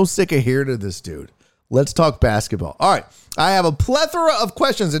so sick of hearing of this dude. Let's talk basketball. All right. I have a plethora of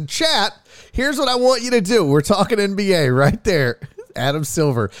questions in chat. Here's what I want you to do. We're talking NBA right there. Adam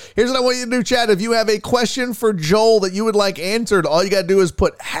Silver. Here's what I want you to do, chat. If you have a question for Joel that you would like answered, all you got to do is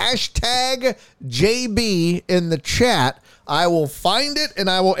put hashtag JB in the chat. I will find it and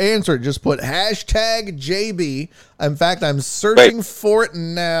I will answer it. Just put hashtag JB. In fact, I'm searching for it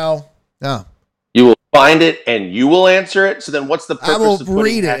now. Oh. You will find it and you will answer it. So then what's the purpose of putting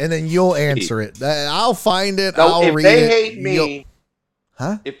read it and then you'll answer it. I'll find it. No, I'll read it. If they hate me,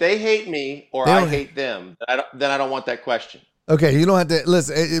 If they hate me or I hate them, then I don't want that question. Okay, you don't have to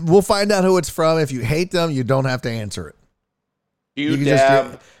listen. We'll find out who it's from. If you hate them, you don't have to answer it. You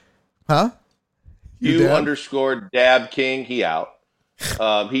dab, You underscore Dab King. He out.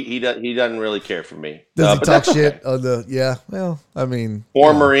 He doesn't really care for me. Does he talk shit on the? Yeah. Well, I mean,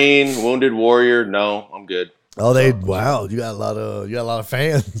 Marine, wounded warrior. No, I'm good. Oh, wow! You got a lot of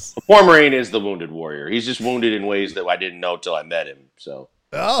fans. The former Marine is the wounded warrior. He's just wounded in ways that I didn't know till I met him. So.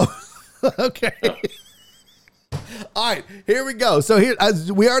 Oh, okay. Oh. All right, here we go. So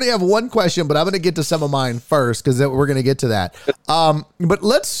we already have one question, but I'm going to get to some of mine first because we're going to get to that. But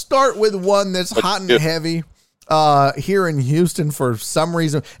let's start with one that's hot and heavy here in Houston for some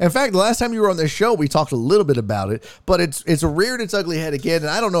reason. In fact, the last time you were on this show, we talked a little bit about it, but it's reared its ugly head again. And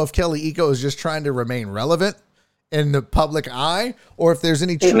I don't know if Kelly Iko is just trying to remain relevant in the public eye or if there's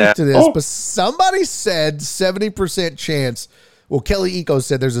any truth to this. But somebody said 70% chance. Well, Kelly Iko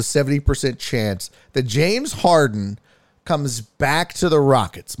said there's a 70% chance that James Harden comes back to the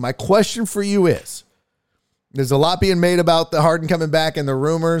Rockets. My question for you is, there's a lot being made about the Harden coming back and the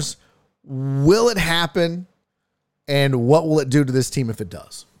rumors. Will it happen? And what will it do to this team if it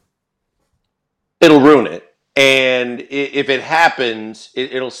does? It'll ruin it. And if it happens,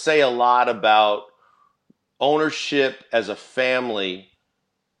 it'll say a lot about ownership as a family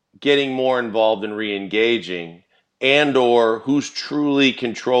getting more involved in re-engaging and or who's truly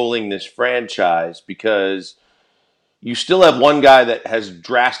controlling this franchise, because you still have one guy that has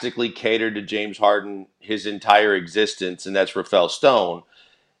drastically catered to James Harden his entire existence, and that's Rafael Stone.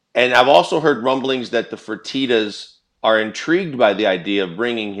 And I've also heard rumblings that the Fertittas are intrigued by the idea of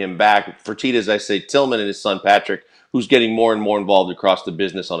bringing him back. Fertittas, I say Tillman and his son Patrick, who's getting more and more involved across the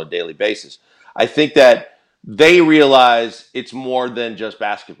business on a daily basis. I think that they realize it's more than just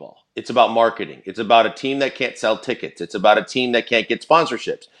basketball. It's about marketing. It's about a team that can't sell tickets. It's about a team that can't get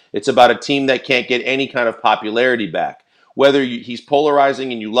sponsorships. It's about a team that can't get any kind of popularity back. Whether he's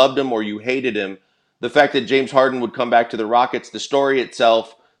polarizing and you loved him or you hated him, the fact that James Harden would come back to the Rockets, the story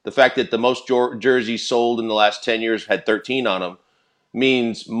itself, the fact that the most jerseys sold in the last 10 years had 13 on them,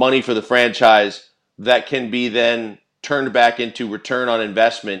 means money for the franchise that can be then turned back into return on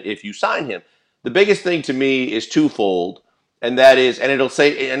investment if you sign him. The biggest thing to me is twofold. And that is, and it'll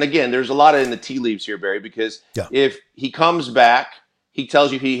say, and again, there's a lot in the tea leaves here, Barry, because if he comes back, he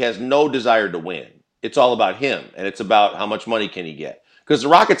tells you he has no desire to win. It's all about him, and it's about how much money can he get. Because the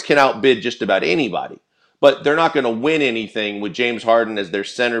Rockets can outbid just about anybody, but they're not going to win anything with James Harden as their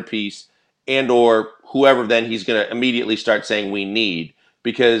centerpiece and or whoever then he's going to immediately start saying we need.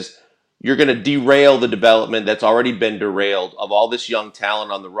 Because you're going to derail the development that's already been derailed of all this young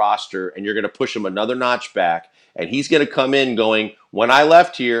talent on the roster, and you're going to push him another notch back. And he's going to come in going, when I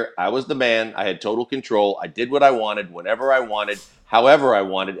left here, I was the man. I had total control. I did what I wanted, whenever I wanted, however I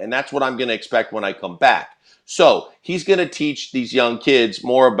wanted. And that's what I'm going to expect when I come back. So he's going to teach these young kids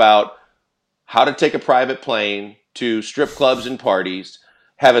more about how to take a private plane to strip clubs and parties,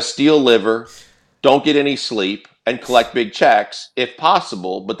 have a steel liver, don't get any sleep, and collect big checks if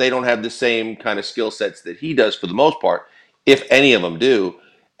possible, but they don't have the same kind of skill sets that he does for the most part, if any of them do.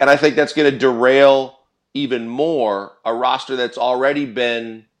 And I think that's going to derail even more a roster that's already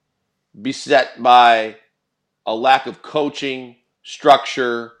been beset by a lack of coaching,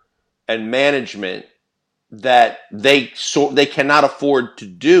 structure, and management that they cannot afford to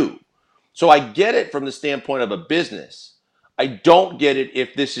do. So I get it from the standpoint of a business. I don't get it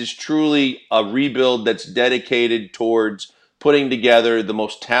if this is truly a rebuild that's dedicated towards putting together the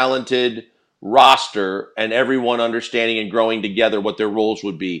most talented roster and everyone understanding and growing together what their roles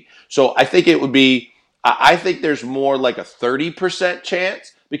would be. So I think I think there's more like a 30%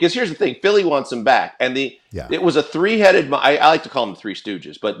 chance, because here's the thing, Philly wants him back. And it was a three-headed, I like to call them the Three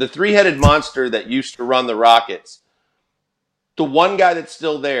Stooges, but the three-headed monster that used to run the Rockets, the one guy that's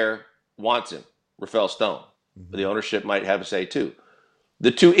still there wants him, Rafael Stone. But the ownership might have a say too.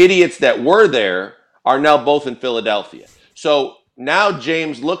 The two idiots that were there are now both in Philadelphia. So now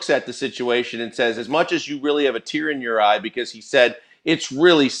James looks at the situation and says, as much as you really have a tear in your eye because he said it's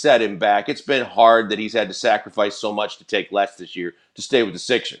really set him back, it's been hard that he's had to sacrifice so much to take less this year to stay with the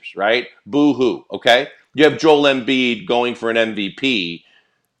Sixers, right? Boo-hoo, okay? You have Joel Embiid going for an MVP.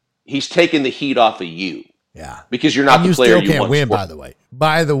 He's taking the heat off of you. Yeah. Because you're not the player you want. You still can't win, by the way.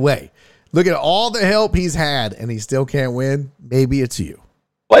 By the way. Look at all the help he's had, and he still can't win. Maybe it's you.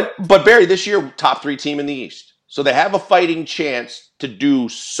 But Barry, this year, top 3 team in the East. So they have a fighting chance to do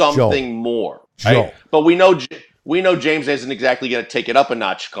something more. Right? But we know James isn't exactly going to take it up a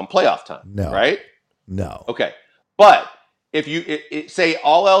notch come playoff time. No. Right? No. Okay. But if you say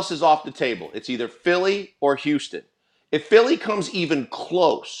all else is off the table, it's either Philly or Houston. If Philly comes even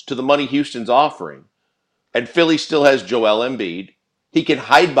close to the money Houston's offering, and Philly still has Joel Embiid, he can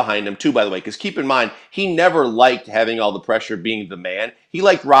hide behind him too, by the way, because keep in mind, he never liked having all the pressure being the man. He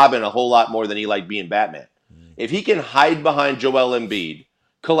liked Robin a whole lot more than he liked being Batman. If he can hide behind Joel Embiid,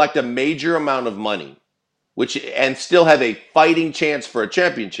 collect a major amount of money, and still have a fighting chance for a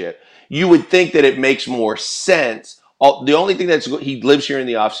championship, you would think that it makes more sense. The only thing he lives here in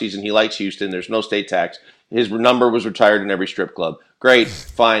the offseason. He likes Houston. There's no state tax. His number was retired in every strip club. Great,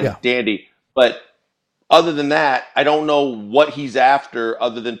 fine, dandy. But other than that, I don't know what he's after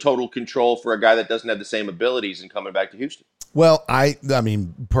other than total control for a guy that doesn't have the same abilities and coming back to Houston. Well, I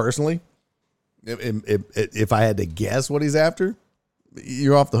mean, personally, if I had to guess what he's after,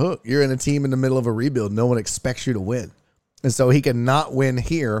 you're off the hook. You're in a team in the middle of a rebuild. No one expects you to win. And so he can not win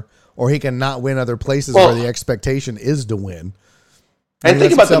here, or he can not win other places where the expectation is to win. And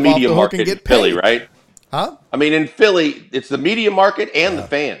think about the media market in Philly, right? Huh? I mean, in Philly, it's the media market and the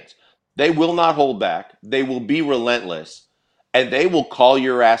fans. They will not hold back. They will be relentless. And they will call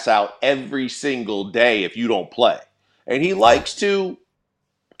your ass out every single day if you don't play. And he likes to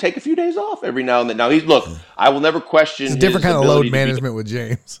take a few days off every now and then. Now, I will never question it's a different kind of load management with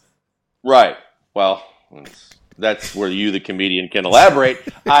James. Right. Well, that's where you, the comedian, can elaborate.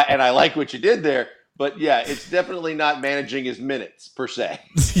 And I like what you did there. But, yeah, it's definitely not managing his minutes, per se.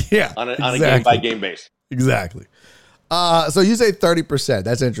 Yeah. On a game-by-game basis. Exactly. So you say 30%.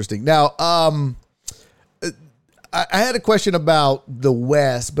 That's interesting. Now, I had a question about the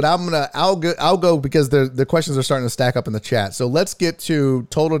West, but I'll go because the questions are starting to stack up in the chat. So let's get to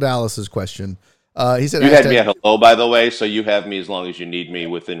Total Dallas's question. He said, you had me at hello, by the way, so you have me as long as you need me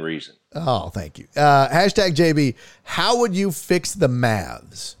within reason. Oh, thank you. Hashtag JB, how would you fix the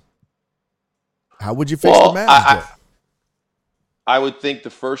Mavs? How would you fix the Mavs? I would think the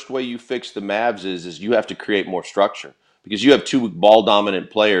first way you fix the Mavs is you have to create more structure, because you have 2 ball-dominant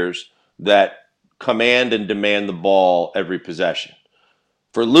players that command and demand the ball every possession.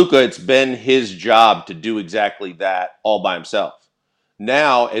 For Luka, it's been his job to do exactly that all by himself.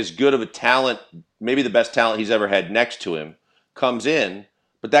 Now, as good of a talent, maybe the best talent he's ever had next to him, comes in,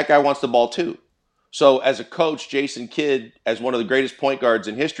 but that guy wants the ball too. So as a coach, Jason Kidd, as one of the greatest point guards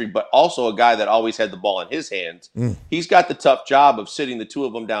in history, but also a guy that always had the ball in his hands, he's got the tough job of sitting the 2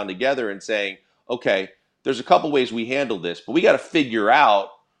 of them down together and saying, okay, there's a couple ways we handle this, but we got to figure out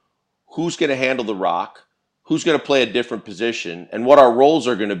who's going to handle the rock, who's going to play a different position, and what our roles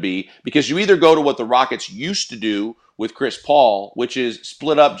are going to be. Because you either go to what the Rockets used to do with Chris Paul, which is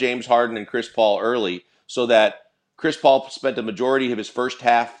split up James Harden and Chris Paul early so that Chris Paul spent the majority of his first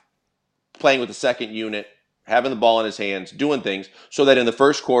half playing with the second unit, having the ball in his hands, doing things, so that in the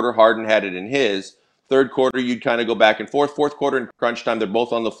first quarter, Harden had it in his. Third quarter, you'd kind of go back and forth. Fourth quarter in crunch time, they're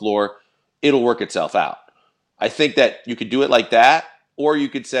both on the floor. It'll work itself out. I think that you could do it like that, or you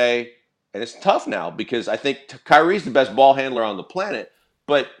could say, and it's tough now because I think Kyrie's the best ball handler on the planet,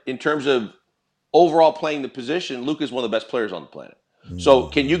 but in terms of overall playing the position, Luka's one of the best players on the planet. So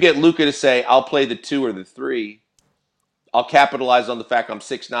can you get Luka to say, I'll play the 2 or the 3, I'll capitalize on the fact I'm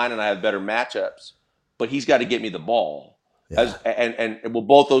 6'9" and I have better matchups, but he's got to get me the ball. Yeah. And will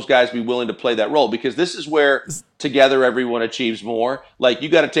both those guys be willing to play that role? Because this is where together everyone achieves more. Like, you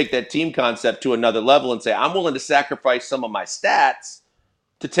got to take that team concept to another level and say, I'm willing to sacrifice some of my stats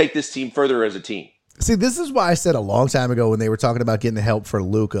to take this team further as a team. See, this is why I said a long time ago when they were talking about getting the help for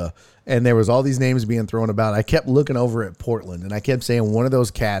Luka, and there was all these names being thrown about, I kept looking over at Portland, and I kept saying one of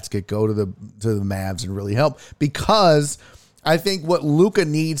those cats could go to the Mavs and really help, because I think what Luka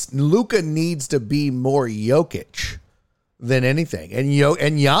needs to be more Jokic than anything. And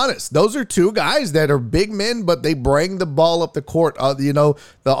Giannis, those are two guys that are big men, but they bring the ball up the court. The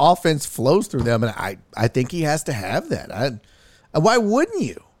offense flows through them, and I think he has to have that. Why wouldn't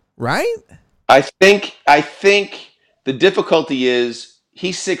you, right? I think the difficulty is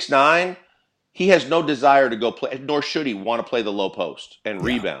he's 6'9". He has no desire to go play, nor should he want to play the low post and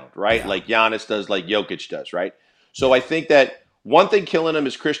rebound, right? Yeah. Like Giannis does, like Jokic does, right? So I think that one thing killing him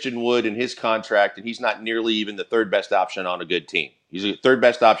is Christian Wood and his contract, and he's not nearly even the third best option on a good team. He's the third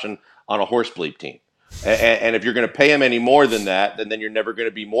best option on a horse bleep team. And if you're going to pay him any more than that, then you're never going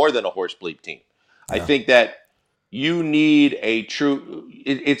to be more than a horse bleep team. Yeah. I think that you need a true.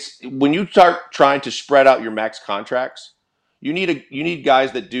 It's when you start trying to spread out your max contracts, you need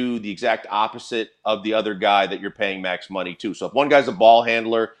guys that do the exact opposite of the other guy that you're paying max money to. So if one guy's a ball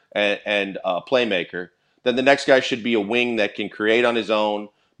handler and a playmaker, then the next guy should be a wing that can create on his own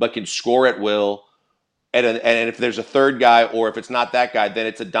but can score at will. And if there's a third guy, or if it's not that guy, then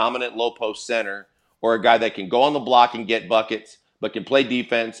it's a dominant low post center or a guy that can go on the block and get buckets, but can play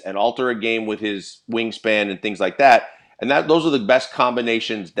defense and alter a game with his wingspan and things like that. And those are the best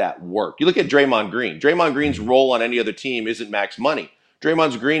combinations that work. You look at Draymond Green. Draymond Green's role on any other team isn't max money.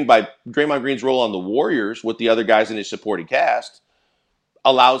 Draymond Green's role on the Warriors with the other guys in his supporting cast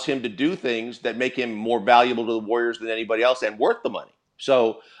allows him to do things that make him more valuable to the Warriors than anybody else and worth the money.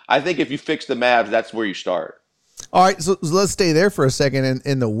 So I think if you fix the Mavs, that's where you start. All right, so let's stay there for a second.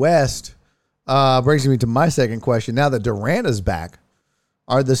 In the West, brings me to my second question. Now that Durant is back,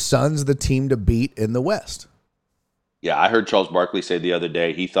 are the Suns the team to beat in the West? Yeah, I heard Charles Barkley say the other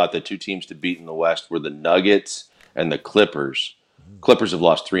day he thought the two teams to beat in the West were the Nuggets and the Clippers. Clippers have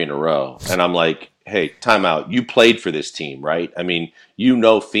lost 3 in a row. And I'm like, hey, time out. You played for this team, right? I mean, you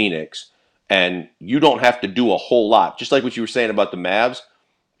know Phoenix, and you don't have to do a whole lot. Just like what you were saying about the Mavs,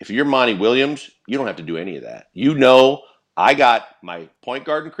 if you're Monty Williams, you don't have to do any of that. You know, I got my point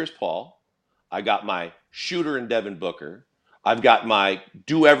guard in Chris Paul. I got my shooter in Devin Booker. I've got my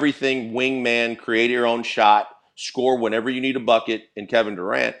do-everything wingman, create your own shot, score whenever you need a bucket in Kevin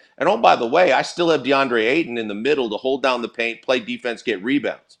Durant. And oh, by the way, I still have DeAndre Ayton in the middle to hold down the paint, play defense, get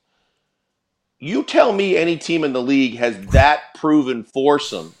rebounds. You tell me any team in the league has that proven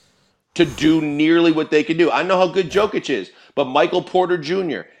foursome to do nearly what they can do. I know how good Jokic is, but Michael Porter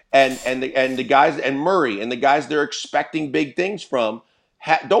Jr. and the guys, and Murray and the guys they're expecting big things from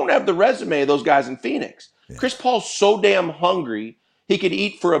don't have the resume of those guys in Phoenix. Yeah. Chris Paul's so damn hungry, he could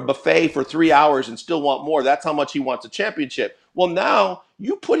eat for a buffet for 3 hours and still want more. That's how much he wants a championship. Well, now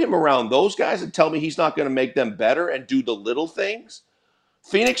you put him around those guys and tell me he's not going to make them better and do the little things.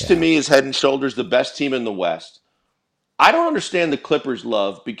 Phoenix, to me, is head and shoulders the best team in the West. I don't understand the Clippers'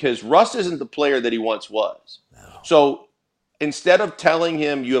 love because Russ isn't the player that he once was. No. So instead of telling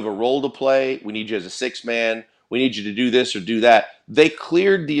him you have a role to play, we need you as a sixth man, we need you to do this or do that, they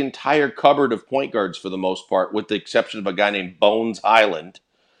cleared the entire cupboard of point guards for the most part, with the exception of a guy named Bones Highland.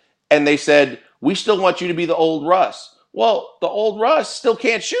 And they said, we still want you to be the old Russ. Well, the old Russ still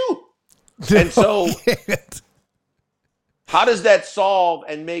can't shoot. And so how does that solve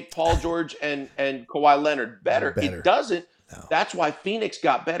and make Paul George and Kawhi Leonard better? It doesn't. No. That's why Phoenix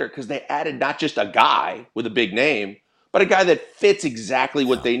got better, because they added not just a guy with a big name, but a guy that fits exactly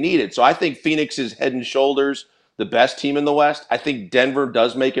what they needed. So I think Phoenix is head and shoulders the best team in the West. I think Denver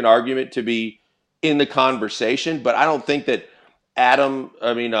does make an argument to be in the conversation, but I don't think that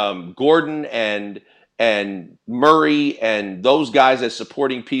Gordon and Murray and those guys as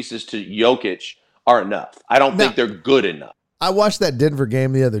supporting pieces to Jokic are enough. I don't think they're good enough. I watched that Denver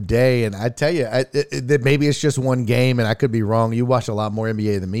game the other day, and I tell you, that maybe it's just one game, and I could be wrong. You watch a lot more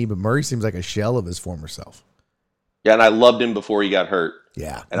NBA than me, but Murray seems like a shell of his former self. Yeah, and I loved him before he got hurt.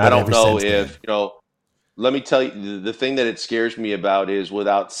 Yeah. And I don't ever know since if, let me tell you, the thing that it scares me about is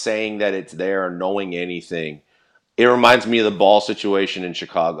without saying that it's there or knowing anything, it reminds me of the Ball situation in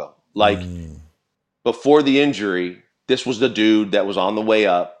Chicago. Like before the injury, this was the dude that was on the way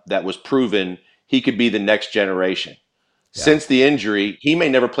up, that was proven he could be the next generation. Yeah. Since the injury, he may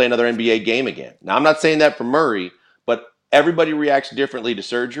never play another NBA game again. Now, I'm not saying that for Murray, but everybody reacts differently to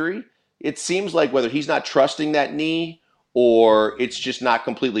surgery. It seems like whether he's not trusting that knee or it's just not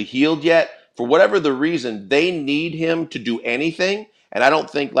completely healed yet, for whatever the reason, they need him to do anything. And I don't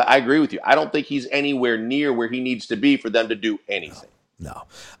think, I agree with you, I don't think he's anywhere near where he needs to be for them to do anything. No.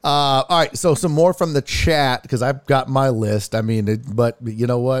 All right. So some more from the chat because I've got my list. I mean, but you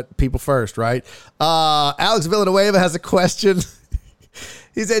know what? People first, right? Alex Villanueva has a question.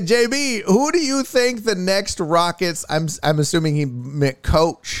 He said, JB, who do you think the next Rockets, I'm assuming he meant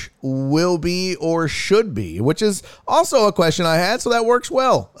coach, will be or should be, which is also a question I had. So that works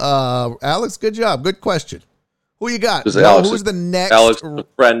well. Alex, good job. Good question. Who you got? Who's the next? Alex, a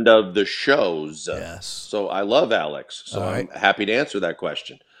friend of the show's. Yes. So I love Alex. So I'm happy to answer that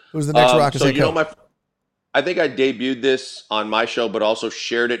question. Who's the next Rockets head coach? I think I debuted this on my show, but also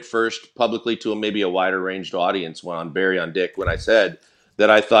shared it first publicly to maybe a wider ranged audience on Barry on Dick when I said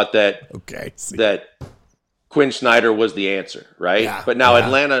that I thought that that Quinn Snyder was the answer, right? Yeah, but now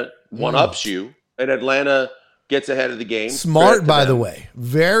Atlanta one-ups you, and Atlanta gets ahead of the game. Smart, by the way.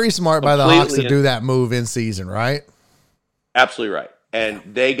 Very smart by the Hawks to do that move in season, right? Absolutely right. And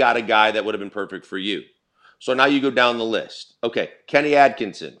they got a guy that would have been perfect for you. So now you go down the list. Okay, Kenny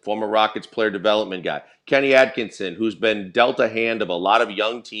Atkinson, former Rockets player development guy. Kenny Atkinson, who's been dealt a hand of a lot of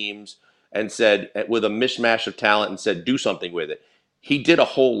young teams and said, with a mishmash of talent, and said, do something with it. He did a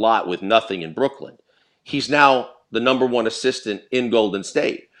whole lot with nothing in Brooklyn. He's now the number one assistant in Golden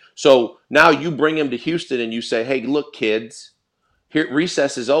State. So now you bring him to Houston and you say, hey, look, kids, here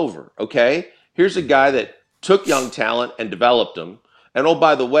recess is over, okay? Here's a guy that took young talent and developed them. And oh,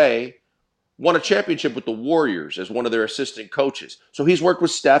 by the way, won a championship with the Warriors as one of their assistant coaches. So he's worked with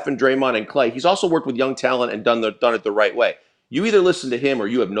Steph and Draymond and Clay. He's also worked with young talent and done it the right way. You either listen to him or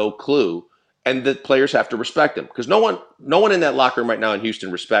you have no clue, and the players have to respect him. Because no one in that locker room right now in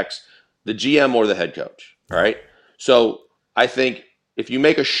Houston respects the GM or the head coach, all right? So I think if you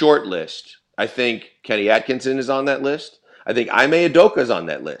make a short list, I think Kenny Atkinson is on that list. I think Ime Udoka is on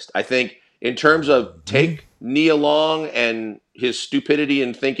that list. I think in terms of take Nia Long and his stupidity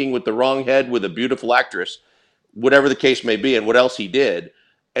and thinking with the wrong head with a beautiful actress, whatever the case may be, and what else he did,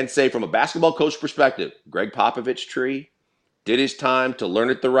 and say from a basketball coach perspective, Greg Popovich tree, did his time to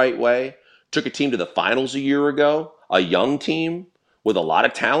learn it the right way, took a team to the finals a year ago, a young team with a lot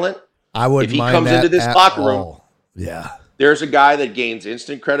of talent. I wouldn't mind that. If he comes into this locker room, there's a guy that gains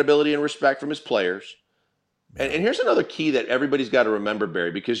instant credibility and respect from his players. And here's another key that everybody's got to remember,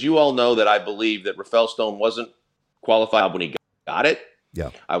 Barry, because you all know that I believe that Rafael Stone wasn't qualified when he got it.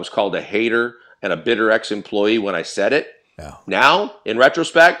 Yeah. I was called a hater and a bitter ex-employee when I said it. Yeah. Now, in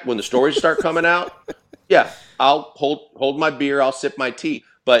retrospect, when the stories start coming out, I'll hold my beer, I'll sip my tea.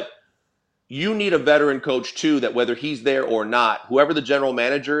 But you need a veteran coach, too, that whether he's there or not, whoever the general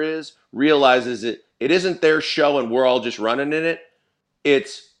manager is, realizes it isn't their show and we're all just running in it.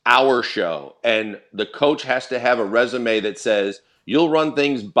 It's our show. And the coach has to have a resume that says, you'll run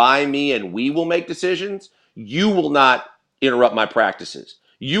things by me and we will make decisions. You will not interrupt my practices.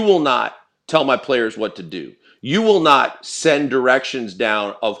 You will not tell my players what to do. You will not send directions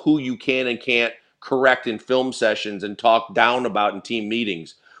down of who you can and can't correct in film sessions and talk down about in team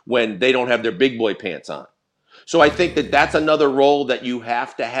meetings when they don't have their big boy pants on. So I think that that's another role that you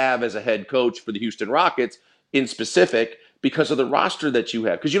have to have as a head coach for the Houston Rockets in specific because of the roster that you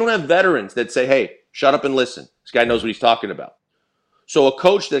have. Because you don't have veterans that say, hey, shut up and listen. This guy knows what he's talking about. So a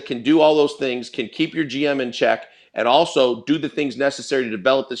coach that can do all those things, can keep your GM in check, and also do the things necessary to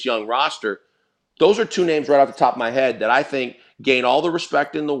develop this young roster, those are two names right off the top of my head that I think gain all the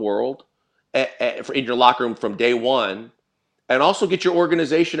respect in the world in your locker room from day one, and also get your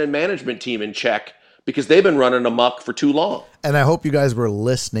organization and management team in check because they've been running amok for too long. And I hope you guys were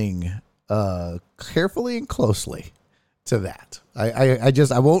listening carefully and closely to that.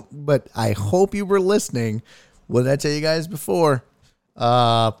 I won't, but I hope you were listening. What did I tell you guys before?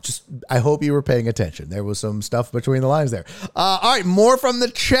 I hope you were paying attention. There was some stuff between the lines there. All right, more from the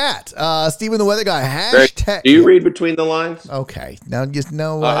chat. Stephen the Weather Guy, hashtag. Do you read between the lines? Okay, now just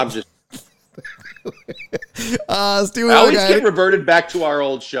know what. I'm just. Stephen I always get reverted back to our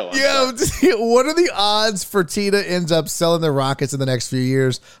old show. What are the odds Fertitta ends up selling the Rockets in the next few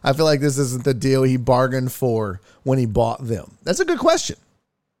years? I feel like this isn't the deal he bargained for when he bought them. That's a good question.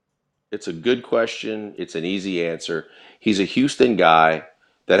 It's a good question. It's an easy answer. He's a Houston guy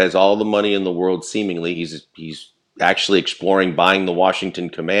that has all the money in the world. Seemingly, he's actually exploring buying the Washington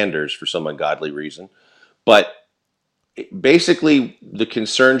Commanders for some ungodly reason. But basically, the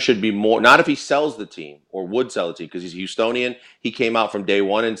concern should be more not if he sells the team or would sell the team because he's a Houstonian. He came out from day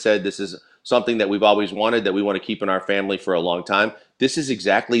one and said this is something that we've always wanted, that we want to keep in our family for a long time. This is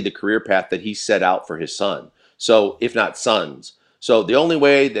exactly the career path that he set out for his son. So, if not sons. So the only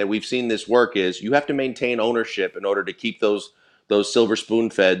way that we've seen this work is you have to maintain ownership in order to keep those silver spoon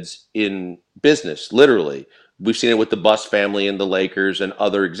feds in business, literally. We've seen it with the Buss family and the Lakers and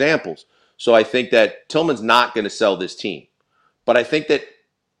other examples. So I think that Tillman's not going to sell this team. But I think that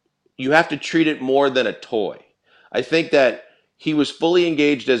you have to treat it more than a toy. I think that he was fully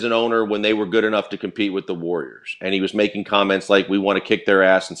engaged as an owner when they were good enough to compete with the Warriors. And he was making comments like, we want to kick their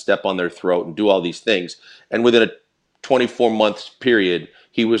ass and step on their throat and do all these things. And within a 24-month period,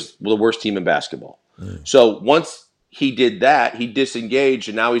 he was the worst team in basketball. So once he did that, he disengaged,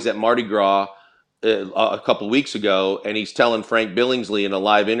 and now he's at Mardi Gras a couple weeks ago, and he's telling Frank Billingsley in a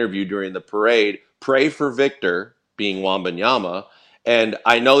live interview during the parade, pray for Victor, being Wembanyama. And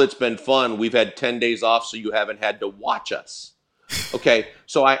I know it's been fun. We've had 10 days off, so you haven't had to watch us. Okay,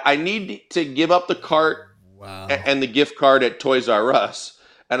 so I need to give up the cart and the gift card at Toys R Us,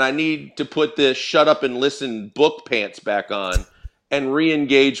 and I need to put this shut up and listen book pants back on and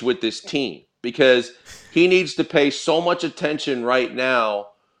re-engage with this team, because he needs to pay so much attention right now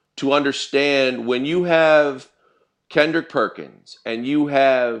to understand when you have Kendrick Perkins and you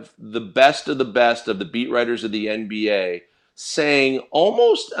have the best of the beat writers of the NBA saying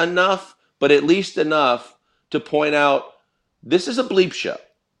almost enough, but at least enough to point out this is a bleep show.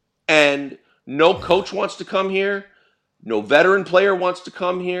 And no coach wants to come here. No veteran player wants to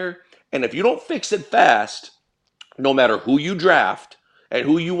come here. And if you don't fix it fast, no matter who you draft and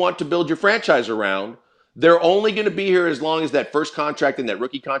who you want to build your franchise around, they're only going to be here as long as that first contract and that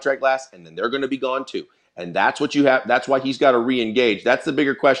rookie contract lasts, and then they're going to be gone too. And that's what you have. That's why he's got to re-engage. That's the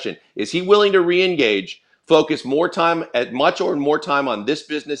bigger question. Is he willing to re-engage, focus more time, at much or more time on this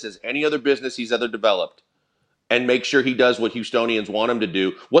business as any other business he's ever developed, and make sure he does what Houstonians want him to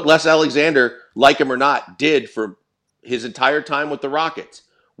do, what Les Alexander, like him or not, did for his entire time with the Rockets?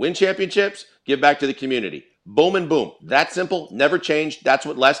 Win championships, give back to the community. Boom and boom. That simple, never changed. That's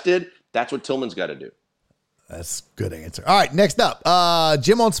what Les did. That's what Tillman's got to do. That's a good answer. All right, next up,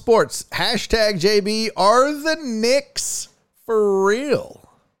 Jim on Sports. Hashtag JB, are the Knicks for real?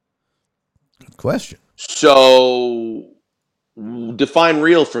 Good question. So define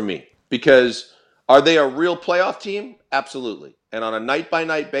real for me, because are they a real playoff team? Absolutely. And on a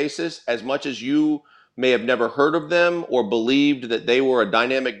night-by-night basis, as much as you may have never heard of them or believed that they were a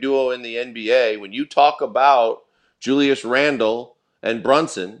dynamic duo in the NBA, when you talk about Julius Randle and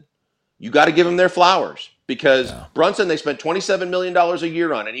Brunson, you got to give them their flowers. Because Brunson, they spent $27 million a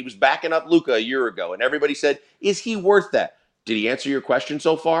year on, and he was backing up Luka a year ago. And everybody said, is he worth that? Did he answer your question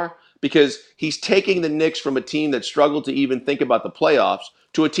so far? Because he's taking the Knicks from a team that struggled to even think about the playoffs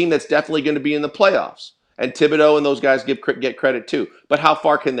to a team that's definitely going to be in the playoffs. And Thibodeau and those guys get credit too. But how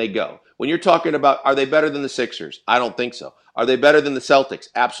far can they go? When you're talking about, are they better than the Sixers? I don't think so. Are they better than the Celtics?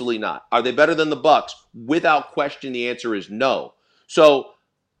 Absolutely not. Are they better than the Bucks? Without question, the answer is no. So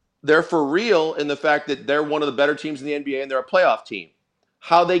they're for real in the fact that they're one of the better teams in the NBA and they're a playoff team.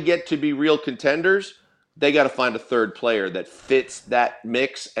 How they get to be real contenders, they got to find a third player that fits that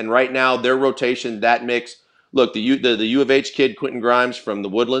mix. And right now, their rotation, that mix. Look, the U of H kid, Quentin Grimes from the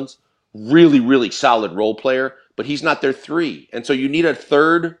Woodlands, really, really solid role player, but he's not their three. And so you need a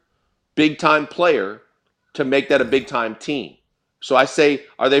third big-time player to make that a big-time team. So I say,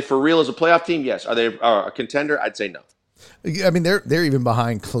 are they for real as a playoff team? Yes. Are they a contender? I'd say no. I mean, they're even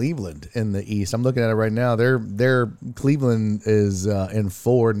behind Cleveland in the East. I'm looking at it right now. Their Cleveland is in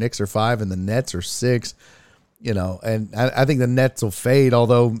 4, Knicks are 5, and the Nets are 6. You know, and I think the Nets will fade,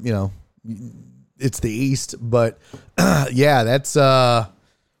 although it's the East. But yeah, that's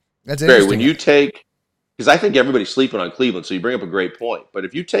interesting. When you take, because I think everybody's sleeping on Cleveland, so you bring up a great point. But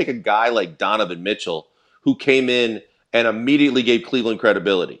if you take a guy like Donovan Mitchell, who came in and immediately gave Cleveland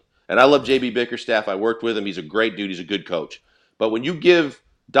credibility. And I love JB Bickerstaff. I worked with him. He's a great dude. He's a good coach. But when you give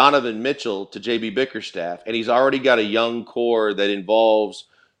Donovan Mitchell to JB Bickerstaff, and he's already got a young core that involves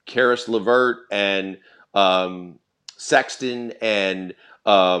Karis LeVert and Sexton and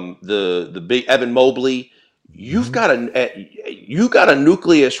the big Evan Mobley, you've got a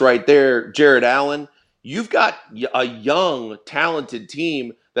nucleus right there, Jared Allen. You've got a young, talented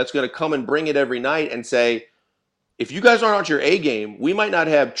team that's going to come and bring it every night and say, if you guys aren't on your A game, we might not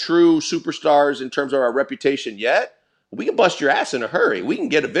have true superstars in terms of our reputation yet, we can bust your ass in a hurry. We can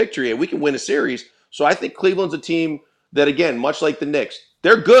get a victory and we can win a series. So I think Cleveland's a team that, again, much like the Knicks,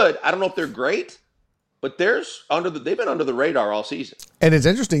 they're good. I don't know if they're great, but they've been under the radar all season. And it's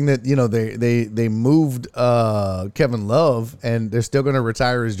interesting that, they moved Kevin Love, and they're still going to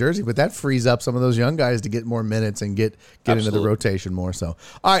retire his jersey, but that frees up some of those young guys to get more minutes and get into the rotation more. So,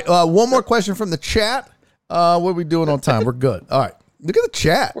 all right, one more question from the chat. What are we doing on time? We're good. All right, look at the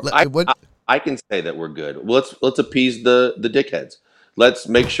chat. I can say that we're good. Let's appease the dickheads. Let's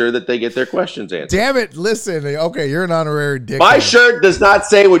make sure that they get their questions answered. Damn it! Listen, okay, you're an honorary dickhead. My shirt does not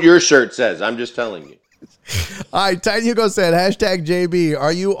say what your shirt says. I'm just telling you. All right, Titan Hugo said, #JB,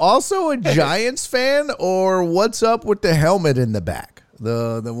 are you also a Giants fan, or what's up with the helmet in the back?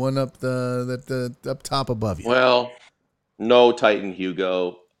 The one up the up top above you. Well, no, Titan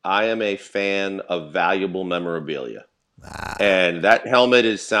Hugo. I am a fan of valuable memorabilia. And that helmet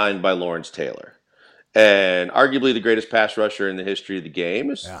is signed by Lawrence Taylor. And arguably the greatest pass rusher in the history of the game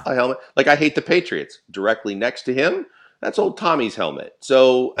is a helmet. Like, I hate the Patriots. Directly next to him, that's old Tommy's helmet.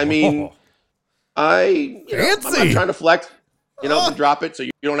 So, I mean, I'm not trying to flex, to drop it so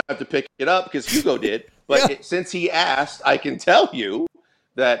you don't have to pick it up because Hugo did. But since he asked, I can tell you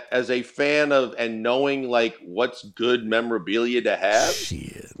that as a fan of and knowing like what's good memorabilia to have,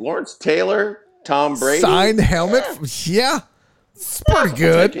 Lawrence Taylor, Tom Brady. Signed helmet? Yeah. It's pretty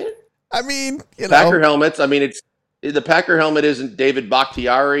good. I mean, Packer helmets. I mean, the Packer helmet isn't David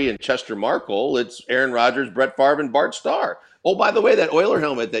Bakhtiari and Chester Markle. It's Aaron Rodgers, Brett Favre, and Bart Starr. Oh, by the way, that Oiler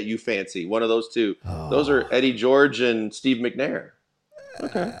helmet that you fancy, one of those two. Those are Eddie George and Steve McNair.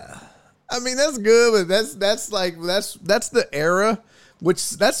 Okay. I mean, that's good, but that's the era,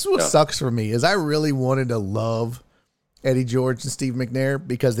 that's what sucks for me is I really wanted to love Eddie George and Steve McNair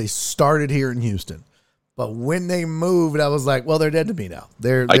because they started here in Houston. But when they moved, I was like, well, they're dead to me now.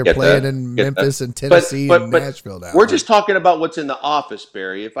 They're playing in Memphis and Tennessee and Nashville now. We're just talking about what's in the office,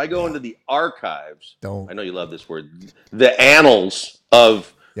 Barry. If I go into the archives, I know you love this word, the annals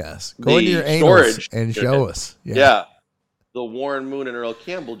of go into your storage and show us. Yeah. The Warren Moon and Earl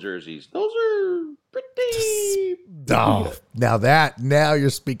Campbell jerseys. Those are pretty. Now you're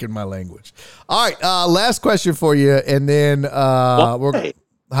speaking my language. All right, last question for you, and then I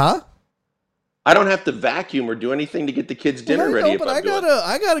don't have to vacuum or do anything to get the kids dinner ready. But I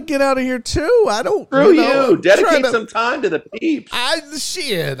gotta get out of here too. I don't. Screw you. Dedicate some time to the peeps.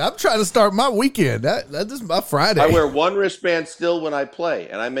 I'm trying to start my weekend. That is my Friday. I wear one wristband still when I play,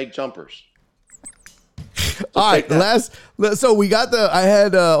 and I make jumpers. All right, so we got I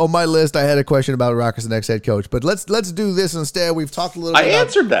had on my list, I had a question about Rockets' next head coach, but let's do this instead. We've talked a little bit. I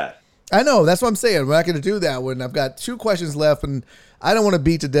answered that. I know, that's what I'm saying. We're not going to do that one. I've got 2 questions left, and I don't want to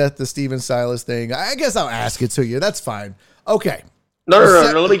beat to death the Steven Silas thing. I guess I'll ask it to you. That's fine. Okay. No.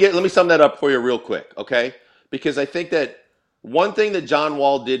 Let me sum that up for you real quick, okay? Because I think that one thing that John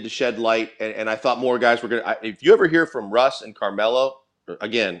Wall did to shed light, and I thought more guys were going to. If you ever hear from Russ and Carmelo,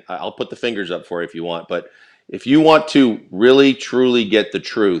 again, I'll put the fingers up for you if you want, but if you want to really, truly get the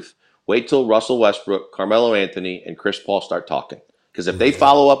truth, wait till Russell Westbrook, Carmelo Anthony, and Chris Paul start talking. Because if they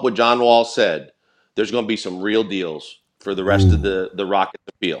follow up what John Wall said, there's going to be some real deals for the rest of the Rockets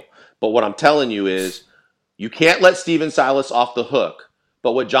appeal. But what I'm telling you is you can't let Steven Silas off the hook.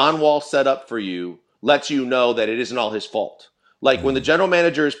 But what John Wall set up for you lets you know that it isn't all his fault. Like when the general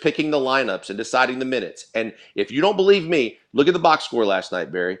manager is picking the lineups and deciding the minutes. And if you don't believe me, look at the box score last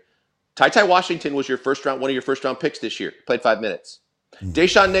night, Barry. Ty Washington was one of your first round picks this year. Played 5 minutes.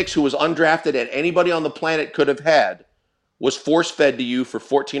 Dayshaun Nix, who was undrafted and anybody on the planet could have had, was force-fed to you for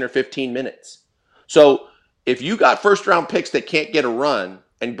 14 or 15 minutes. So if you got first-round picks that can't get a run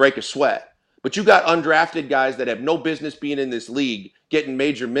and break a sweat, but you got undrafted guys that have no business being in this league getting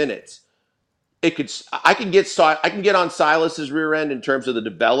major minutes, I can get on Silas's rear end in terms of the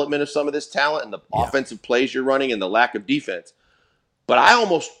development of some of this talent and the offensive plays you're running and the lack of defense. But I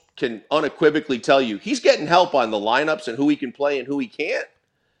almost can unequivocally tell you he's getting help on the lineups and who he can play and who he can't,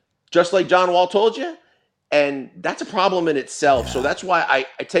 just like John Wall told you. And that's a problem in itself. So that's why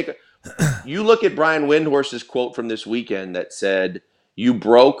I take you look at Brian Windhorst's quote from this weekend that said, you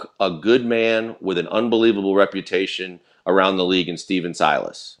broke a good man with an unbelievable reputation around the league in Steven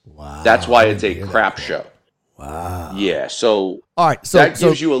Silas. Wow. That's why it's a crap show. Wow. Yeah. So all right. So that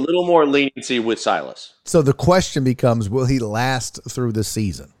gives you a little more leniency with Silas. So the question becomes, will he last through the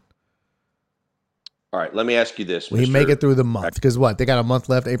season? All right. Let me ask you this. Will he make it through the month? Because what? They got a month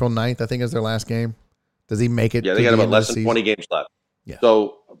left. April 9th, I think, is their last game. Does he make it? Yeah, they got about less than 20 games left. Yeah.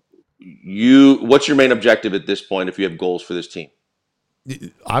 So what's your main objective at this point if you have goals for this team?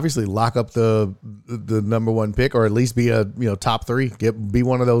 Obviously, lock up the number 1 pick, or at least be a top 3. Be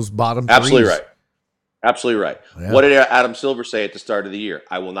one of those bottom. Absolutely threes. right. Absolutely right. Yeah. What did Adam Silver say at the start of the year?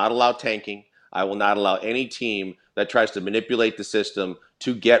 I will not allow tanking. I will not allow any team that tries to manipulate the system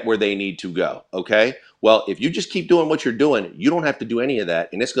to get where they need to go. Okay? Well, if you just keep doing what you're doing, you don't have to do any of that,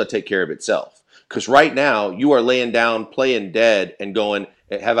 and it's going to take care of itself. Because right now, you are laying down, playing dead, and going,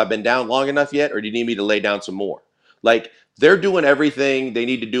 have I been down long enough yet, or do you need me to lay down some more? Like, they're doing everything they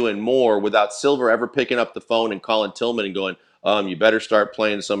need to do and more without Silver ever picking up the phone and calling Tillman and going, you better start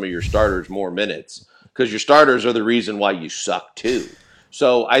playing some of your starters more minutes, because your starters are the reason why you suck too.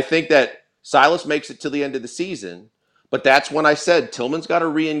 So I think that Silas makes it to the end of the season, but that's when I said Tillman's got to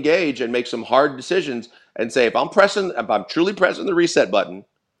re-engage and make some hard decisions and say, if I'm truly pressing the reset button,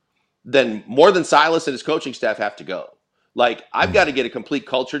 then more than Silas and his coaching staff have to go. Like, I've got to get a complete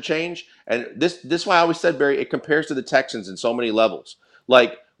culture change. And this is why I always said, Barry, it compares to the Texans in so many levels.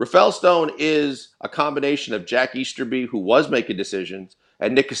 Like, Rafael Stone is a combination of Jack Easterby, who was making decisions,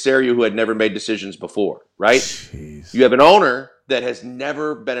 and Nick Caserio, who had never made decisions before, right? Jeez. You have an owner that has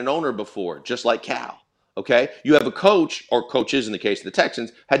never been an owner before, just like Cal, okay? You have a coach, or coaches in the case of the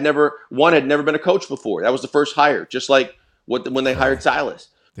Texans, had never been a coach before. That was the first hire, just like when they hired Silas.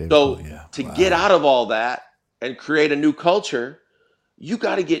 So to get out of all that and create a new culture, you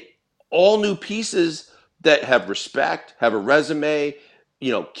got to get all new pieces that have respect, have a resume,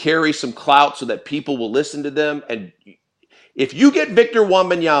 carry some clout so that people will listen to them. And if you get Victor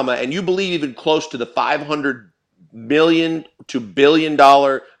Wembanyama and you believe even close to the $500 million to $1 billion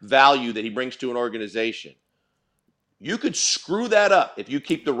value that he brings to an organization, you could screw that up if you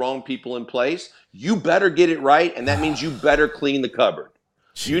keep the wrong people in place. You better get it right, and that means you better clean the cupboard.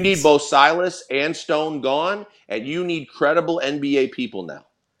 Jeez. You need both Silas and Stone gone, and you need credible NBA people now.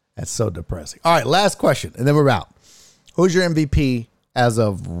 That's so depressing. All right, last question, and then we're out. Who's your MVP as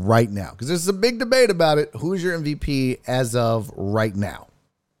of right now? Because there's a big debate about it. Who's your MVP as of right now?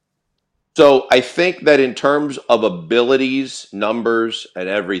 So I think that in terms of abilities, numbers, and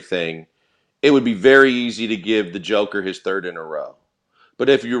everything, it would be very easy to give the Joker his third in a row. But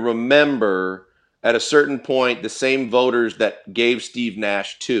if you remember, at a certain point, the same voters that gave Steve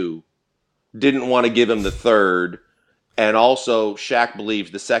Nash 2 didn't want to give him the third. And also, Shaq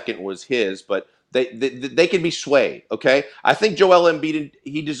believes the second was his, but they can be swayed, okay? I think Joel Embiid,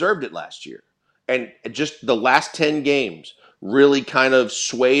 he deserved it last year. And just the last 10 games really kind of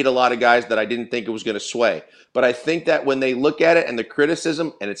swayed a lot of guys that I didn't think it was going to sway. But I think that when they look at it and the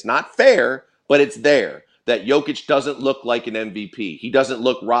criticism, and it's not fair, but it's there, that Jokic doesn't look like an MVP. He doesn't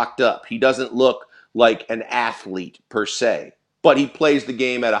look rocked up. He doesn't look like an athlete per se, but he plays the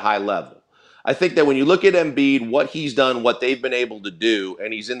game at a high level. I think that when you look at Embiid, what he's done, what they've been able to do,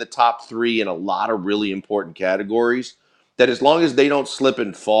 and he's in the top 3 in a lot of really important categories, that as long as they don't slip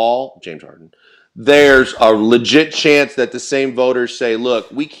and fall, James Harden, there's a legit chance that the same voters say, look,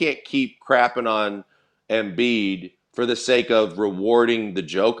 we can't keep crapping on Embiid for the sake of rewarding the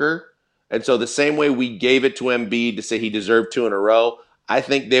Joker. And so the same way we gave it to Embiid to say he deserved 2 in a row, I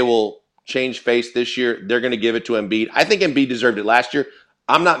think they will change face this year. They're going to give it to Embiid. I think Embiid deserved it last year.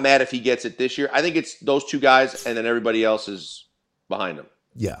 I'm not mad if he gets it this year. I think it's those 2 guys, and then everybody else is behind him.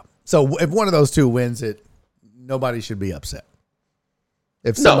 Yeah. So if one of those 2 wins it, nobody should be upset.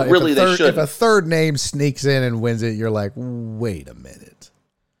 If a third name sneaks in and wins it, you're like, wait a minute.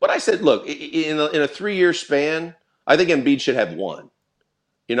 But I said, look, in a 3-year span, I think Embiid should have 1.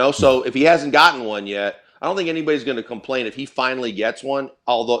 So if he hasn't gotten 1 yet, I don't think anybody's going to complain if he finally gets 1.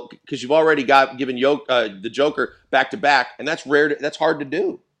 Although, because you've already given the Joker back to back, and that's rare. That's hard to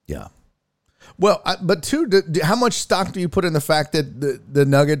do. Yeah. Well, but too, how much stock do you put in the fact that the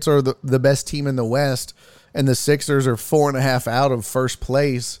Nuggets are the best team in the West, and the Sixers are 4.5 out of first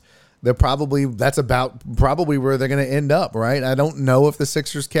place? That's about probably where they're going to end up, right? I don't know if the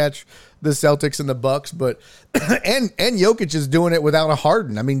Sixers catch the Celtics and the Bucks, but and Jokic is doing it without a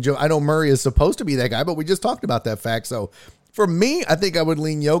Harden. I mean, I know Murray is supposed to be that guy, but we just talked about that fact. So for me, I think I would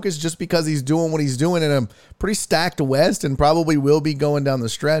lean Jokic just because he's doing what he's doing in a pretty stacked West and probably will be going down the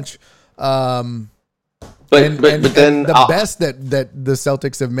stretch. But then the best that the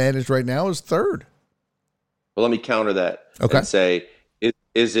Celtics have managed right now is third. Well, let me counter that and say,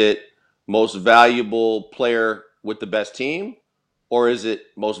 is it most valuable player with the best team, or is it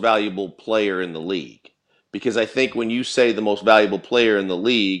most valuable player in the league? Because I think when you say the most valuable player in the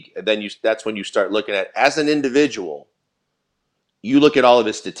league, then that's when you start looking at, as an individual, you look at all of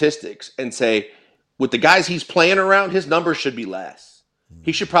his statistics and say, with the guys he's playing around, his numbers should be less.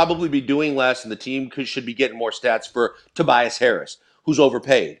 He should probably be doing less, and the team should be getting more stats for Tobias Harris, who's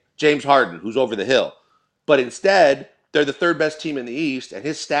overpaid, James Harden, who's over the hill. But instead, they're the third best team in the East, and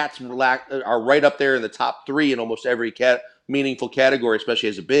his stats are right up there in the top 3 in almost every meaningful category, especially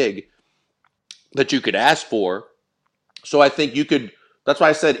as a big. that you could ask for. So I think you could. That's why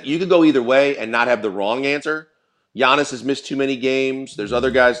I said you could go either way and not have the wrong answer. Giannis has missed too many games. There's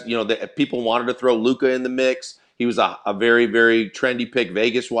other guys, that people wanted to throw Luka in the mix. He was a very, very trendy pick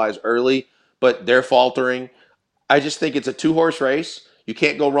Vegas-wise early, but they're faltering. I just think it's a two-horse race. You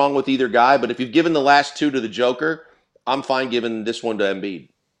can't go wrong with either guy, but if you've given the last two to the Joker, I'm fine giving this one to Embiid.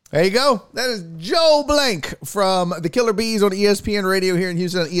 There you go. That is Joe Blank from the Killer Bees on ESPN Radio here in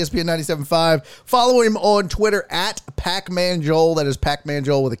Houston on ESPN 97.5. Follow him on Twitter at Pac-Man Joel. That is Pac-Man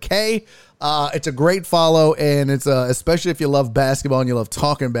Joel with a K. It's a great follow, and it's especially if you love basketball and you love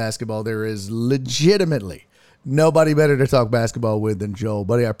talking basketball, there is legitimately nobody better to talk basketball with than Joel.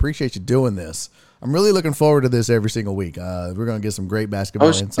 Buddy, I appreciate you doing this. I'm really looking forward to this every single week. We're going to get some great basketball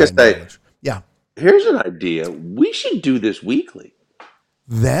insight. Yeah. Here's an idea. We should do this weekly.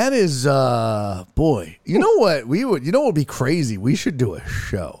 That is, boy, you know what would be crazy? We should do a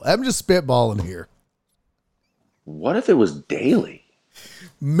show. I'm just spitballing here. What if it was daily?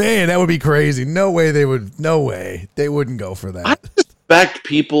 Man, that would be crazy. No way they wouldn't go for that. I suspect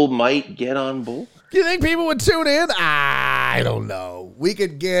people might get on board. You think people would tune in? I don't know. We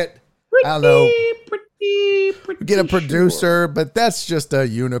could get, get a producer, sure. But that's just a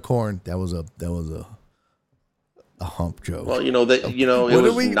unicorn. That was a hump joke. Well,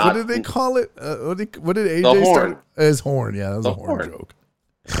 what did they call it? What did AJ start? His horn. Yeah, that was a horn joke.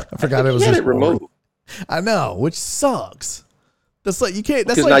 I forgot it was his removed. I know, which sucks. That's like you can't.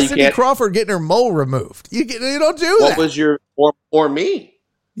 That's like Cindy Crawford getting her mole removed. You don't do that. What was your or me?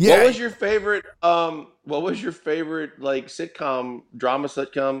 Yeah. What was your favorite? What was your favorite drama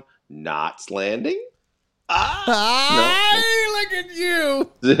sitcom? Knots Landing. Look at you.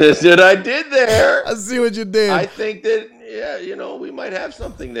 This is what I did there. I see what you did. I think that, we might have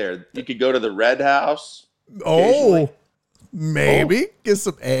something there. You could go to the Red House. Oh, maybe. Get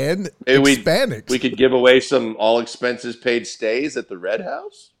some Hispanics. We could give away some all expenses paid stays at the Red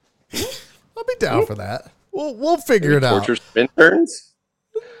House. I'll be down for that. We'll figure it out. Torture interns?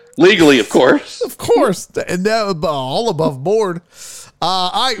 Legally, of course. Of course. And that all above board.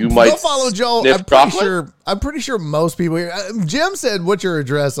 Go follow Joel. I'm pretty sure most people here. Jim said, "What's your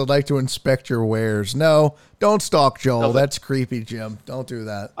address? I'd like to inspect your wares." No, don't stalk Joel. No, that's creepy, Jim. Don't do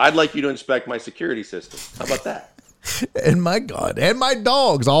that. I'd like you to inspect my security system. How about that? And my God, and my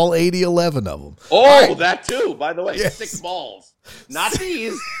dogs, all 11 of them. Oh, right. That too. By the way, yes. 6 balls. Not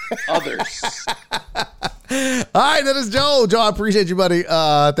these, others. All right, that is Joel. Joel, I appreciate you, buddy.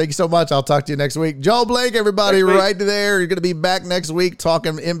 Thank you so much. I'll talk to you next week. Joel Blake, everybody, right there. You're going to be back next week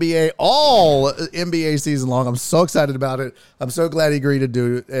talking NBA, all NBA season long. I'm so excited about it. I'm so glad he agreed to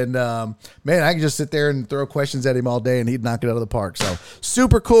do it. And, man, I can just sit there and throw questions at him all day, and he'd knock it out of the park. So,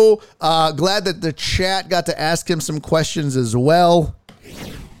 super cool. Glad that the chat got to ask him some questions as well.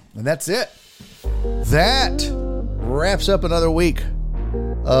 And that's it. That wraps up another week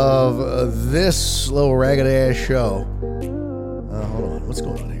of this little ragged ass show. Hold on, what's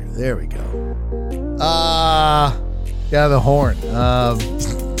going on here? There we go. Yeah, the horn.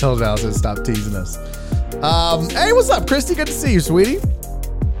 Told Alice to stop teasing us. Hey, what's up, Christy? Good to see you, sweetie.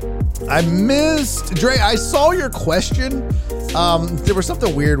 I missed Dre. I saw your question. There was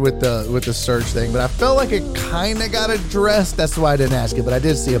something weird with the search thing, but I felt like it kind of got addressed. That's why I didn't ask it, but I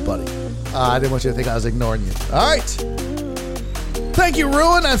did see it, buddy. I didn't want you to think I was ignoring you. All right. Thank you,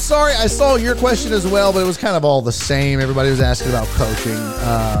 Ruin. I'm sorry. I saw your question as well, but it was kind of all the same. Everybody was asking about coaching.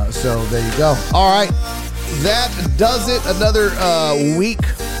 So there you go. All right. That does it. Another week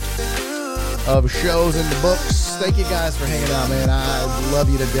of shows in the books. Thank you guys for hanging out, man. I love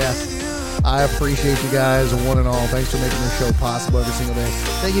you to death. I appreciate you guys, one and all. Thanks for making this show possible every single day.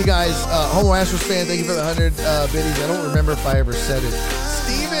 Thank you guys. Homo Astros fan, thank you for the 100 biddies. I don't remember if I ever said it.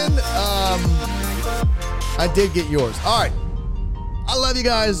 Steven, I did get yours. All right. I love you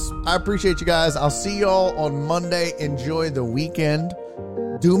guys. I appreciate you guys. I'll see y'all on Monday. Enjoy the weekend.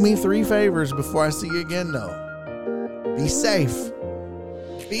 Do me 3 favors before I see you again, though. Be safe.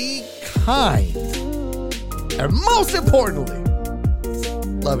 Be kind. And most importantly,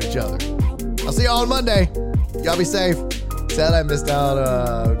 love each other. I'll see y'all on Monday. Y'all be safe. Sad I missed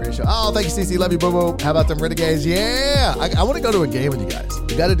out. Great show. Oh, thank you, CC. Love you, boo boo. How about them Renegades? Yeah. I want to go to a game with you guys.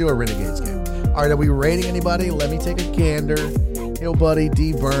 We got to do a Renegades game. All right, are we rating anybody? Let me take a gander. Hill Buddy,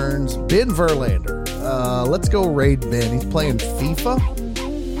 D Burns, Ben Verlander. Let's go raid Ben. He's playing FIFA.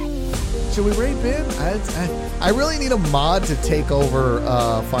 Should we raid Ben? I really need a mod to take over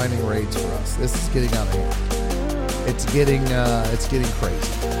finding raids for us. This is getting out of hand. It's getting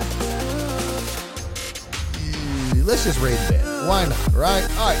crazy. let's just raid Ben. Why not, right?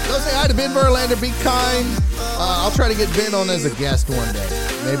 All right, go say hi to Ben Verlander. Be kind. I'll try to get Ben on as a guest one day.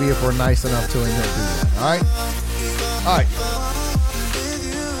 Maybe if we're nice enough to him, he'll do that. All right? All right.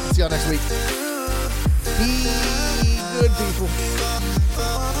 See y'all next week. Be good, people.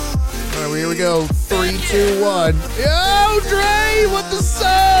 All right, here we go. 3, 2, 1. Yo, Dre, what the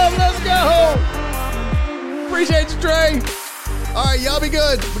sub? Let's go. Appreciate you, Dre. All right, y'all be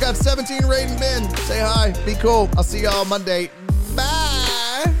good. We got 17 rating Ben. Say hi. Be cool. I'll see y'all Monday.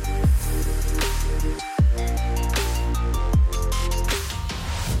 Bye.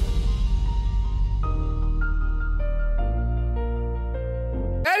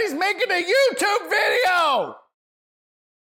 And he's making a YouTube video.